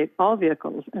accommodate all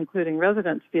vehicles, including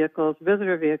residence vehicles,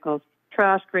 visitor vehicles,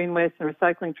 trash, green waste, and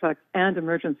recycling trucks, and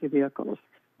emergency vehicles.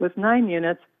 With 9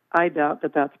 units, I doubt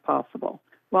that that's possible.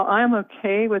 While I am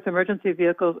okay with emergency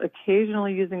vehicles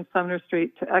occasionally using Sumner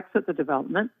Street to exit the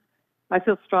development, I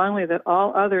feel strongly that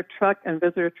all other truck and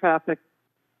visitor traffic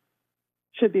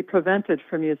should be prevented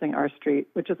from using our street,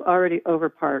 which is already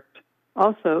overparked.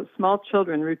 Also, small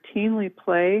children routinely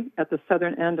play at the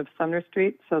southern end of Sumner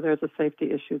Street, so there's a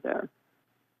safety issue there.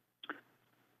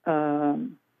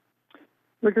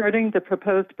 Regarding the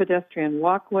proposed pedestrian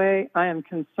walkway, I am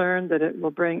concerned that it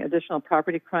will bring additional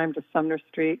property crime to Sumner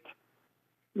Street.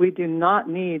 We do not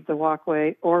need the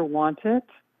walkway or want it.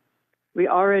 We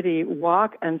already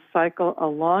walk and cycle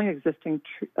along existing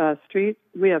streets.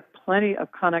 We have plenty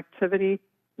of connectivity.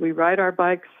 We ride our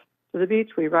bikes to the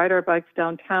beach. We ride our bikes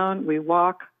downtown. We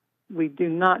walk. We do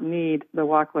not need the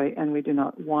walkway, and we do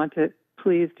not want it.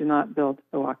 Please do not build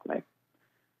the walkway.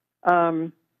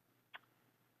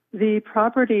 The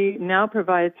property now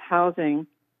provides housing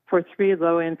for 3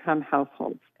 low-income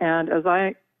households. And as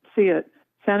I see it,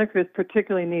 Santa Cruz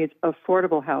particularly needs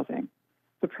affordable housing.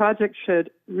 The project should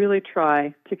really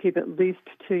try to keep at least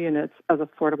 2 units of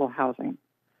affordable housing.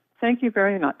 Thank you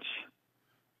very much.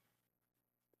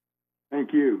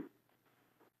 Thank you.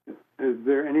 Is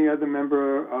there any other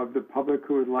member of the public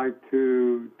who would like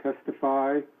to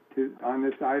testify on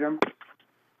this item?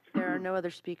 There are no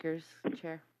other speakers,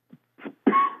 Chair.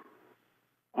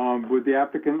 Would the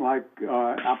applicant like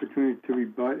opportunity to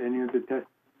rebut any of the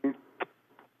testimony?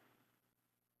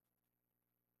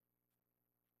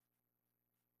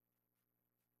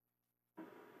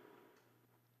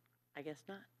 I guess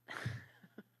not.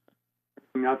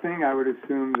 Nothing. I would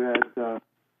assume that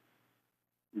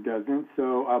he doesn't.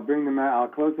 So I'll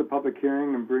close the public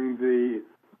hearing and bring the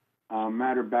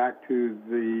matter back to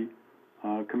the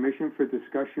Commission for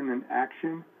discussion and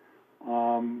action.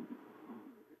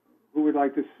 Who would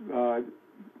like to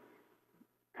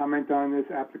comment on this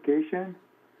application?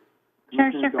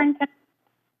 Chair Schifrin,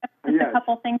 yes. A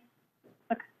couple things,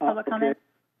 public comment.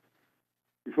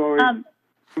 Before we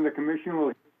from the Commission, we'll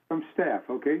hear from staff,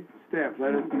 okay? Staff,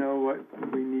 let us know what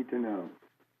we need to know.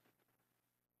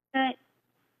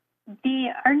 The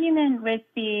argument with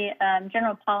the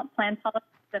general plan policy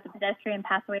that the pedestrian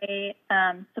pathway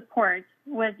supports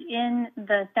was in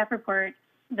the staff report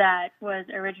that was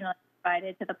originally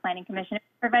provided to the Planning Commission. It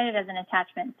was provided as an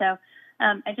attachment. So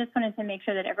I just wanted to make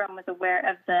sure that everyone was aware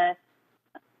of the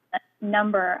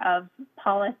number of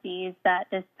policies that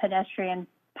this pedestrian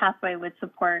pathway would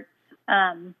support.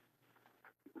 And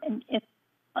it's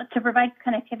to provide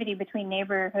connectivity between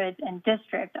neighborhoods and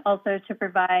district, also to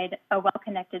provide a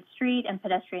well-connected street and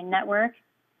pedestrian network.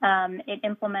 It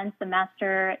implements the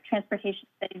Master Transportation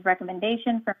Study's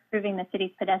recommendation for improving the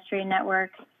city's pedestrian network.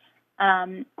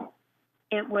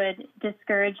 It would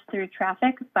discourage through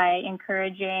traffic by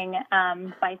encouraging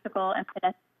bicycle and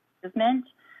pedestrian movement.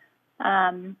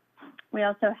 We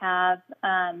also have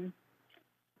an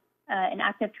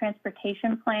active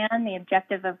transportation plan, the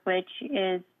objective of which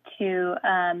is to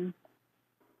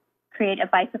create a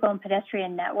bicycle and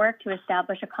pedestrian network to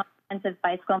establish a comprehensive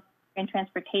bicycle and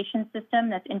transportation system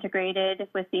that's integrated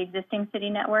with the existing city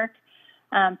network,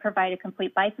 provide a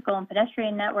complete bicycle and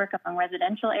pedestrian network among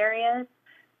residential areas,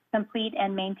 complete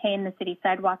and maintain the city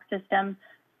sidewalk system.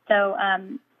 So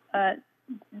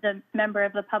the member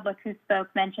of the public who spoke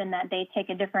mentioned that they take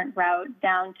a different route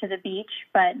down to the beach,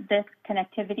 but this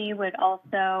connectivity would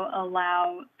also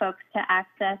allow folks to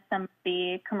access some of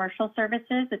the commercial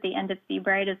services at the end of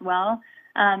Seabright as well,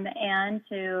 and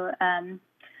to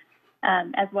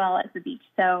as well as the beach.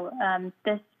 So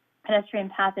this pedestrian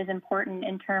path is important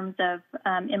in terms of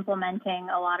implementing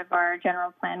a lot of our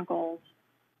general plan goals.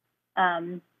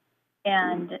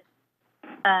 And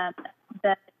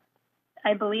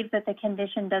I believe that the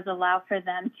condition does allow for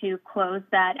them to close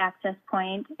that access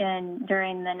point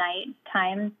during the night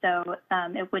time, so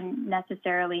it wouldn't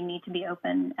necessarily need to be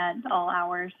open at all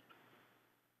hours.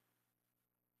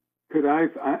 Could I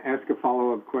ask a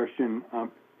follow-up question?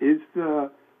 Is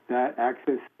that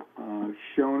access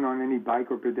shown on any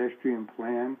bike or pedestrian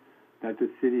plan that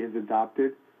the city has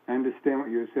adopted? I understand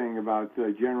what you're saying about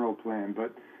the general plan,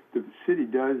 but the city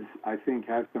does, I think,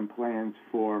 have some plans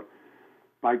for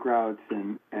bike routes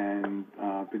and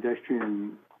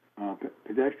pedestrian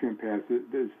paths.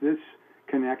 Is this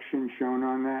connection shown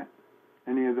on that?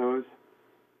 Any of those?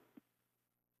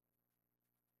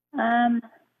 I'm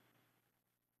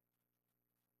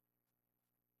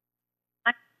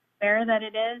aware that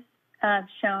it is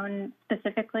shown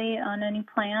specifically on any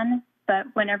plan, but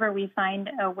whenever we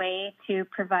find a way to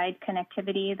provide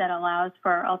connectivity that allows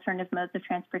for alternative modes of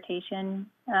transportation,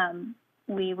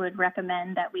 we would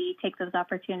recommend that we take those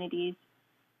opportunities.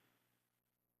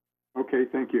 Okay,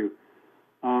 thank you.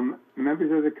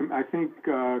 Members of the, I think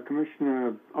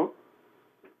Commissioner,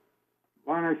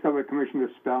 why don't I start with Commissioner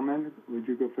Spellman? Would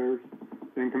you go first?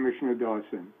 Then Commissioner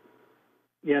Dawson.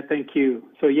 Yeah, thank you.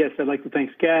 So yes, I'd like to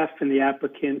thank staff and the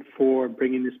applicant for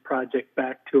bringing this project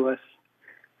back to us.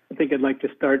 I think I'd like to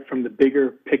start from the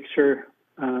bigger picture,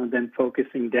 then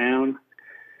focusing down.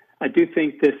 I do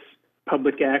think this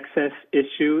public access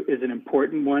issue is an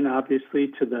important one, obviously,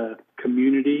 to the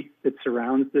community that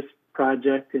surrounds this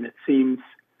project, and it seems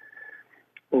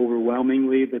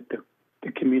overwhelmingly that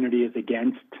the community is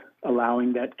against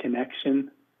allowing that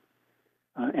connection,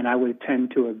 and I would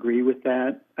tend to agree with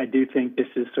that. I do think this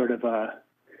is sort of a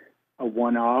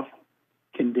one-off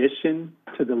condition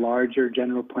to the larger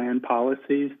general plan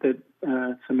policies that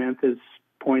Samantha's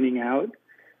pointing out.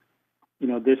 You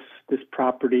know, this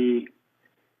property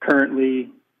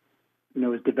currently, you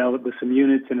know, is developed with some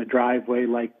units and a driveway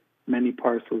like many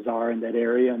parcels are in that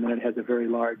area, and then it has a very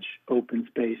large open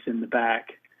space in the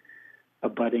back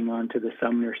abutting onto the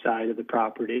Sumner side of the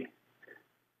property.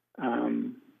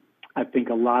 I think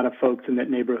a lot of folks in that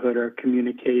neighborhood are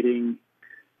communicating,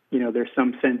 you know, there's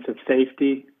some sense of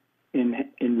safety in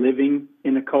living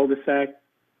in a cul-de-sac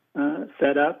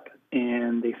setup,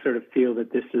 and they sort of feel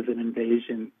that this is an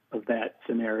invasion of that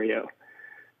scenario.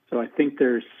 So I think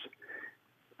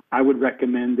I would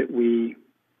recommend that we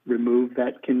remove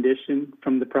that condition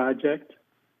from the project.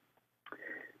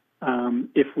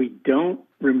 If we don't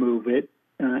remove it,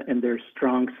 and there's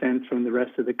strong sense from the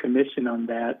rest of the commission on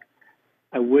that,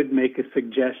 I would make a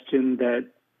suggestion that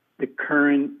the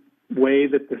current way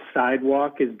that the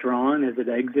sidewalk is drawn as it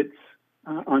exits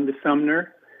onto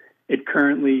Sumner, it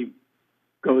currently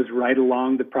goes right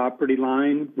along the property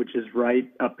line, which is right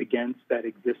up against that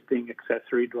existing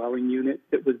accessory dwelling unit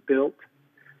that was built.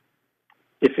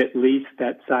 If at least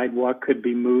that sidewalk could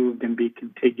be moved and be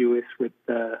contiguous with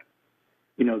the,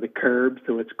 you know, the curb,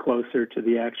 so it's closer to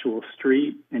the actual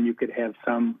street, and you could have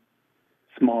some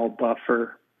small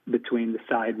buffer between the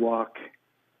sidewalk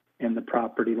and the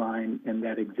property line and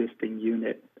that existing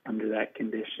unit under that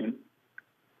condition.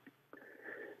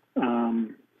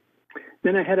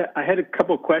 Then I had a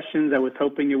couple questions. I was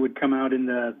hoping it would come out in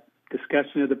the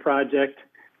discussion of the project.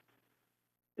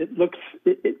 It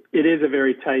is a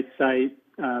very tight site.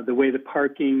 The way the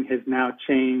parking has now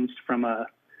changed from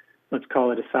let's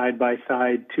call it a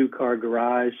side-by-side two-car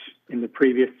garage. In the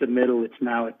previous submittal, it's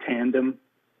now a tandem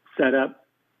setup.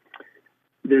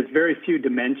 There's very few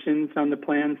dimensions on the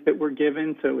plans that were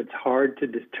given, so it's hard to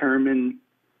determine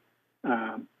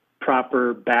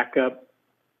proper backup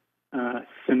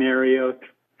scenario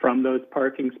from those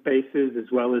parking spaces, as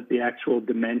well as the actual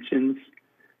dimensions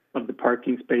of the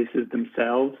parking spaces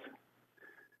themselves.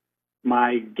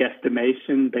 My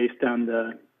guesstimation, based on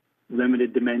the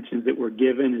limited dimensions that were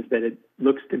given, is that it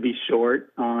looks to be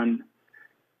short on,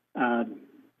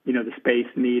 you know, the space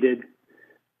needed.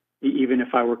 Even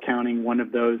if I were counting one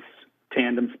of those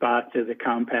tandem spots as a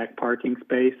compact parking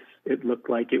space, it looked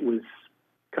like it was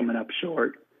coming up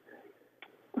short.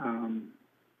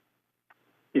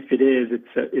 If it is,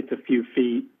 it's a few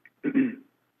feet.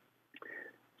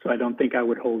 So I don't think I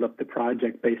would hold up the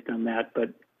project based on that,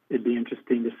 but it'd be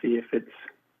interesting to see if it's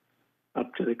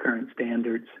up to the current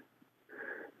standards.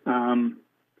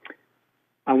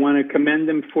 I want to commend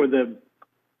them for the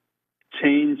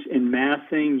change in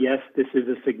massing. Yes, this is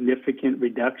a significant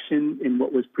reduction in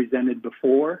what was presented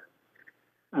before.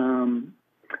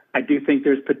 I do think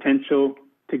there's potential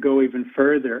to go even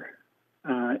further.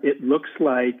 It looks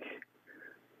like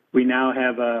we now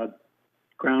have a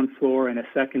ground floor and a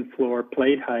second floor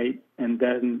plate height, and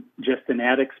then just an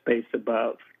attic space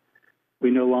above.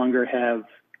 We no longer have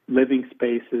living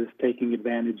spaces taking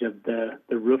advantage of the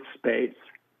roof space.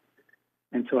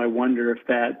 And so I wonder if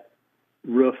that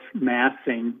roof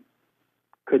massing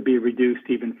could be reduced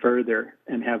even further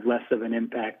and have less of an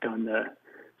impact on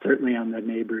certainly on the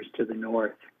neighbors to the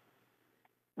north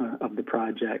of the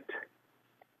project.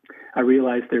 I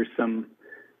realize there's some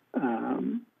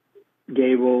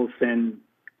gables and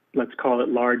let's call it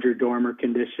larger dormer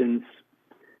conditions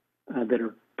that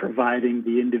are providing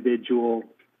the individual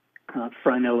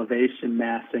front elevation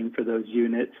massing for those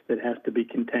units that has to be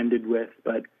contended with.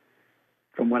 But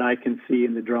from what I can see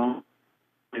in the drawing,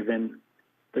 even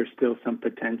there's still some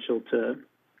potential to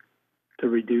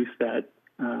reduce that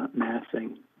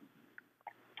massing.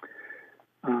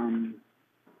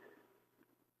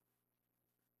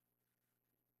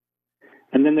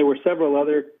 And then there were several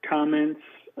other comments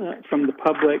from the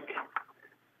public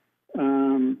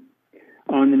on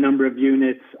the number of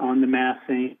units, on the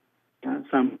massing.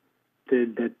 Some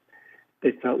did that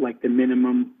they felt like the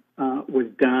minimum was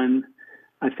done.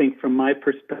 I think from my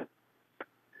perspective,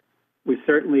 we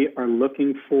certainly are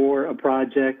looking for a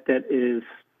project that is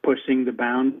pushing the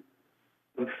bound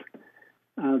of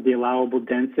the allowable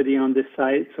density on this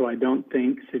site. So I don't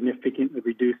think significantly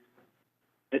reduced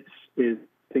is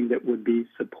something that would be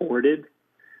supported.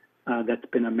 That's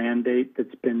been a mandate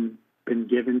that's been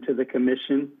given to the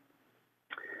commission.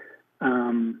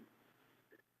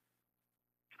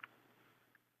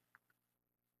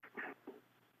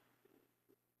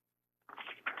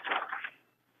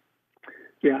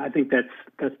 Yeah, I think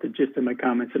that's the gist of my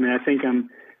comments. I mean, I think I'm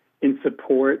in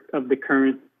support of the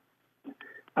current.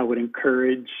 I would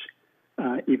encourage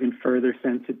even further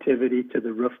sensitivity to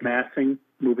the roof massing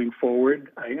moving forward.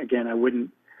 I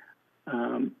wouldn't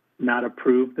not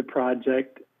approve the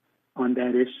project on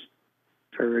that issue.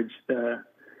 Encourage the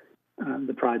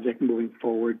project moving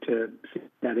forward to see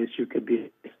if that issue could be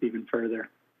even further.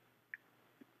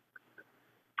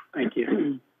 Thank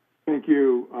you. Thank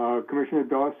you. Commissioner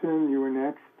Dawson, you were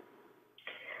next.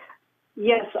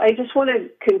 Yes, I just want to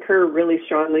concur really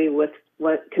strongly with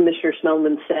what Commissioner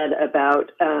Smellman said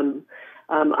about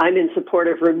I'm in support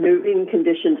of removing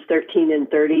conditions 13 and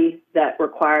 30 that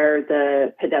require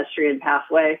the pedestrian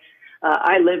pathway.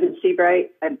 I live in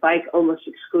Seabright. I bike almost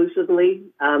exclusively.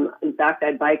 In fact,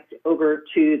 I biked over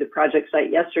to the project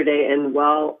site yesterday, and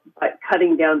while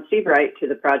cutting down Seabright to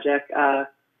the project,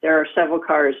 there are several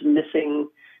cars missing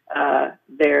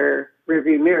their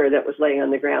rearview mirror that was laying on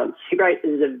the ground. Seabright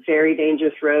is a very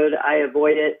dangerous road. I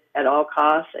avoid it at all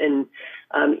costs, and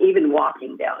even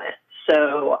walking down it.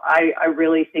 So I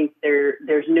really think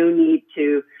there's no need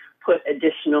to put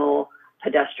additional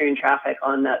pedestrian traffic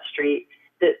on that street.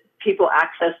 That people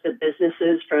access the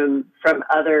businesses from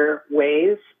other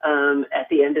ways at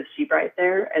the end of Seabright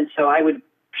there, and so I would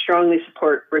strongly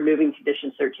support removing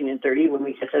conditions 13 and 30 when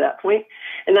we get to that point.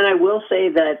 And then I will say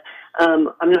that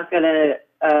I'm not going to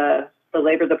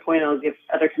belabor the point. I'll give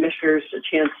other commissioners a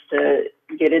chance to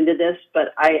get into this,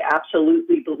 but I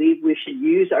absolutely believe we should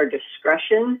use our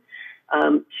discretion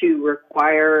to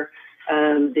require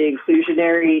the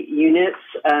inclusionary units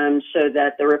so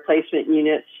that the replacement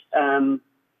units are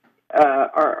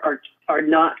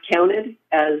not counted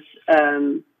as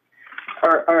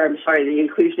or I'm sorry, the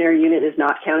inclusionary unit is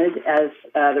not counted as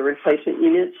the replacement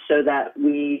units, so that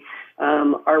we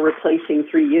are replacing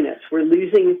 3 units. We're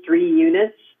losing 3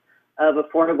 units of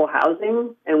affordable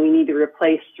housing, and we need to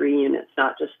replace 3 units,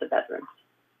 not just the bedrooms.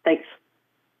 Thanks.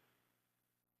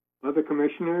 Other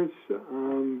commissioners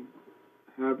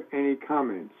have any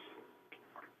comments?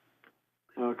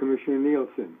 Commissioner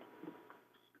Nielsen.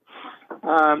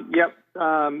 Yep.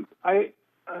 Am I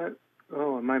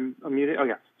unmuted? Oh,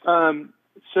 yeah.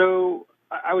 So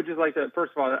I would just like to,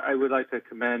 first of all, I would like to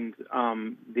commend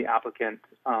the applicant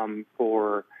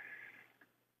for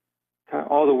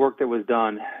all the work that was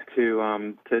done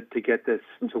to get this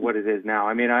to what it is now.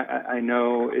 I mean, I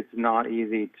know it's not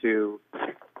easy to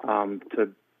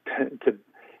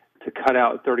cut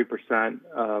out 30%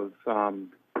 of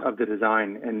the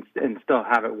design and still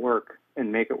have it work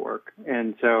and make it work.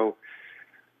 And so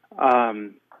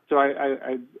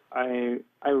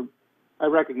I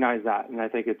recognize that, and I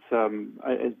think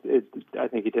I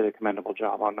think you did a commendable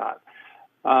job on that.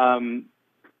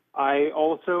 I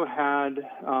also had,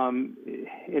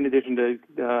 in addition to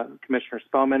Commissioner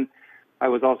Spellman, I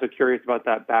was also curious about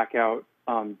that back out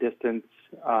distance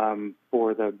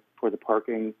for the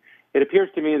parking. It appears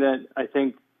to me that I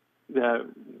think that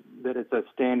it's a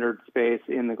standard space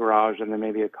in the garage, and then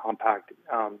maybe a compact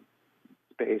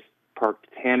space parked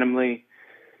tandemly.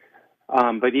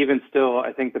 But even still,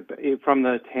 I think from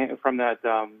the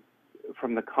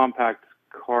compact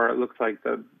car, it looks like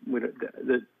the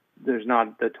there's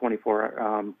not the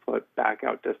 24 foot back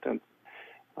out distance.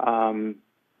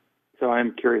 So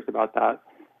I'm curious about that.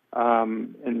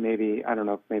 And maybe, I don't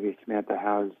know if maybe Samantha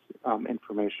has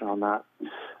information on that.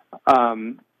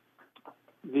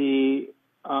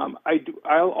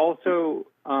 I'll also,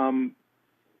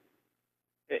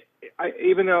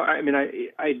 even though,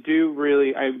 I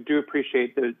do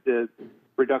appreciate the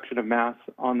reduction of mass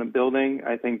on the building.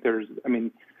 I think there's,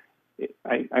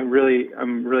 I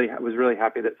was really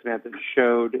happy that Samantha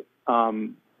showed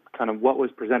kind of what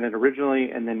was presented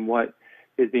originally and then what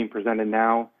is being presented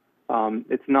now.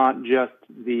 It's not just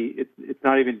it's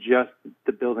not even just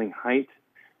the building height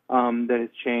that has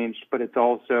changed, but it's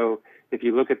also, if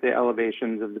you look at the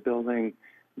elevations of the building,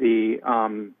 the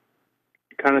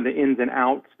kind of the ins and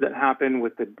outs that happen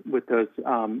with the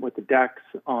decks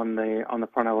on the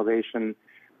front elevation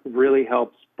really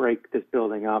helps break this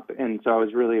building up. And so I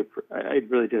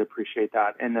really did appreciate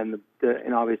that. And then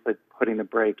and obviously putting the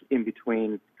break in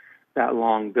between that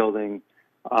long building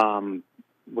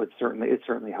it's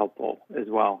certainly helpful as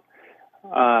well.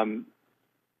 I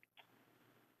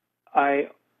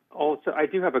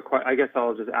do have I guess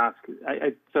I'll just ask.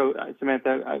 So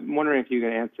Samantha, I'm wondering if you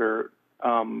can answer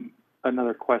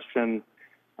another question.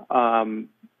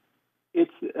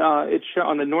 It's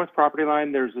on the north property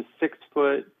line. There's a 6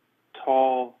 foot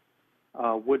tall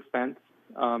wood fence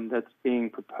that's being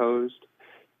proposed.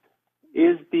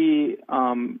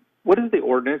 What is the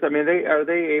ordinance? Are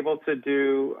they able to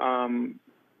do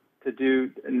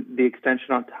the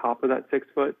extension on top of that 6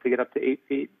 foot to get up to 8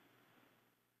 feet?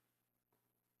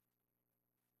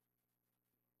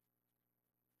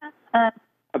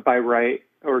 By right,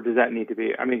 or does that need to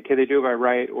be? Can they do it by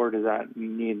right, or does that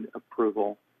need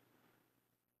approval?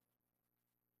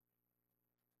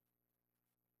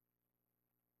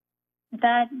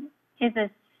 That is a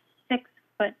 6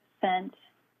 foot fence.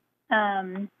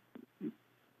 So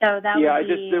that would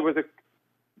be. There was a.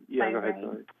 Yeah, go ahead.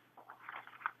 Sorry.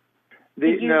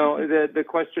 The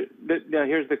question.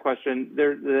 Here's the question.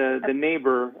 The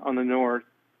neighbor on the north.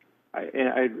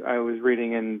 I was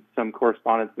reading in some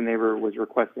correspondence. The neighbor was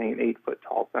requesting an 8 foot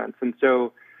tall fence, and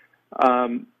so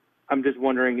I'm just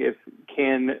wondering is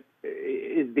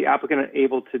the applicant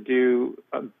able to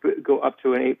go up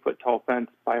to an 8 foot tall fence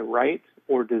by right,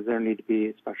 or does there need to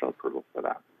be special approval for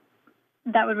that?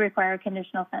 That would require a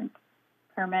conditional fence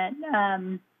permit,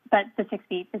 but the 6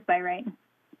 feet is by right.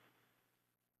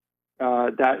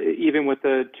 That even with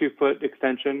the 2 foot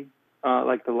extension,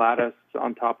 like the lattice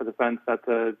on top of the fence, that's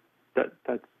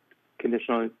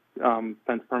conditional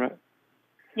fence permit.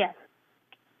 Yes.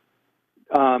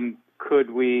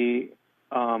 Could we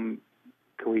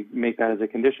make that as a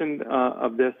condition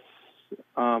of this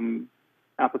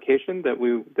application that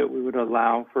we would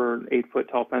allow for an 8 foot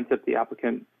tall fence if the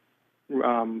applicant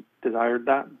desired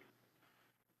that?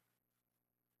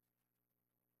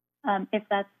 If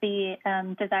that's the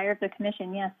desire of the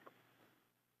commission, yes.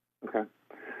 Okay.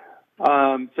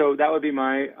 So that would be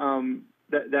my,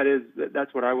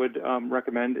 that's what I would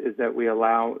recommend, is that we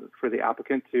allow for the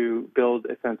applicant to build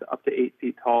a fence up to 8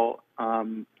 feet tall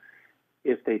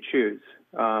if they choose.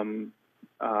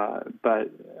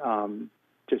 But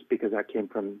just because that came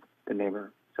from the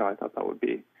neighbor. So I thought that would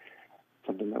be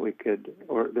something that we could,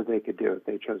 or that they could do if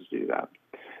they chose to do that.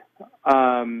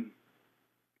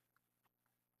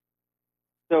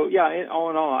 So yeah, all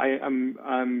in all, I'm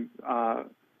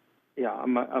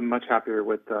much happier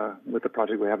with the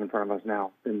project we have in front of us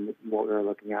now than what we were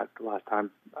looking at the last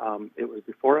time it was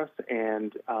before us,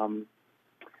 and so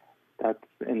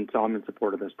I'm in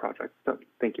support of this project. So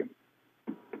thank you.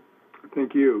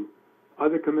 Thank you.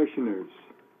 Other commissioners,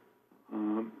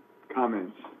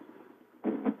 comments?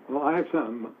 Well, I have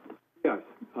some. Yes.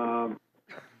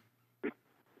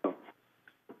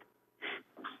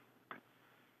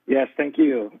 Yes, thank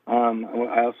you.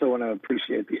 I also want to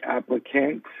appreciate the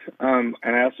applicant, and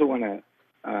I also want to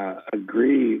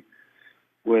agree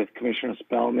with Commissioner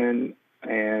Spellman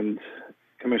and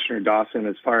Commissioner Dawson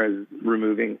as far as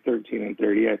removing 13 and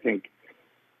 30. I think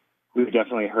we've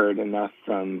definitely heard enough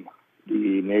from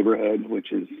the neighborhood,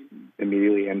 which is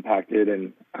immediately impacted,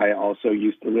 and I also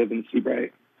used to live in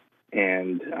Seabright,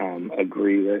 and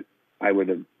agree that I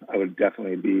would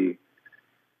definitely be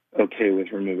okay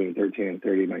with removing 13 and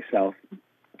 30 myself.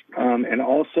 And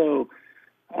also,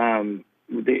 the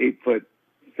 8 foot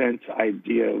fence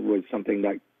idea was something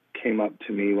that came up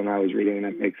to me when I was reading, and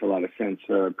it makes a lot of sense.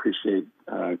 So I appreciate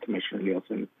Commissioner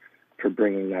Nielsen for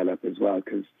bringing that up as well,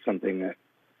 because something that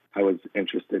I was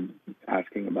interested in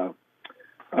asking about.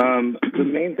 The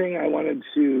main thing I wanted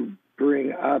to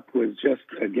bring up was just,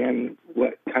 again,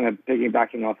 what kind of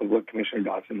piggybacking off of what Commissioner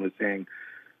Dawson was saying,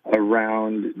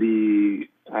 around the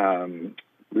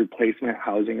replacement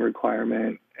housing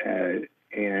requirement and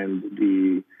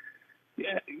the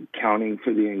counting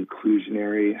for the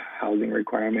inclusionary housing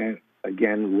requirement.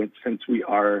 Again, since we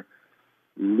are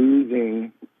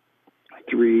losing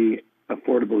 3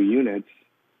 affordable units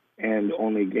and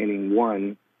only gaining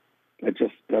 1, that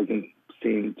just doesn't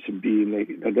seem to be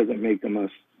that doesn't make the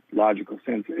most logical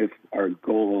sense if our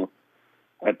goal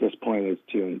at this point is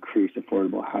to increase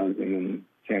affordable housing in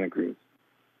Santa Cruz.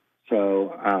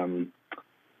 So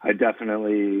I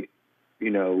definitely,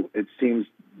 it seems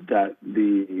that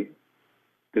the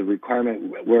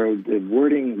requirement where the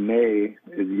wording may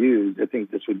is used, I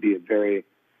think this would be a very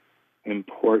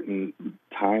important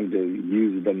time to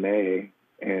use the may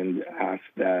and ask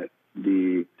that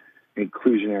the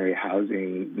inclusionary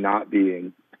housing not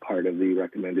being part of the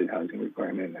recommended housing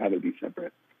requirement, how to be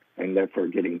separate, and therefore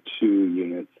getting 2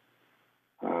 units.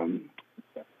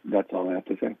 That's all I have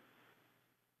to say.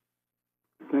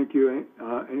 Thank you.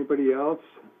 Anybody else?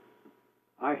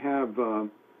 I have,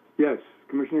 yes,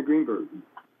 Commissioner Greenberg.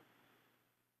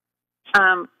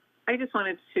 I just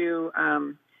wanted to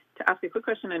ask a quick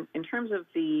question in terms of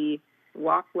the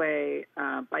walkway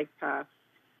bike path,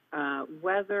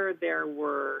 whether there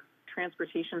were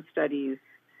transportation studies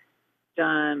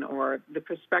done or the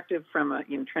perspective from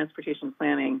transportation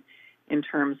planning in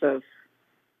terms of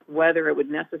whether it would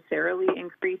necessarily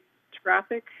increase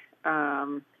traffic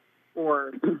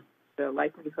or the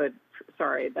likelihood,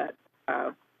 that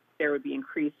there would be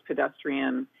increased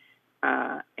pedestrian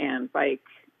and bike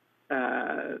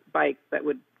that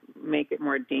would make it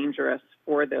more dangerous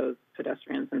for those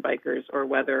pedestrians and bikers, or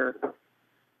whether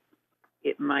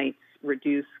it might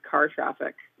reduce car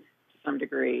traffic to some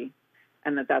degree,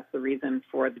 and that's the reason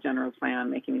for the general plan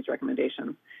making these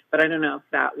recommendations. But I don't know if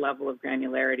that level of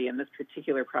granularity in this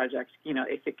particular project,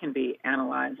 if it can be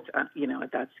analyzed, at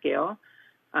that scale.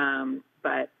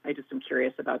 But I just am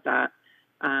curious about that.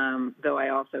 Though I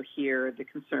also hear the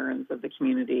concerns of the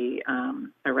community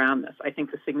around this. I think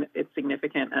it's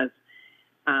significant, as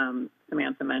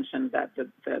Samantha mentioned, that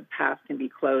the path can be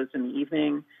closed in the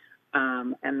evening,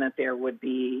 and that there would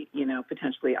be,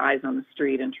 potentially eyes on the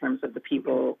street in terms of the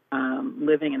people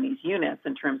living in these units,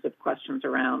 in terms of questions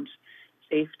around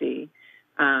safety.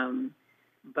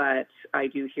 But I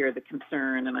do hear the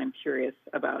concern, and I'm curious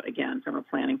about, again, from a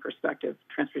planning perspective,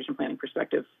 transportation planning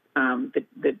perspective,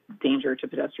 the danger to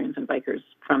pedestrians and bikers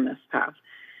from this path.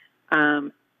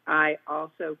 I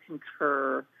also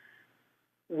concur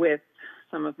with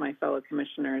some of my fellow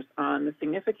commissioners on the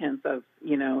significance of,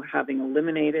 having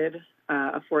eliminated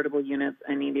affordable units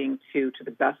and needing to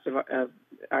the best of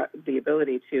the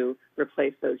ability to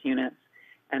replace those units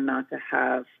and not to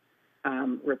have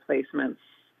replacements,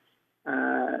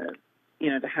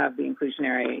 to have the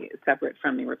inclusionary separate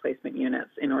from the replacement units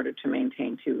in order to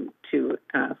maintain two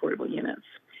affordable units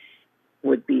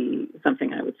would be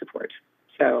something I would support.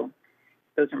 So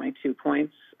those are my 2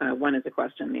 points. One is a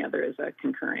question, the other is a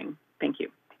concurring. Thank you.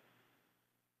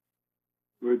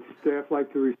 Would staff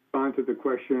like to respond to the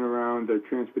question around the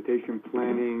transportation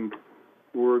planning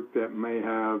work that may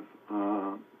have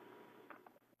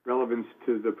relevance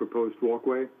to the proposed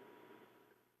walkway?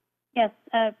 Yes,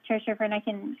 Chair Schiffer, and I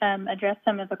can address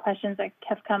some of the questions that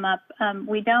have come up.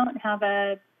 We don't have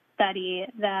a study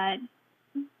that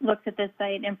looks at this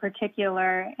site in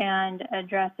particular and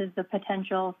addresses the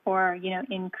potential for,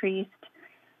 increased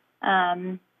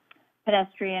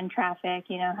pedestrian traffic,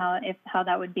 how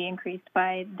that would be increased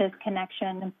by this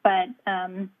connection. But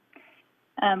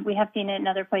we have seen it in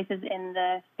other places in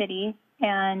the city,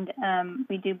 and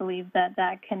we do believe that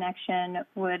that connection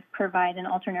would provide an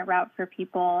alternate route for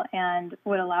people and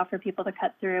would allow for people to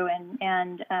cut through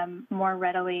and more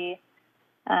readily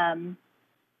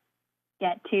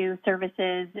get to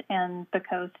services and the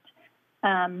coast.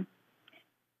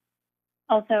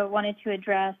 Also wanted to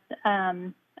address,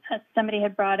 somebody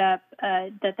had brought up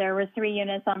that there were 3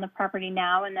 units on the property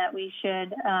now and that we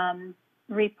should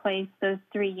replace those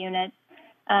 3 units.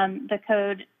 The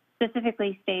code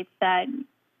specifically states that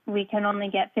we can only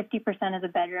get 50% of the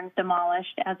bedrooms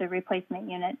demolished as a replacement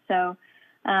unit. So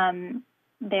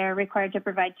they're required to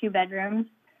provide 2 bedrooms.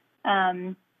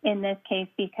 In this case,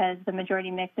 because the majority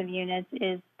mix of units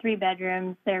is 3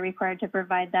 bedrooms, they're required to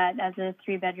provide that as a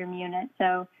 3-bedroom unit.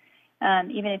 So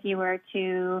even if you were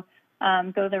to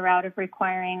go the route of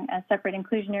requiring a separate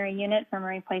inclusionary unit from a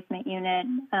replacement unit,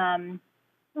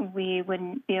 we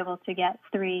wouldn't be able to get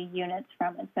 3 units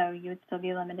from it, so you would still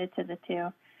be limited to the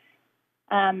 2.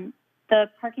 The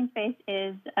parking space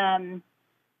is, I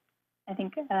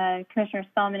think Commissioner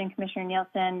Spellman and Commissioner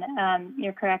Nielsen,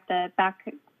 you're correct, the back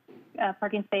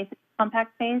parking space is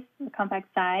compact space, compact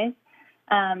size.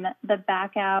 The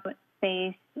back out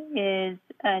space is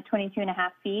 22 and a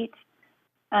half feet.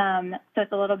 So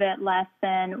it's a little bit less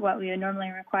than what we would normally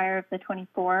require of the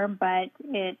 24, but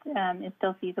it is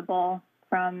still feasible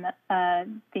from a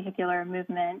vehicular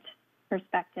movement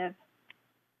perspective.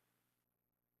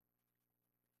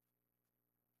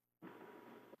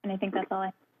 And I think that's all I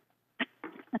have.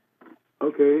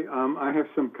 Okay, I have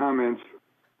some comments.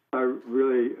 I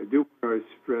really do want to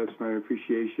express my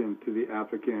appreciation to the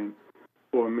applicant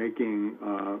for making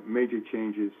major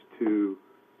changes to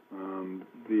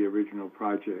the original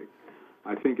project.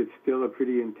 I think it's still a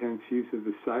pretty intense use of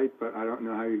the site, but I don't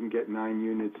know how you can get 9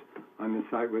 units on the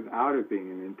site without it being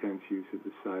an intense use of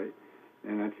the site.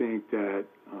 And I think that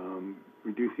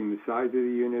reducing the size of the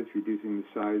units, reducing the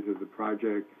size of the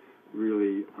project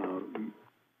really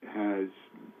has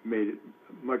made it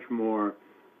much more,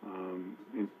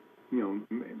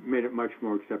 made it much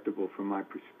more acceptable from my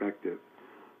perspective.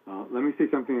 Let me say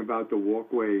something about the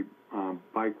walkway,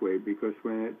 bikeway, because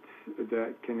when it's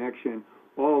that connection,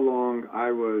 all along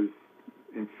I was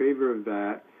in favor of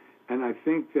that, and I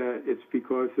think that it's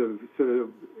because of sort of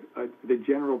the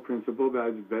general principle that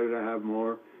it's better to have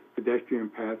more pedestrian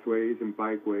pathways and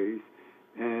bikeways,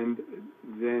 and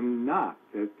then not,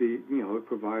 that it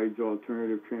provides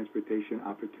alternative transportation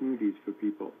opportunities for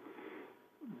people.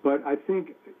 But I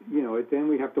think, then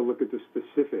we have to look at the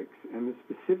specifics, and the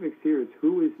specifics here is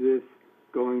who is this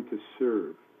going to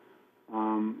serve?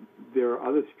 There are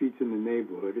other streets in the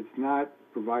neighborhood. It's not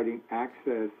providing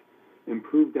access,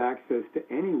 improved access to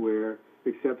anywhere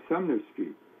except Sumner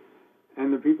Street.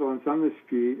 And the people on Sumner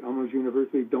Street almost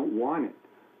universally don't want it.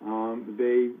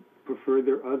 They prefer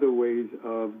their other ways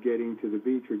of getting to the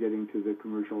beach or getting to the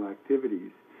commercial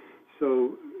activities.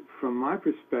 So from my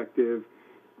perspective,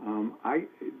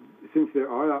 since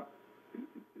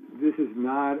this is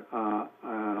not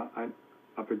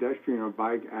a pedestrian or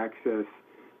bike access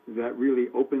that really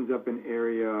opens up an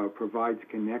area, provides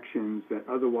connections that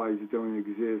otherwise don't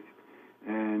exist,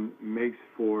 and makes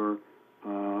for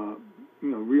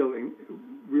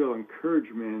real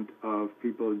encouragement of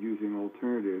people using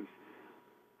alternatives.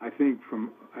 I think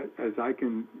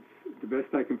the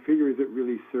best I can figure is it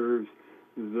really serves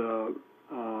the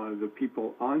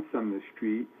people on Sumner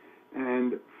Street,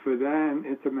 and for them,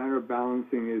 it's a matter of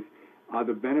balancing are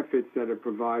the benefits that it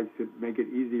provides to make it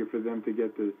easier for them to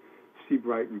get to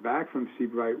Seabright and back from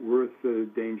Seabright worth the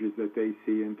dangers that they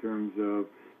see in terms of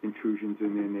intrusions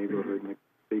in their neighborhood and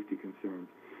safety concerns.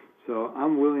 So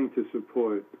I'm willing to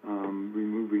support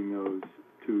removing those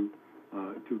two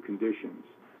conditions.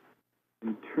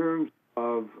 In terms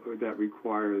of that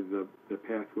require the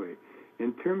pathway.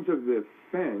 In terms of the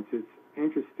fence, it's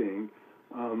interesting.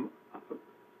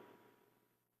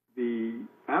 The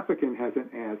applicant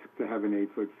hasn't asked to have an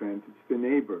 8-foot fence. It's the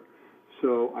neighbor.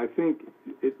 So I think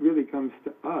it really comes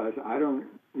to us.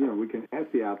 We can ask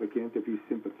the applicant if he's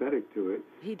sympathetic to it.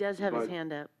 He does have his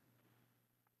hand up.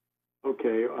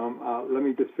 Okay, let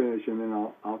me just finish and then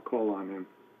I'll call on him.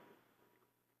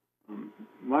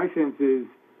 My sense is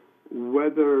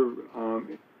whether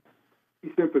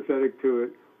he's sympathetic to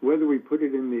it, whether we put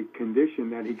it in the condition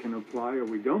that he can apply or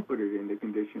we don't put it in the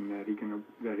condition that he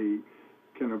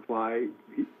can apply,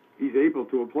 he's able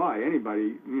to apply.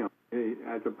 Anybody,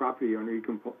 as a property owner, you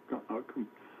can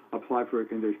apply for a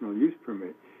conditional use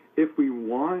permit. If we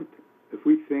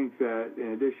think that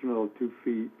an additional 2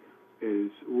 feet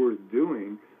is worth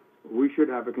doing, we should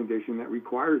have a condition that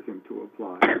requires him to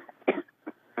apply.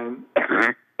 And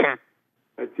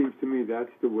it seems to me that's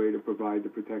the way to provide the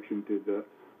protection to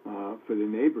for the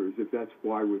neighbors, if that's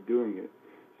why we're doing it.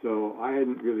 So I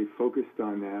hadn't really focused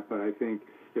on that, but I think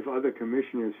if other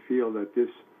commissioners feel that this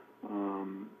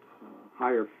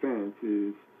higher fence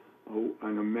is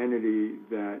an amenity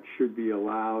that should be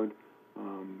allowed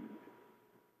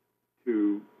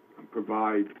to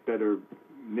provide better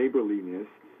neighborliness,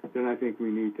 then I think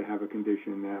we need to have a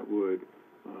condition that would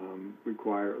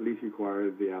at least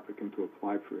require the applicant to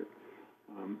apply for it.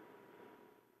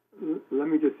 Let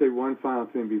me just say one final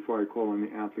thing before I call on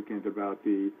the applicant about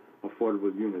the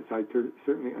affordable units. I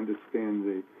certainly understand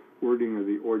the wording of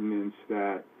the ordinance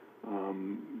that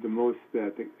the most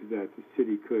that the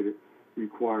city could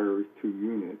require is 2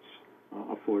 units,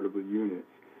 affordable units.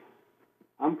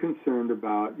 I'm concerned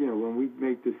about, when we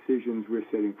make decisions, we're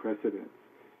setting precedents.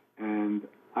 And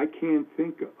I can't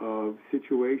think of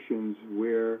situations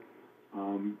where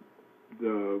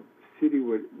the city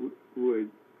would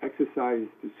exercise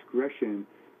discretion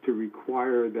to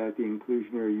require that the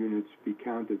inclusionary units be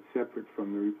counted separate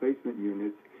from the replacement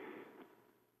units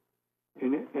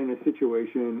in a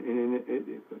situation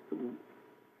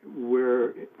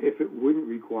where if it wouldn't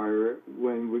require it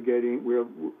when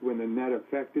when the net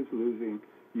effect is losing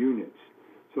units.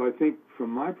 So I think from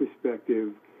my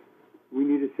perspective, we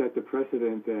need to set the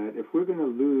precedent that if we're going to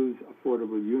lose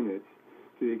affordable units,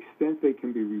 to the extent they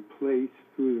can be replaced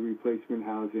through the replacement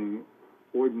housing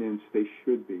ordinance, they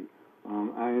should be.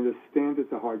 I understand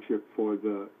it's a hardship for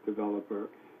the developer,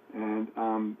 and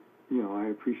I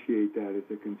appreciate that as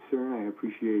a concern. I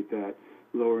appreciate that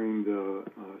lowering the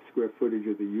square footage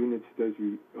of the units does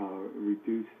will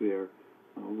reduce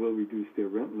their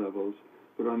rent levels.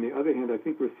 But on the other hand, I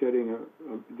think we're setting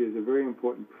there's a very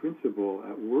important principle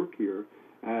at work here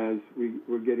as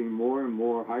we're getting more and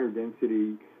more higher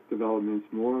density developments,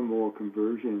 more and more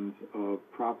conversions of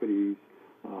properties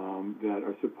that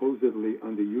are supposedly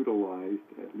underutilized,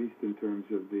 at least in terms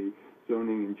of the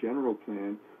zoning and general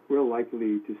plan. We're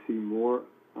likely to see more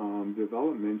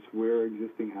developments where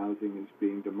existing housing is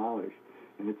being demolished.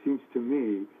 And it seems to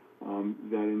me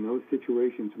that in those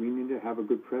situations, we need to have a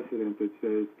good precedent that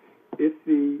says if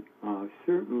the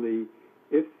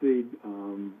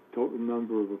total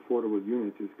number of affordable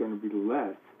units is going to be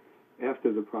less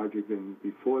after the project than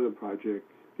before the project,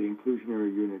 the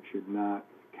inclusionary unit should not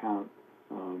count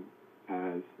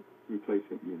as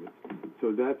replacement units.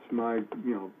 So that's my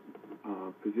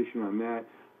position on that.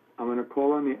 I'm going to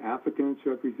call on the applicant's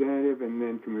representative and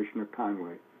then Commissioner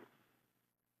Conway.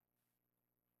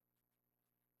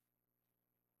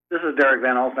 This is Derek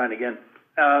Van Alstyne again.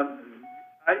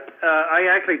 I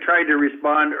actually tried to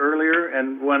respond earlier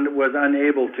and was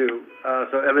unable to,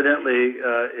 so evidently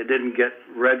it didn't get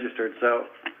registered. So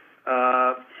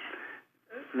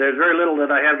there's very little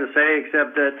that I have to say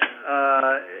except that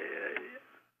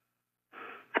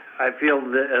I feel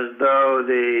as though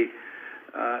this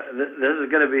is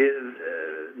going to be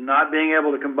not being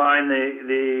able to combine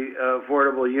the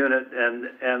affordable unit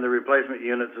and the replacement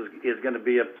units is going to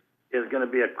be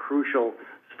a crucial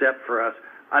step for us.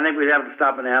 I think we'd have to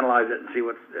stop and analyze it and see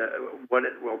what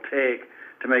it will take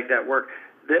to make that work.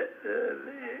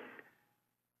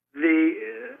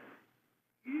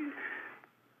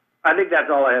 I think that's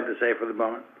all I have to say for the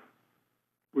moment.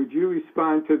 Would you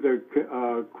respond to the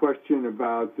question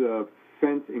about the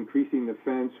fence, increasing the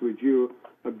fence? Would you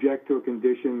object to a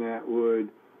condition that would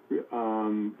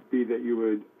be that you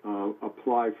would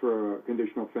apply for a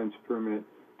conditional fence permit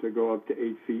to go up to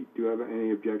 8 feet? Do you have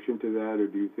any objection to that, or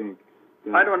do you think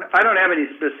that I don't have any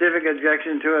specific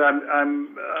objection to it.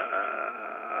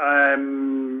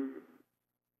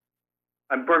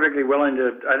 I'm perfectly willing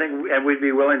to. I think, and we'd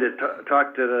be willing to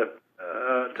talk to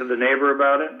the neighbor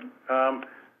about it.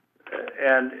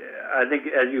 And I think,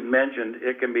 as you mentioned,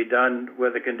 it can be done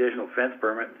with a conditional fence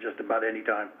permit just about any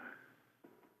time.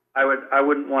 I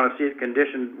wouldn't want to see it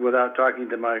conditioned without talking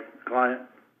to my client.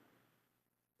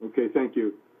 Okay, thank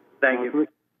you. Thank you.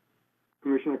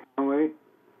 Commissioner Conway?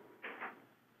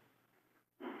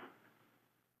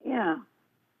 Yeah,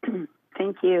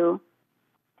 thank you.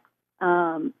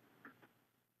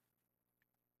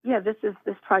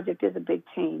 This project is a big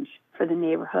change for the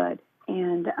neighborhood,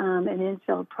 and an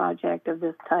infill project of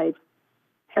this type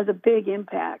has a big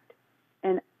impact.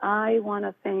 And I want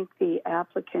to thank the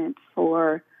applicant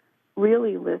for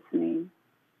really listening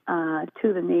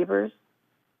to the neighbors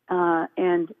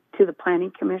and to the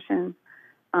Planning Commission.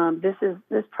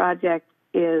 This project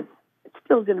is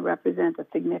still going to represent a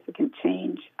significant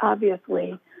change,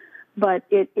 obviously, but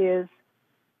it is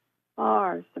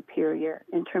far superior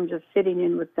in terms of fitting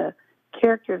in with the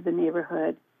character of the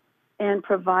neighborhood and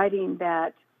providing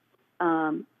that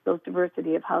those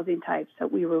diversity of housing types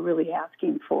that we were really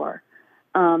asking for.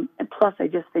 And plus, I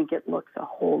just think it looks a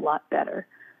whole lot better.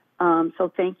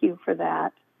 So thank you for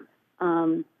that.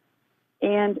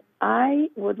 And I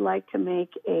would like to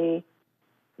make a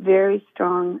very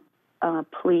strong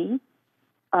plea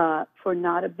for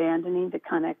not abandoning the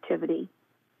connectivity.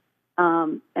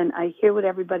 And I hear what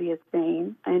everybody is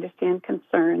saying. I understand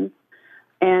concerns.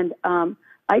 And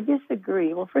I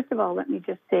disagree. Well, first of all, let me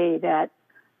just say that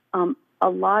a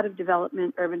lot of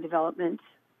development, urban development,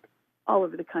 all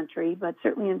over the country, but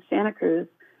certainly in Santa Cruz,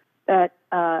 that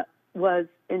was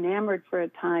enamored for a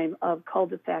time of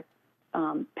cul-de-sac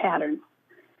patterns.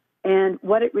 And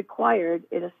what it required,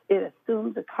 it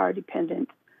assumes a car-dependent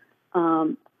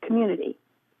community.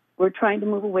 We're trying to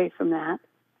move away from that,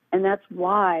 and that's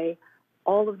why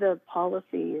all of the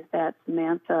policies that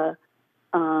Samantha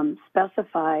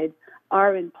specified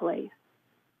are in place.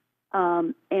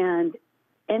 And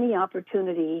any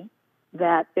opportunity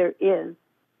that there is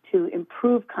to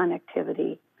improve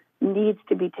connectivity needs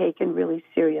to be taken really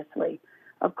seriously.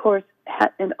 Of course,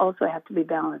 and also have to be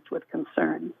balanced with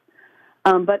concerns.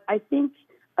 But I think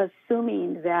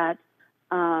assuming that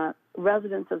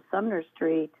residents of Sumner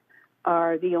Street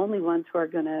are the only ones who are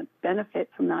going to benefit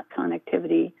from that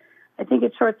connectivity, I think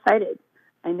it's short-sighted.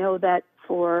 I know that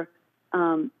for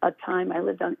a time I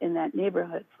lived in that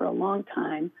neighborhood for a long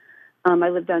time. I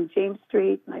lived on James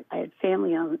Street. I had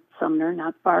family on Sumner,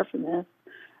 not far from this,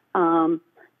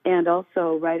 and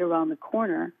also right around the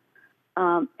corner.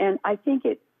 And I think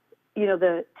it,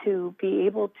 to be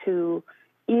able to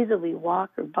easily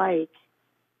walk or bike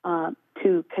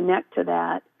to connect to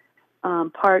that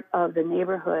part of the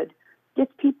neighborhood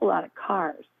gets people out of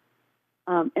cars.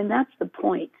 And that's the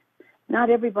point. Not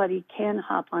everybody can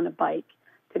hop on a bike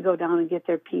to go down and get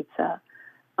their pizza,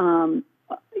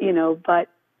 but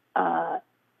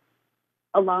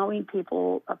allowing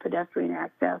people a pedestrian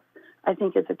access, I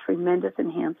think, is a tremendous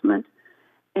enhancement.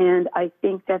 And I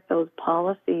think that those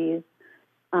policies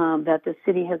that the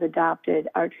city has adopted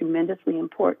are tremendously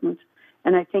important.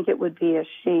 And I think it would be a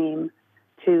shame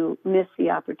to miss the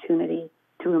opportunity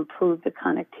to improve the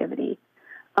connectivity.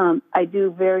 I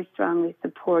do very strongly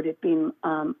support it being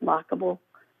lockable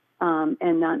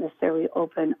and not necessarily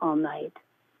open all night.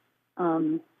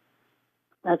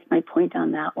 That's my point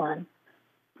on that one.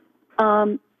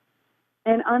 And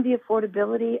on the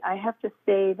affordability, I have to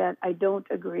say that I don't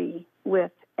agree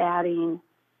with adding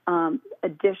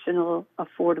additional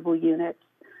affordable units.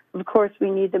 Of course, we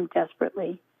need them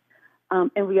desperately,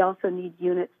 and we also need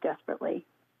units desperately.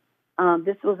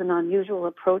 This was an unusual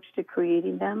approach to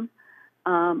creating them.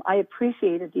 I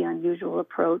appreciated the unusual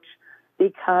approach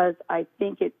because I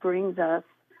think it brings us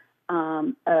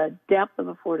a depth of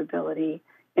affordability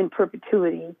in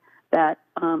perpetuity that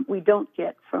we don't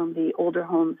get from the older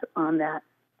homes on that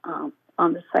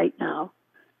on the site now.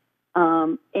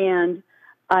 And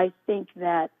I think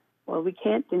that, well, we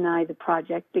can't deny the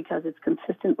project because it's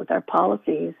consistent with our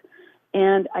policies.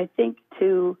 And I think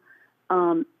to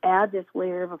add this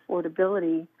layer of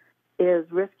affordability is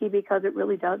risky because it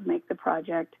really does make the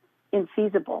project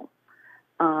infeasible.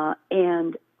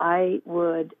 And I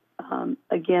would,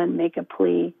 again, make a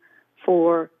plea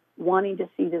for wanting to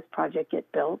see this project get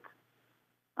built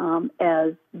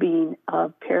as being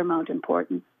of paramount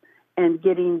importance, and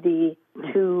getting the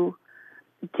two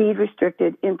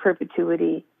deed-restricted in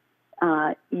perpetuity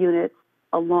units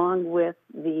along with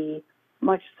the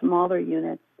much smaller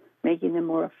units, making them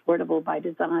more affordable by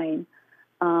design,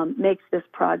 makes this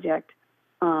project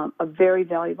a very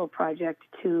valuable project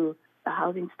to the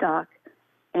housing stock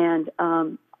and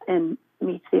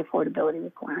meets the affordability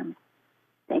requirements.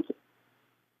 Thank you.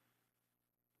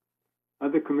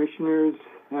 Other commissioners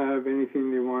have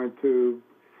anything they want to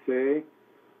say?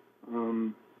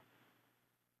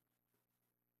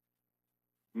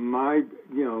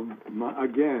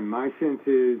 My sense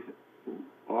is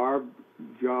our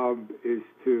job is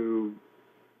to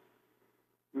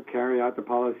carry out the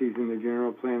policies in the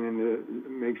general plan and to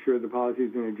make sure the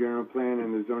policies in the general plan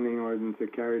and the zoning ordinance are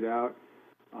carried out.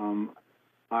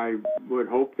 I would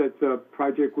hope that the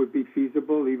project would be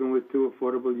feasible even with 2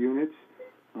 affordable units.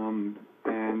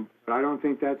 But I don't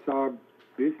think that's our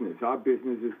business. Our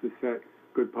business is to set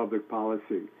good public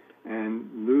policy.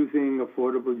 And losing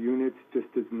affordable units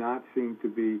just does not seem to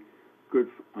be good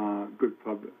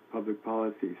public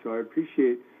policy. So I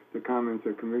appreciate the comments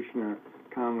that Commissioner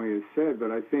Conway has said,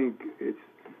 but I think it's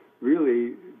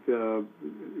really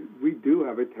we do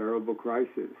have a terrible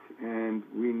crisis, and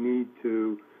we need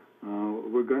to.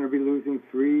 We're going to be losing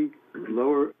 3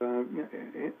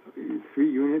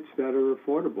 units that are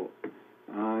affordable,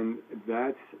 and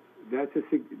that's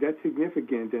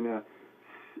significant in a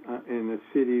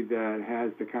city that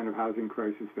has the kind of housing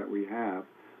crisis that we have.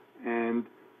 And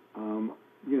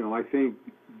I think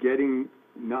getting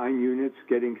 9 units,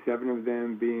 getting 7 of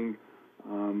them being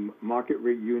market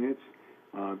rate units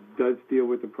does deal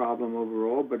with the problem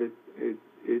overall, but it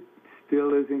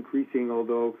still is increasing,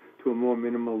 although to a more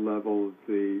minimal level,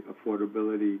 the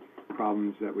affordability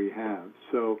problems that we have.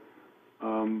 So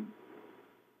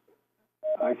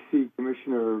I see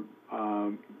Commissioner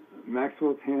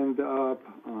Maxwell's hand up.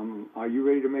 Are you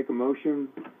ready to make a motion,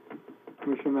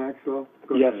 Commissioner Maxwell?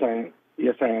 Yes,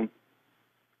 I am.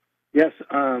 Yes,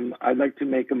 I'd like to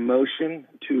make a motion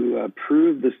to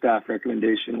approve the staff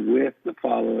recommendation with the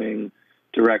following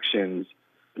directions.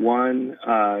 1,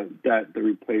 that the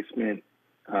replacement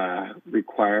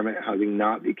requirement housing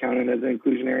not be counted as an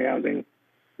inclusionary housing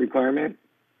requirement,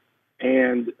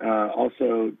 and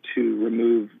also to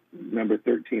remove number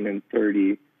 13 and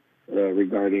 30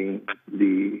 regarding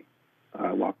the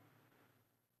walk.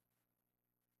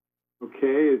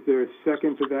 Okay, is there a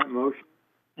second to that motion?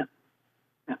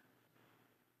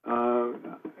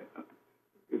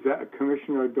 Is that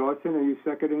Commissioner Dawson? Are you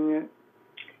seconding it?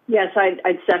 Yes,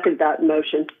 I'd second that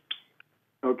motion.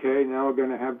 Okay, now we're going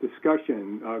to have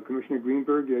discussion. Commissioner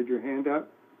Greenberg, you had your hand up?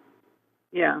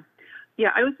 Yeah.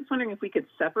 Yeah, I was just wondering if we could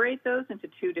separate those into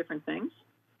two different things.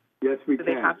 Yes, we Do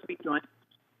can. they have to be joint?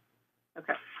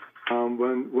 Okay.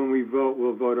 When we vote,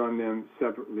 we'll vote on them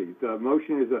separately. The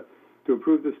motion is to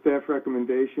approve the staff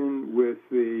recommendation with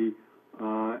the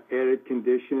added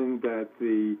condition that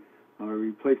the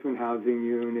replacement housing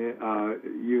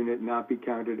unit not be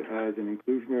counted as an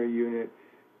inclusionary unit,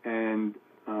 and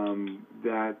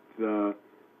that the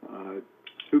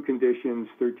two conditions,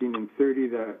 13 and 30,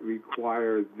 that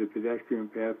require the pedestrian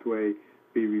pathway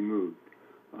be removed.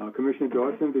 Commissioner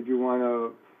Dawson, did you want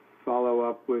to follow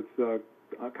up with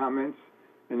comments?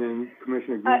 And then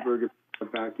Commissioner Greenberg, if you're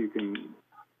back, you can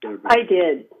get it back. I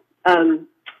did.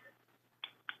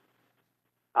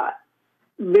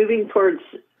 Moving towards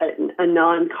a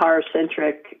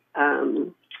non-car-centric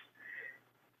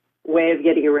way of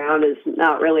getting around is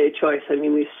not really a choice. I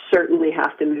mean, we certainly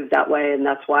have to move that way, and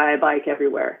that's why I bike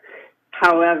everywhere.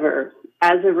 However,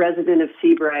 as a resident of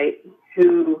Seabright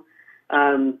who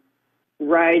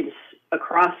rides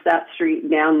across that street,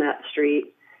 down that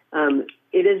street,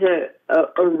 it is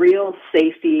a real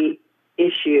safety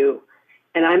issue,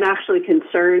 and I'm actually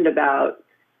concerned about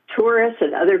tourists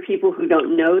and other people who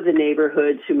don't know the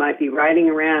neighborhoods who might be riding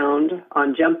around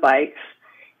on jump bikes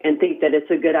and think that it's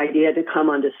a good idea to come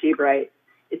onto Seabright.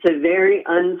 It's a very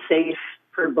unsafe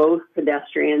for both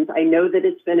pedestrians. I know that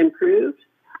it's been improved.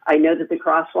 I know that the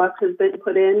crosswalks have been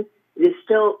put in. It is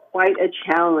still quite a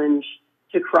challenge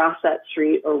to cross that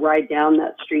street or ride down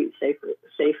that street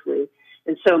safely.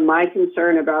 And so my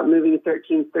concern about moving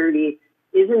 1330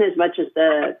 isn't as much as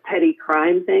the petty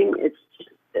crime thing. It's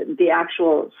the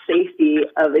actual safety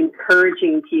of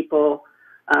encouraging people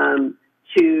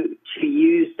to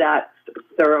use that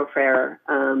thoroughfare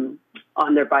on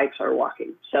their bikes or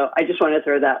walking. So I just want to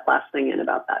throw that last thing in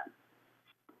about that.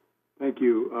 Thank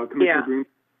you. Commissioner Green.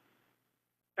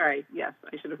 Sorry, yes,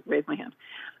 I should have raised my hand.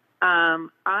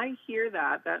 I hear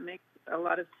that. That makes a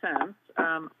lot of sense.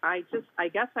 I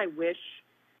guess I wish,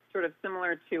 sort of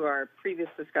similar to our previous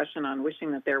discussion on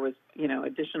wishing that there was,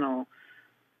 additional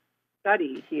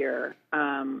study here.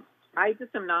 I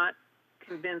just am not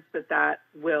convinced that that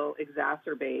will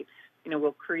exacerbate,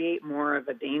 will create more of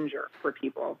a danger for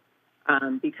people.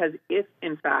 Because if,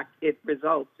 in fact, it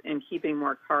results in keeping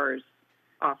more cars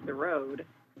off the road,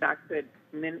 that could,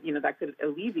 that could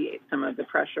alleviate some of the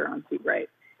pressure on Seabright.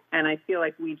 And I feel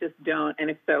like we just don't,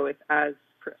 and if so, if, as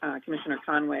Commissioner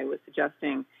Conway was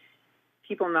suggesting,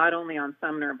 people not only on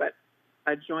Sumner, but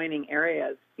adjoining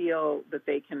areas feel that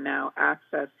they can now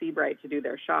access Seabright to do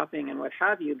their shopping and what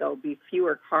have you, there'll be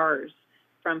fewer cars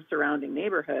from surrounding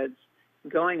neighborhoods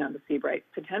going onto Seabright,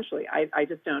 potentially. I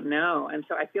just don't know. And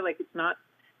so I feel like it's not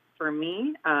for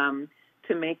me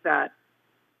to make that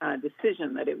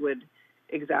decision that it would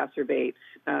exacerbate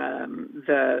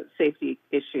the safety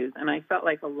issues. And I felt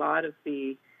like a lot of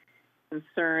the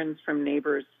concerns from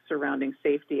neighbors surrounding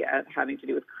safety at having to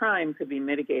do with crime could be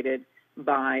mitigated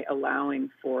by allowing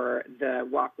for the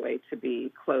walkway to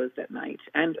be closed at night.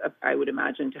 And I would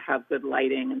imagine to have good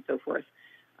lighting and so forth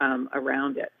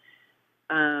around it.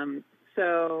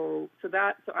 So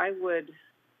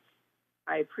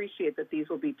I appreciate that these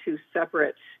will be two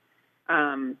separate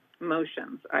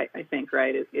motions, I think,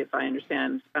 right, if I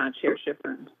understand Chair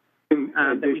Schifrin,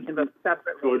 that we can vote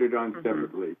separately. Voted on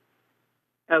separately.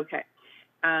 Okay.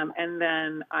 And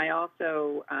then I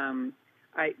also,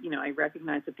 I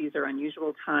recognize that these are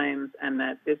unusual times and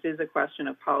that this is a question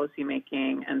of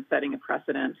policymaking and setting a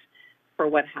precedent for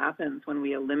what happens when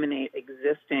we eliminate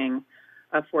existing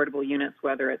affordable units,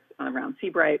 whether it's around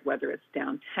Seabright, whether it's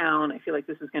downtown. I feel like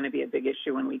this is going to be a big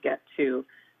issue when we get to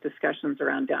discussions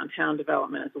around downtown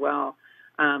development as well,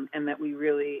 and that we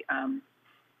really,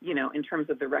 in terms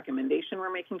of the recommendation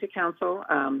we're making to council,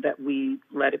 that we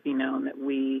let it be known that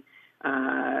we,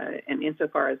 and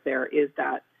insofar as there is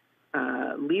that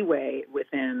leeway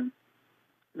within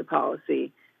the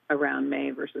policy around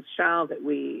may versus shall, that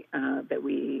we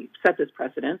set this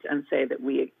precedent and say that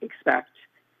we expect,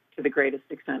 to the greatest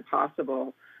extent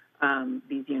possible,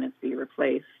 these units be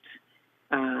replaced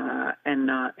and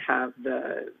not have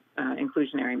the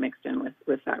inclusionary mixed in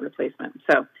with that replacement.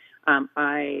 So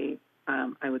I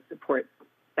would support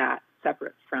that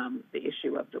separate from the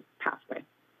issue of the pathway.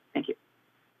 Thank you.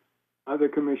 Other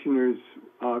commissioners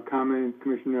comment?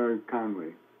 Commissioner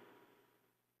Conway.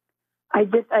 I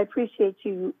appreciate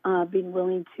you being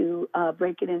willing to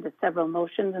break it into several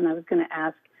motions, and I was going to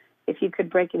ask if you could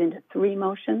break it into 3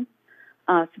 motions: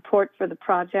 support for the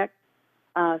project,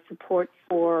 support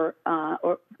for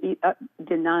or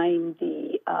denying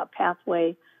the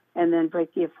pathway and then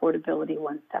break the affordability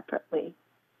one separately.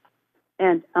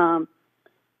 And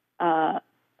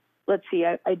let's see,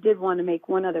 I did want to make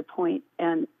one other point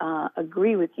and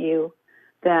agree with you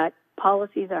that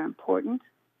policies are important,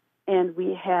 and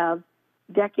we have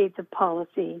decades of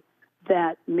policy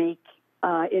that make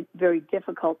it very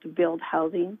difficult to build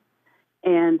housing.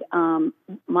 And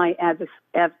my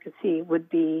advocacy would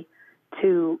be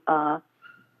to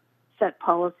set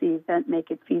policies that make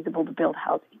it feasible to build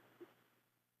housing.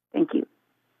 Thank you.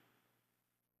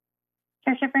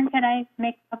 Chair Schifrin, could I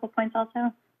make a couple points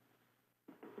also?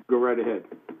 Go right ahead.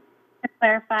 To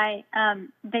clarify,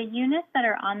 the units that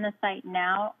are on the site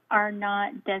now are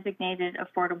not designated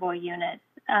affordable units.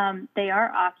 They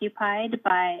are occupied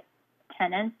by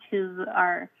tenants who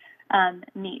are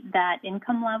meet that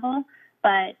income level,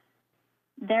 but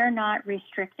they're not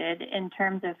restricted in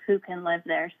terms of who can live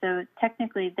there. So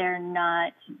technically, they're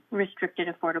not restricted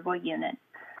affordable units.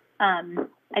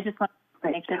 I just want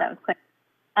to make sure that was clear.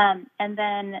 And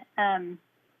then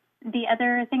the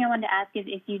other thing I wanted to ask is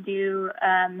if you do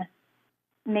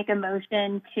make a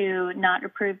motion to not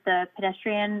approve the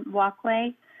pedestrian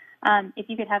walkway, if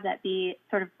you could have that be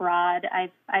sort of broad.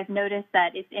 I've noticed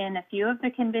that it's in a few of the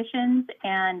conditions,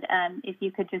 and if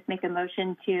you could just make a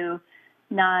motion to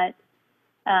not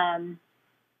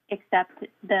accept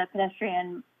the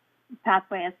pedestrian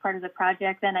pathway as part of the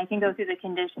project, then I can go through the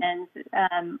conditions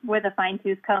with a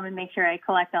fine-tooth comb and make sure I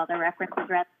collect all the references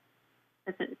rather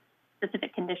than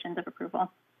specific conditions of approval.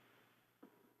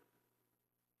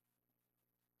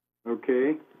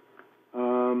 Okay.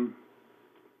 So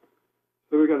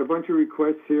we got a bunch of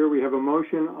requests here. We have a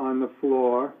motion on the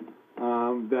floor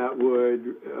that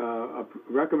would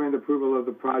recommend approval of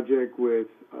the project with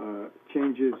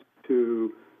changes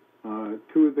to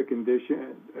two of the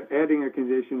conditions, adding a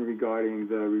condition regarding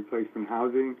the replacement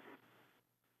housing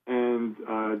and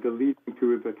deleting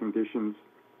two of the conditions.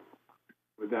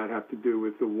 Would that have to do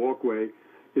with the walkway?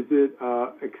 Is it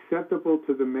acceptable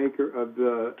to the maker of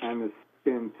the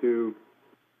second to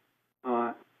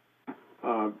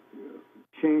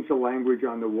change the language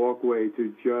on the walkway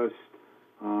to just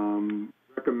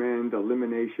recommend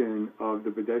elimination of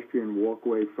the pedestrian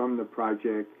walkway from the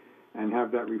project and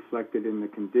have that reflected in the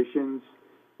conditions?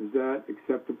 Is that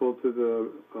acceptable to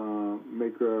the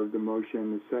maker of the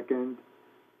motion, the second?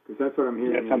 Because that's what I'm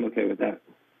hearing. Yes, I'm okay with that.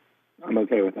 I'm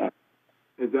okay with that.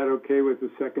 Is that okay with the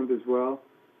second as well?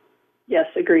 Yes,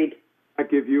 agreed. I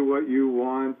give you what you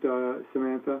want,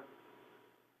 Samantha?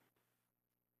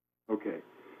 Okay.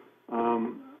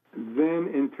 Then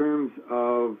in terms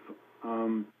of,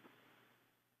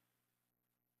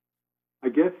 I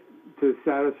guess to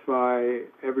satisfy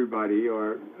everybody,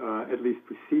 or at least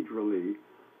procedurally,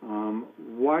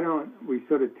 why don't we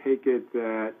sort of take it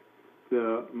that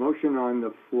the motion on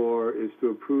the floor is to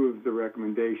approve the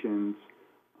recommendations,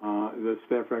 the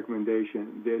staff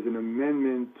recommendation. There's an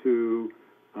amendment to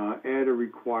add a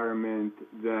requirement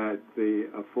that the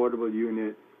affordable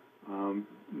unit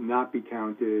not be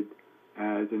counted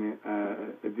as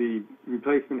the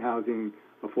replacement housing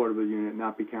affordable unit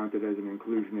not be counted as an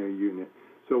inclusionary unit.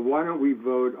 So why don't we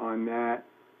vote on that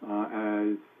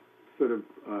as sort of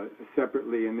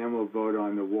separately, and then we'll vote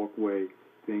on the walkway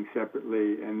thing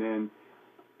separately. And then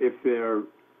if they're,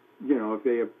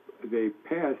 if they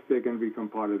pass, they're going to become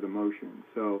part of the motion.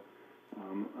 So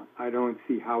I don't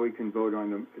see how we can vote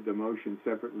on the motion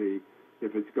separately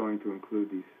if it's going to include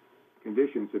these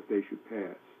conditions if they should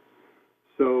pass.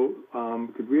 So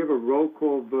could we have a roll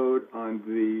call vote on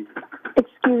the...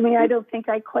 Excuse me, I don't think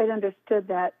I quite understood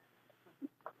that.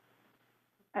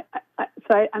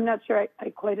 I'm not sure I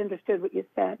quite understood what you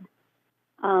said.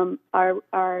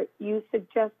 Are you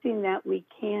suggesting that we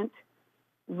can't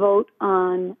vote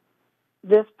on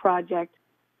this project,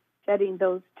 setting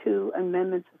those two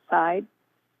amendments aside?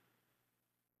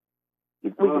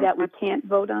 That we can't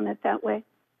vote on it that way?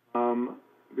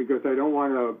 Because I don't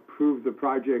want to approve the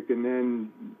project and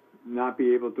then not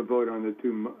be able to vote on the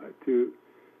two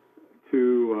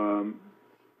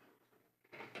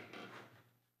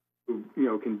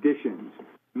conditions.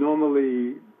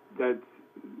 Normally, that's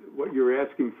what you're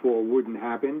asking for wouldn't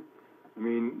happen. I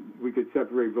mean, we could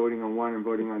separate voting on one and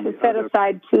voting on the other. To set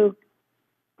aside two.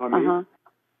 Pardon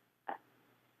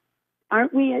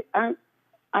me?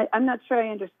 I'm not sure I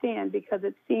understand, because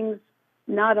it seems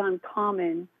not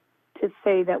uncommon to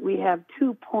say that we have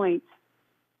 2 points,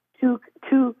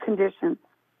 two conditions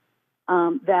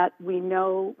that we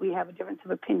know we have a difference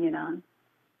of opinion on,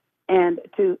 and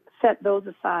to set those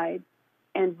aside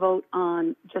and vote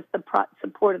on just the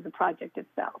support of the project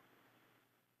itself.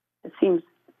 It seems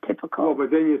typical, well,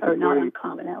 but then you're or not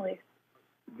uncommon at least.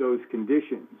 those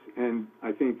conditions. And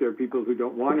I think there are people who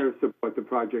don't want to support the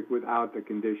project without the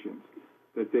conditions,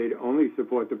 that they'd only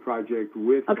support the project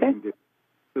with the conditions.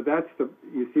 So that's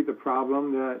you see the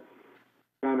problem, that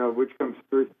kind of which comes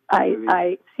first?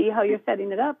 I see how you're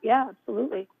setting it up. Yeah,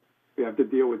 absolutely. We have to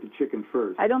deal with the chicken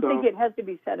first. I don't think it has to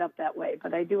be set up that way,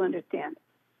 but I do understand.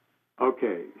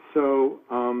 Okay, so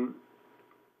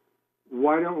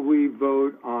why don't we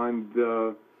vote on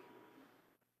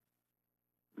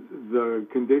the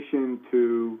condition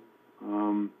to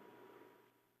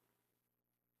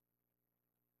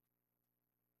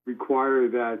require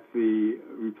that the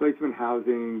replacement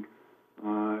housing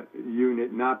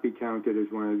unit not be counted as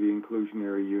one of the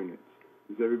inclusionary units.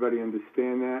 Does everybody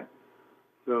understand that?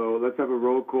 So let's have a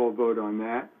roll call vote on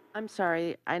that. I'm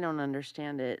sorry, I don't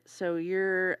understand it. So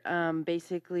you're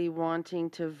basically wanting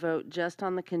to vote just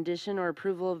on the condition or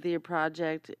approval of the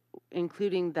project,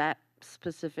 including that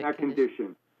specific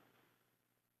condition?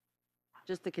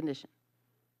 Just the condition.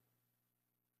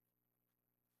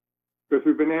 Because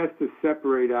we've been asked to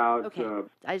separate out. Okay,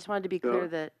 I just wanted to be clear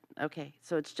that, okay,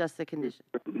 so it's just the condition.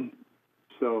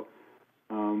 So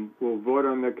we'll vote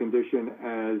on the condition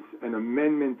as an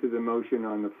amendment to the motion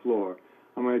on the floor.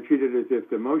 I'm going to treat it as if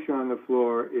the motion on the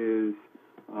floor is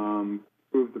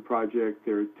approve the project.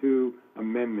 There are two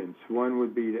amendments. One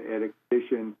would be to add a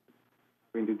condition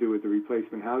having to do with the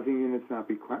replacement housing units not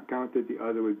be counted. The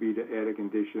other would be to add a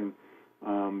condition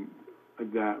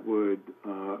that would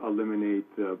eliminate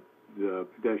the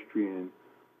pedestrian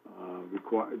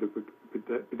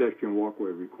pedestrian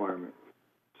walkway requirement.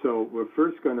 So we're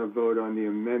first going to vote on the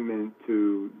amendment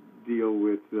to deal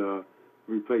with the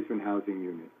replacement housing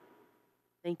unit.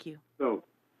 Thank you. So,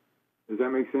 does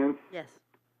that make sense? Yes.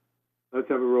 Let's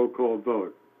have a roll call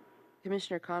vote.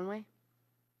 Commissioner Conway?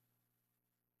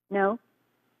 No.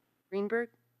 Greenberg?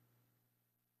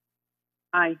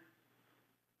 Aye.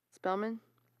 Spellman?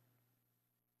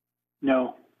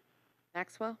 No.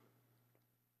 Maxwell?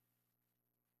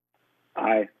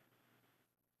 Aye.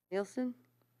 Nielsen?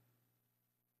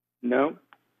 No.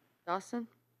 Dawson?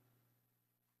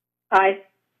 Aye.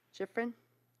 Schifrin?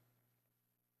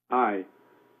 Aye.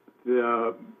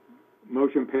 The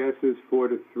motion passes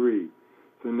 4-3.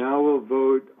 So now we'll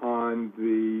vote on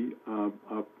the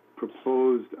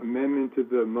proposed amendment to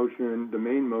the motion, the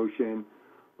main motion,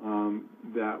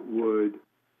 that would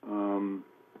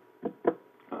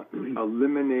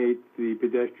eliminate the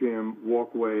pedestrian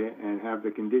walkway and have the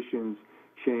conditions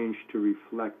changed to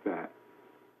reflect that.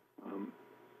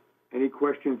 Any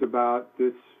questions about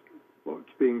this,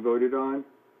 what's being voted on?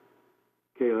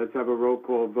 Okay, let's have a roll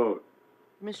call vote.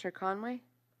 Commissioner Conway?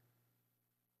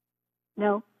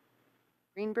 No.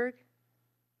 Greenberg?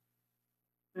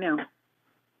 No.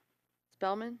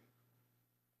 Spellman?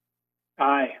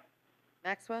 Aye.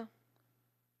 Maxwell?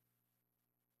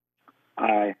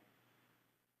 Aye.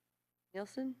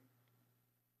 Nielsen?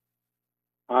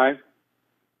 Aye.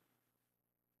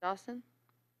 Dawson?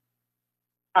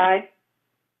 Aye.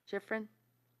 Schifrin?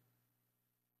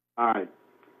 Aye.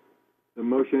 The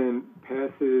motion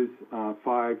passes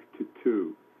 5-2.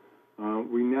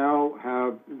 We now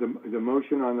have the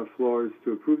motion on the floor is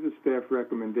to approve the staff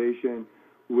recommendation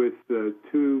with the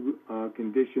two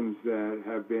conditions that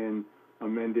have been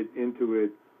amended into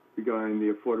it regarding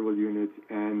the affordable units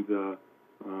and the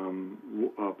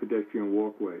pedestrian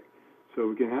walkway. So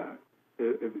we can have,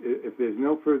 if there's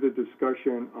no further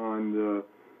discussion on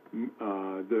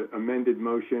the amended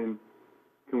motion,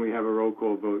 can we have a roll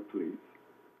call vote, please?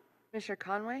 Commissioner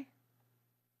Conway?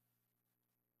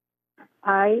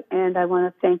 Aye, and I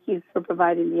want to thank you for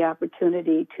providing the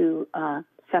opportunity to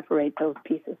separate those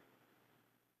pieces.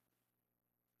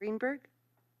 Greenberg?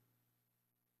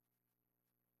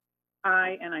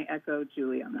 Aye, and I echo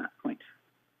Julie on that point.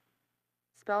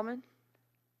 Spellman?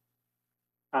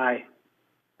 Aye.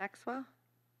 Maxwell?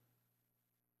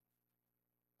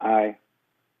 Aye.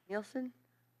 Nielsen?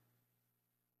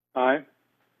 Aye.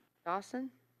 Dawson?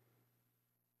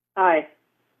 Aye.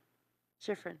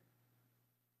 Schifrin?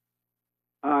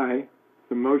 Aye.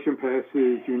 The motion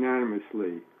passes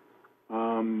unanimously.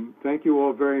 Thank you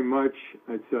all very much.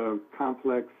 It's a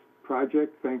complex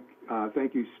project. Thank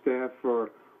you, staff,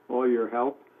 for all your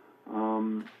help,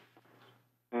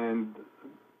 and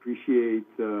appreciate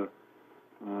the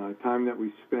time that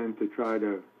we spent to try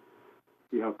to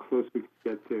see how close we can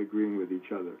get to agreeing with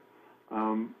each other.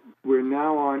 We're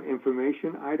now on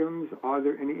information items. Are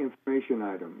there any information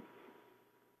items?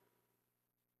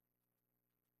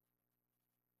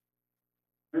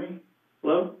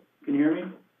 Hello? Can you hear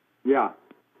me? Yeah.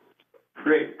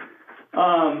 Great.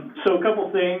 So a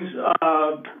couple things.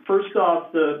 First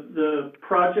off, the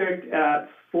project at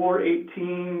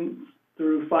 418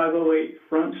 through 508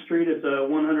 Front Street. It's a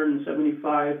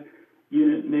 175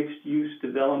 unit mixed use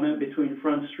development between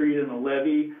Front Street and the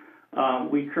levee.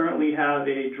 We currently have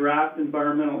a draft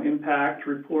environmental impact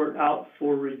report out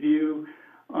for review,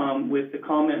 with the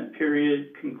comment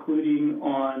period concluding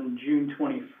on June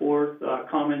 24th.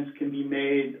 Comments can be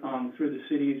made through the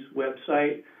city's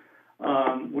website.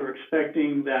 We're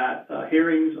expecting that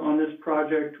hearings on this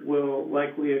project will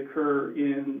likely occur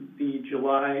in the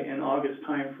July and August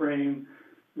timeframe,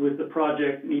 with the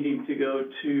project needing to go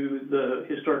to the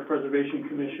Historic Preservation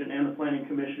Commission and the Planning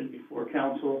Commission before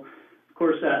council. Of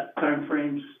course, that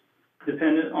timeframe's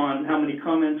dependent on how many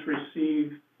comments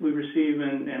we receive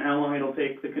and how long it'll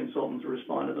take the consultant to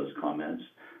respond to those comments.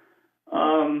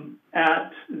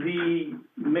 At the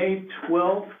May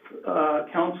 12th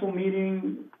council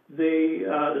meeting,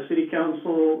 the City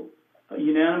Council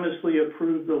unanimously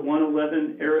approved the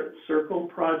 111 Errett Circle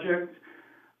project.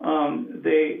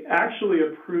 They actually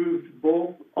approved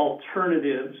both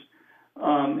alternatives,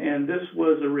 and this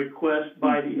was a request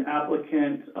by the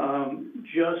applicant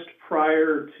just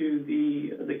prior to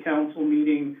the council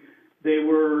meeting. They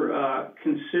were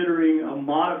considering a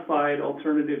modified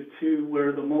alternative 2,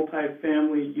 where the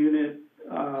multifamily unit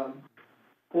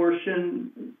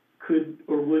portion could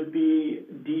or would be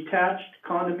detached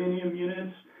condominium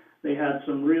units. They had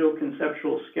some real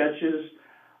conceptual sketches,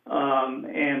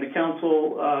 and the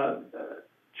council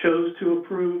chose to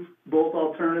approve both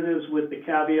alternatives, with the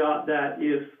caveat that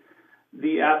if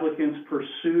the applicants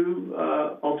pursue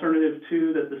alternative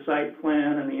 2, that the site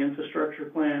plan and the infrastructure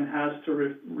plan has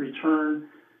to return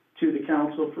to the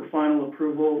council for final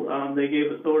approval. They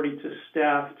gave authority to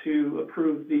staff to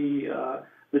approve the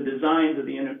designs of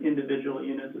the individual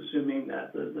units, assuming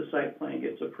that the site plan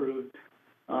gets approved.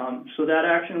 So that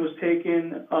action was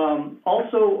taken.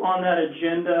 Also on that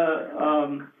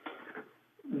agenda,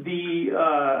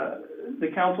 the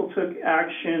council took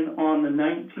action on the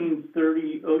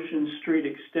 1930 Ocean Street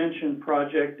Extension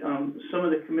project. Some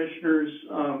of the commissioners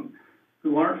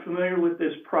who aren't familiar with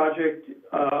this project,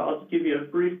 I'll give you a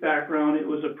brief background. It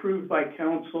was approved by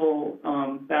council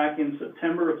back in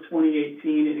September of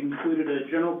 2018. It included a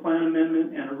general plan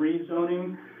amendment and a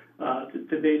rezoning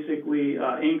to basically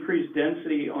increase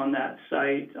density on that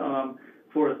site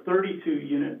for a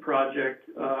 32-unit project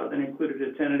that included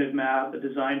a tentative map, a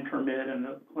design permit, and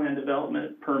a plan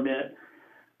development permit.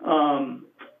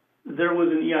 There was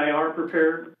an EIR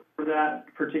prepared for that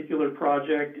particular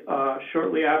project.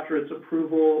 Shortly after its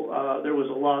approval, there was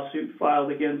a lawsuit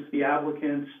filed against the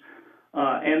applicants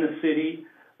and the city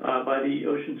by the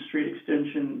Ocean Street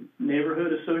Extension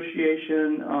Neighborhood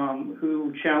Association,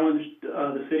 who challenged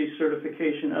the city's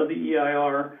certification of the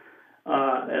EIR,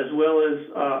 as well as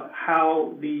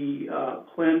how the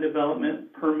plan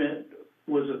development permit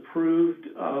was approved.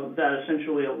 That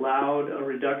essentially allowed a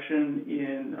reduction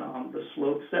in the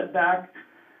slope setback.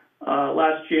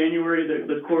 Last January,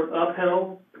 the court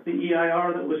upheld the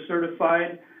EIR that was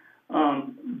certified,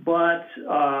 but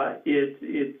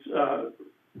it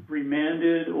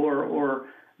remanded or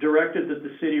directed that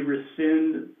the city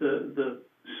rescind the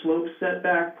slope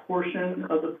setback portion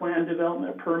of the plan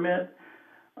development permit.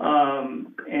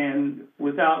 And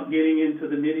without getting into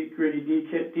the nitty-gritty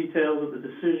details of the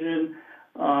decision,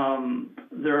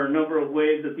 there are a number of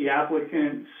ways that the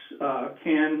applicants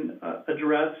can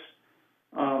address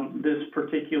this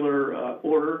particular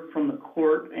order from the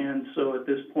court, and so at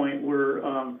this point we're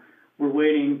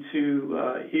waiting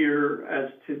to hear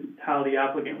as to how the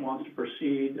applicant wants to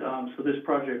proceed. So this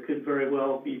project could very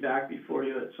well be back before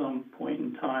you at some point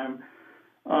in time.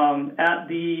 At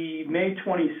the May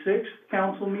 26th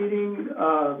council meeting,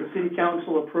 the city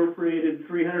council appropriated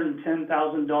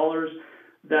 $310,000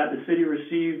 that the city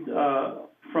received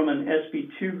from an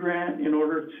SB2 grant in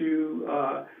order to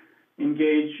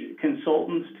engage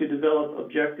consultants to develop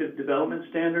objective development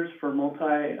standards for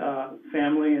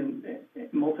multi-family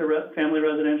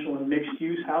residential and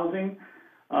mixed-use housing.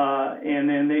 And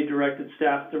then they directed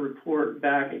staff to report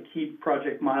back at key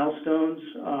project milestones.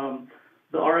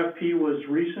 The RFP was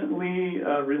recently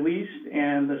released,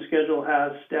 and the schedule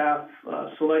has staff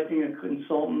selecting a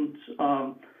consultant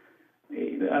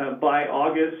by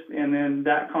August, and then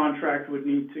that contract would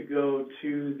need to go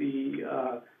to the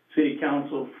City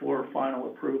Council for final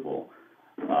approval.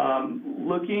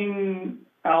 Looking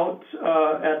out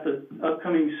at the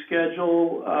upcoming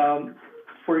schedule,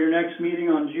 for your next meeting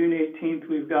on June 18th,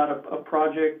 we've got a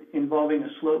project involving a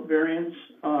slope variance.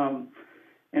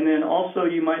 And then also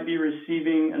you might be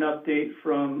receiving an update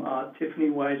from Tiffany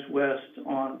Weiss West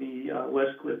on the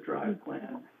West Cliff Drive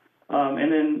plan.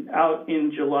 And then out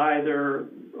in July, there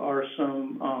are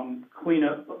some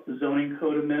cleanup zoning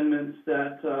code amendments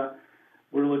that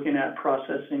we're looking at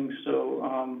processing.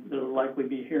 So there will likely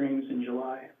be hearings in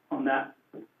July on that.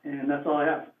 And that's all I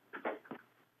have.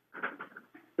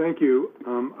 Thank you.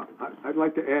 I'd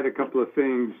like to add a couple of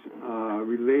things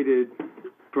related.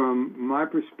 From my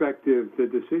perspective, the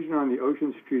decision on the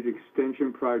Ocean Street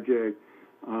Extension project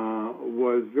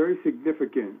was very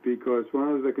significant because one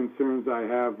of the concerns I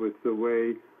have with the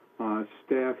way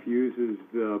staff uses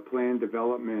the plan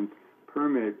development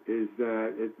permit is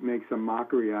that it makes a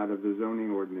mockery out of the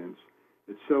zoning ordinance.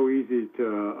 It's so easy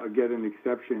to get an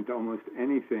exception to almost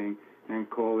anything and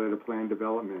call it a plan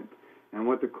development. And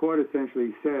what the court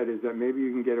essentially said is that maybe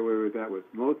you can get away with that with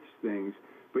most things,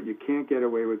 but you can't get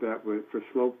away with that with the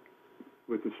slope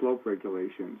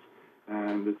regulations.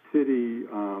 And the city,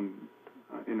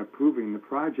 in approving the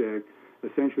project,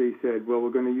 essentially said, well,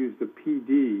 we're going to use the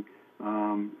PD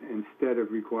instead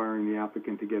of requiring the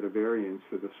applicant to get a variance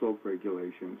for the slope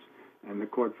regulations. And the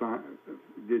court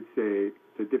did say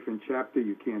it's a different chapter,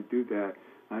 you can't do that.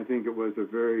 I think it was a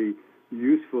very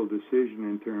useful decision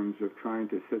in terms of trying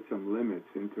to set some limits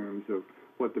in terms of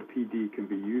what the PD can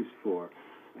be used for.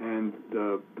 And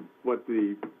what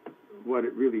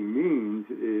it really means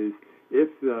is if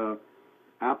the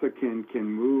applicant can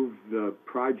move the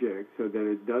project so that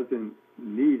it doesn't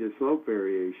need a slope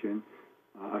variance,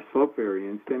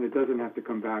 then it doesn't have to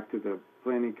come back to the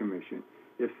Planning Commission.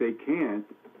 If they can't,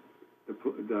 as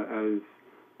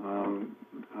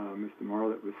Mr.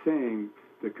 Marlett was saying,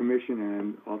 the commission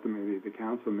and ultimately the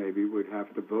council maybe would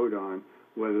have to vote on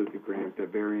whether to grant the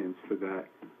variance for that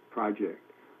project.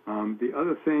 The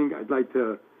other thing I'd like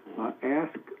to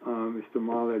ask Mr.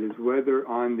 Marlett is whether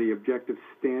on the objective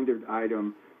standard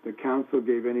item the council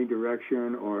gave any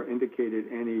direction or indicated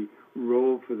any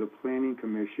role for the Planning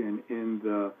Commission in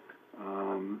the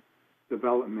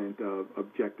development of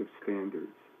objective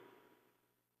standards.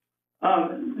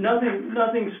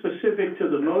 Nothing specific to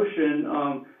the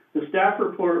motion. The staff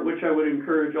report, which I would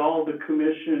encourage all the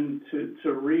commission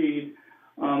to read,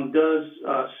 does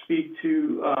speak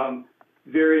to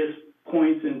various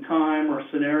points in time or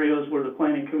scenarios where the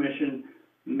Planning Commission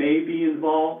may be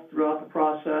involved throughout the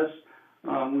process.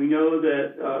 We know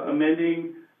that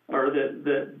amending or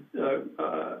that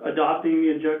adopting the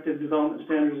objective development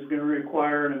standards is going to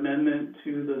require an amendment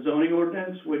to the zoning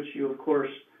ordinance, which you, of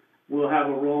course, will have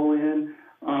a role in,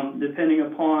 depending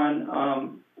upon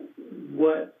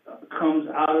what comes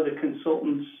out of the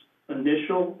consultant's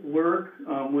initial work,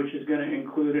 which is going to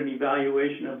include an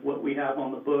evaluation of what we have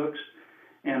on the books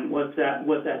and what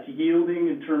that's yielding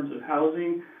in terms of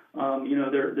housing.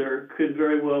 There could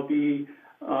very well be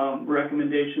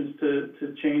recommendations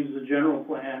to change the general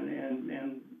plan,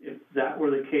 and if that were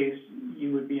the case,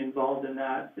 you would be involved in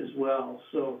that as well.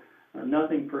 So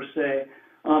nothing per se.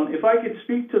 If I could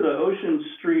speak to the Ocean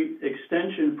Street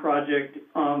Extension project,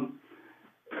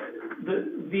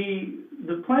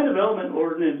 the plan development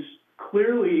ordinance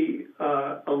clearly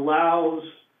allows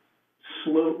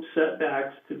slope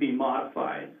setbacks to be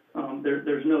modified.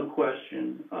 There's no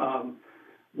question.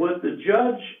 What the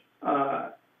judge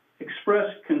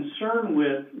expressed concern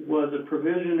with was a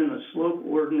provision in a slope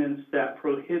ordinance that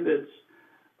prohibits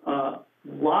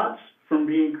lots from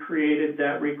being created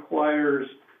that requires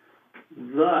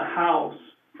the house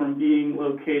from being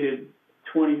located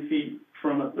 20 feet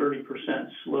from a 30%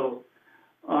 slope.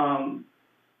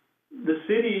 The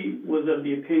city was of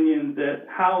the opinion that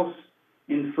house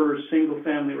infers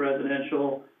single-family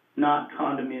residential, not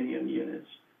condominium units.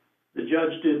 The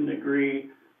judge didn't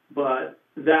agree, but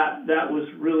that was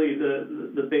really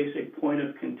the basic point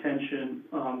of contention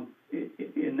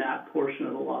in that portion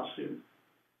of the lawsuit.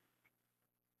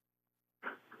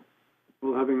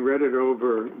 Well, having read it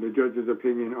over, the judge's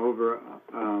opinion over,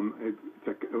 it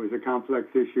was a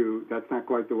complex issue. That's not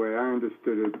quite the way I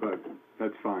understood it, but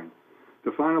that's fine.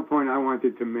 The final point I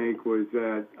wanted to make was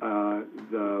that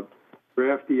the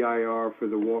draft EIR for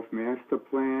the Wharf Master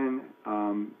Plan,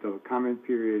 the comment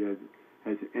period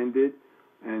has ended.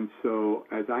 And so,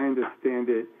 as I understand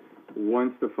it,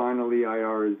 once the final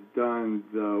EIR is done,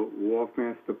 the Wharf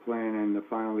Master Plan and the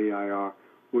final EIR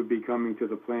would be coming to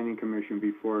the Planning Commission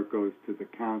before it goes to the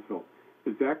council.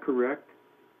 Is that correct,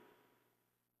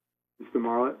 Mr.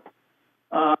 Marlett?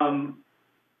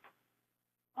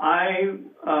 I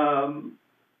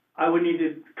would need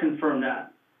to confirm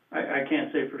that. I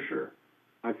can't say for sure.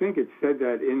 I think it said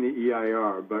that in the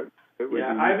EIR, but it would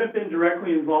I haven't been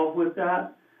directly involved with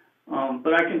that,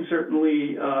 but I can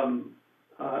certainly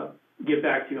get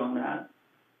back to you on that,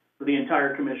 for the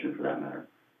entire commission for that matter.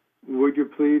 Would you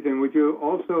please, and would you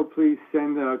also please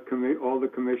send all the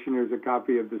commissioners a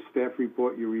copy of the staff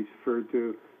report you referred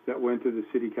to that went to the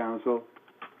city council?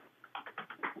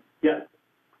 Yeah.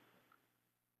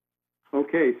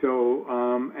 Okay,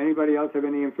 so, anybody else have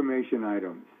any information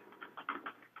items?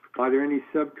 Are there any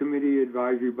subcommittee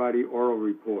advisory body oral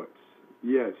reports?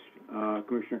 Yes,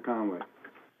 Commissioner Conway.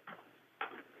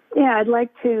 Yeah, I'd like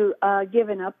to give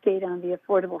an update on the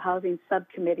Affordable Housing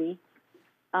Subcommittee.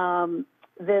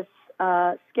 This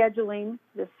scheduling,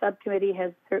 this subcommittee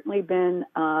has certainly been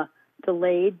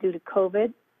delayed due to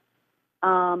COVID,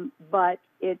 but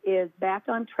it is back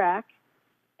on track,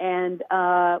 and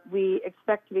we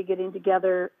expect to be getting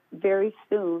together very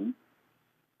soon.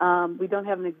 We don't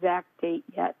have an exact date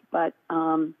yet, but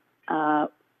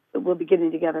we'll be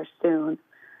getting together soon.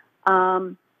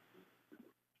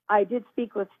 I did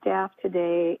speak with staff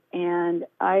today, and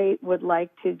I would like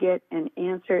to get an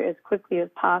answer as quickly as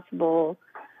possible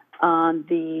on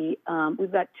the,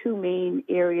 we've got two main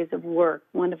areas of work.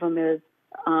 One of them is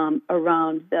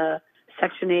around the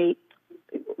Section 8,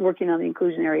 working on the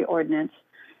inclusionary ordinance,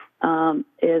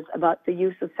 is about the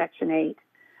use of Section 8.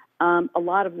 A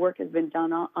lot of work has been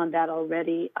done on that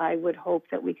already. I would hope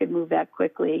that we could move that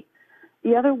quickly.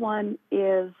 The other one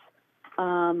is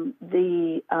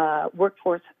the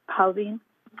workforce housing,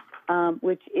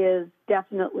 which is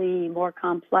definitely more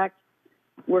complex.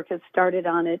 Work has started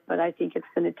on it, but I think it's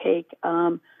going to take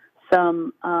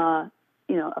some, a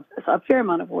fair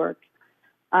amount of work.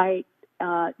 I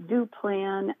do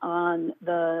plan on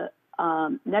the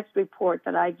next report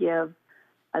that I give.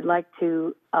 I'd like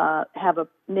to have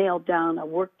nailed down a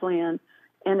work plan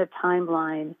and a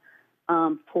timeline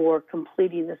for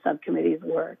completing the subcommittee's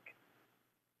work.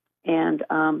 And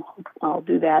I'll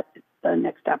do that the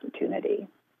next opportunity.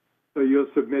 So you'll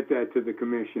submit that to the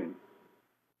commission?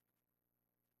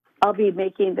 I'll be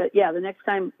making the next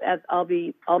time I'll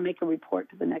make a report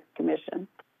to the next commission.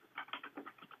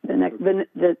 I'll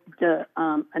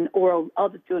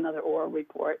just do another oral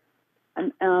report,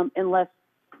 unless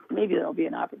maybe there'll be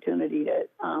an opportunity to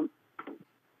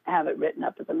have it written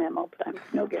up as a memo, but I'm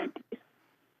no guarantees.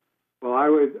 Well, I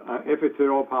would, if it's at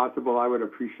all possible, I would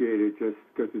appreciate it just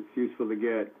because it's useful to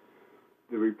get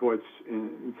the reports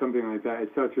in something like that.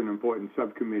 It's such an important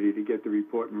subcommittee to get the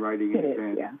report in writing in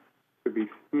advance. Yeah. Could be,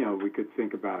 we could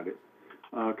think about it.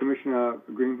 Commissioner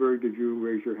Greenberg, did you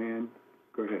raise your hand?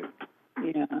 Go ahead.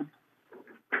 Yeah.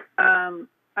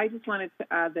 I just wanted to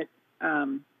add that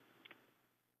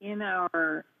in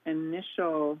our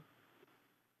initial,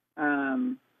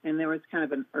 and there was kind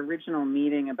of an original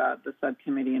meeting about the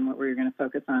subcommittee and what we were going to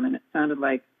focus on, and it sounded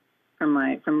like from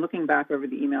looking back over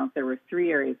the emails, there were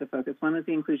three areas of focus. One was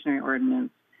the inclusionary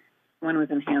ordinance, one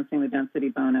was enhancing the density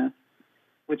bonus,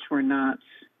 which we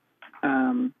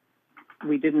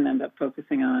didn't end up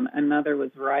focusing on. Another was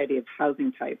variety of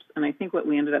housing types, and I think what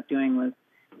we ended up doing was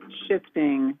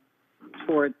shifting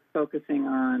towards focusing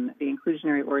on the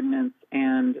inclusionary ordinance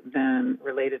and then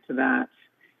related to that,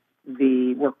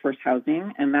 the workforce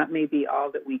housing, and that may be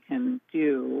all that we can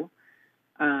do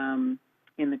in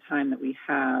the time that we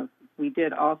have. We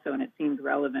did also, and it seemed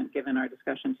relevant given our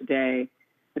discussion today,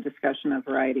 the discussion of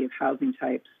variety of housing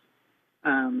types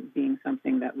being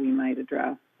something that we might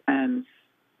address. And,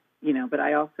 but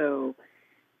I also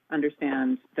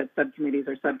understand that subcommittees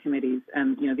are subcommittees,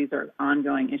 and, these are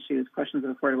ongoing issues, questions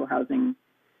of affordable housing.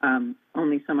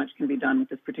 Only so much can be done with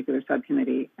this particular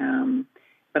subcommittee.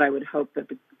 But I would hope that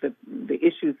the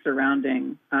issues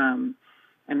surrounding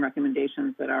and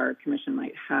recommendations that our commission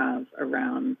might have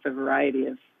around the variety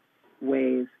of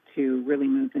ways to really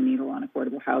move the needle on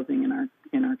affordable housing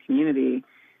in our community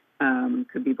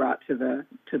could be brought to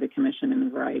the commission in a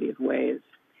variety of ways.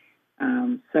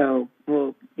 So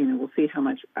we'll see how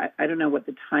much. I don't know what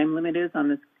the time limit is on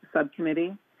this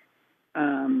subcommittee,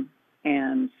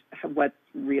 and what's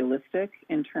realistic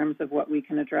in terms of what we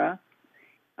can address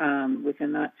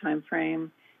within that time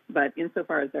frame. But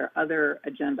insofar as there are other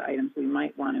agenda items we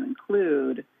might want to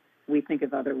include, we think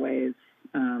of other ways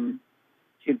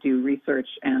to do research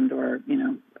and or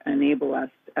enable us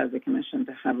as a commission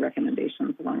to have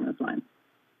recommendations along those lines.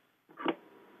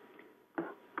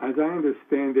 As I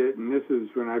understand it, and this is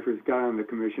when I first got on the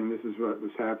commission, this is what was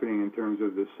happening in terms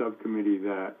of the subcommittee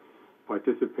that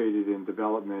participated in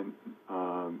development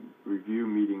review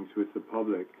meetings with the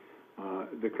public.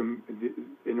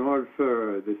 In order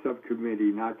for the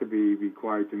subcommittee not to be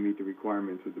required to meet the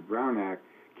requirements of the Brown Act,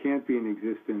 can't be in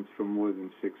existence for more than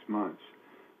 6 months.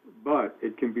 But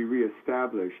it can be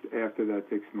reestablished after that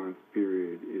 6-month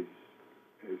period is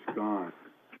gone.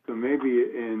 So maybe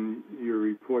in your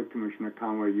report, Commissioner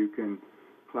Conway, you can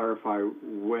clarify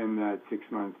when that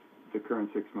the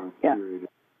current 6-month period is.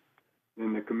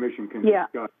 Then the commission can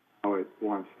discuss how it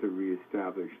wants to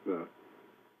reestablish the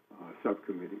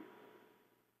subcommittee.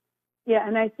 Yeah,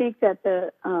 and I think that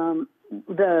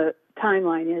the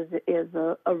timeline is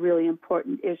a really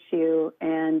important issue,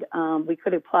 and we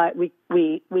could apply. We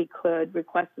could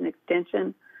request an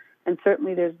extension, and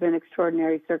certainly there's been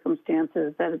extraordinary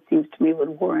circumstances that it seems to me would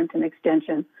warrant an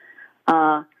extension.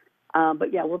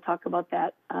 But yeah, we'll talk about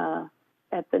that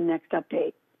at the next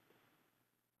update.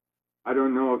 I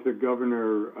don't know if the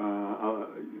governor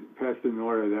passed an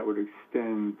order that would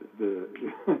extend the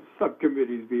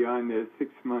subcommittees beyond their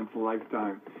 6-month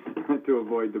lifetime to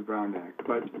avoid the Brown Act,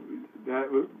 but that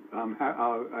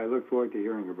I look forward to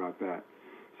hearing about that.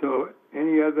 So,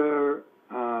 any other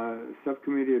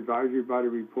subcommittee advisory body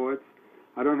reports?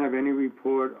 I don't have any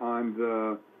report on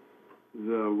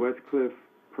the West Cliff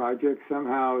project.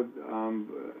 Somehow,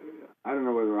 I don't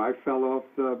know whether I fell off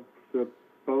the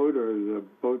boat or the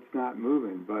boat's not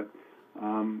moving, but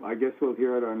I guess we'll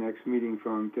hear at our next meeting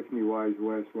from Tiffany Wise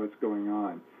West what's going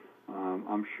on.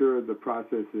 I'm sure the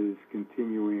process is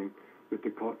continuing with the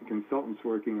consultants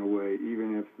working away,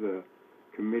 even if the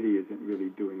committee isn't really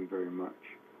doing very much.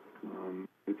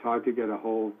 It's hard to get a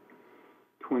whole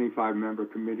 25-member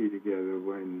committee together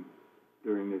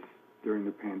during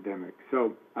the pandemic.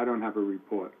 So I don't have a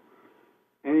report.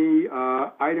 Any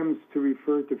items to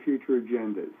refer to future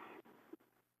agendas?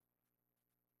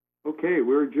 Okay,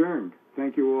 we're adjourned.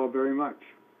 Thank you all very much.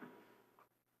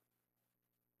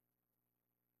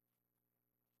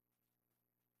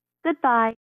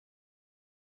 Goodbye.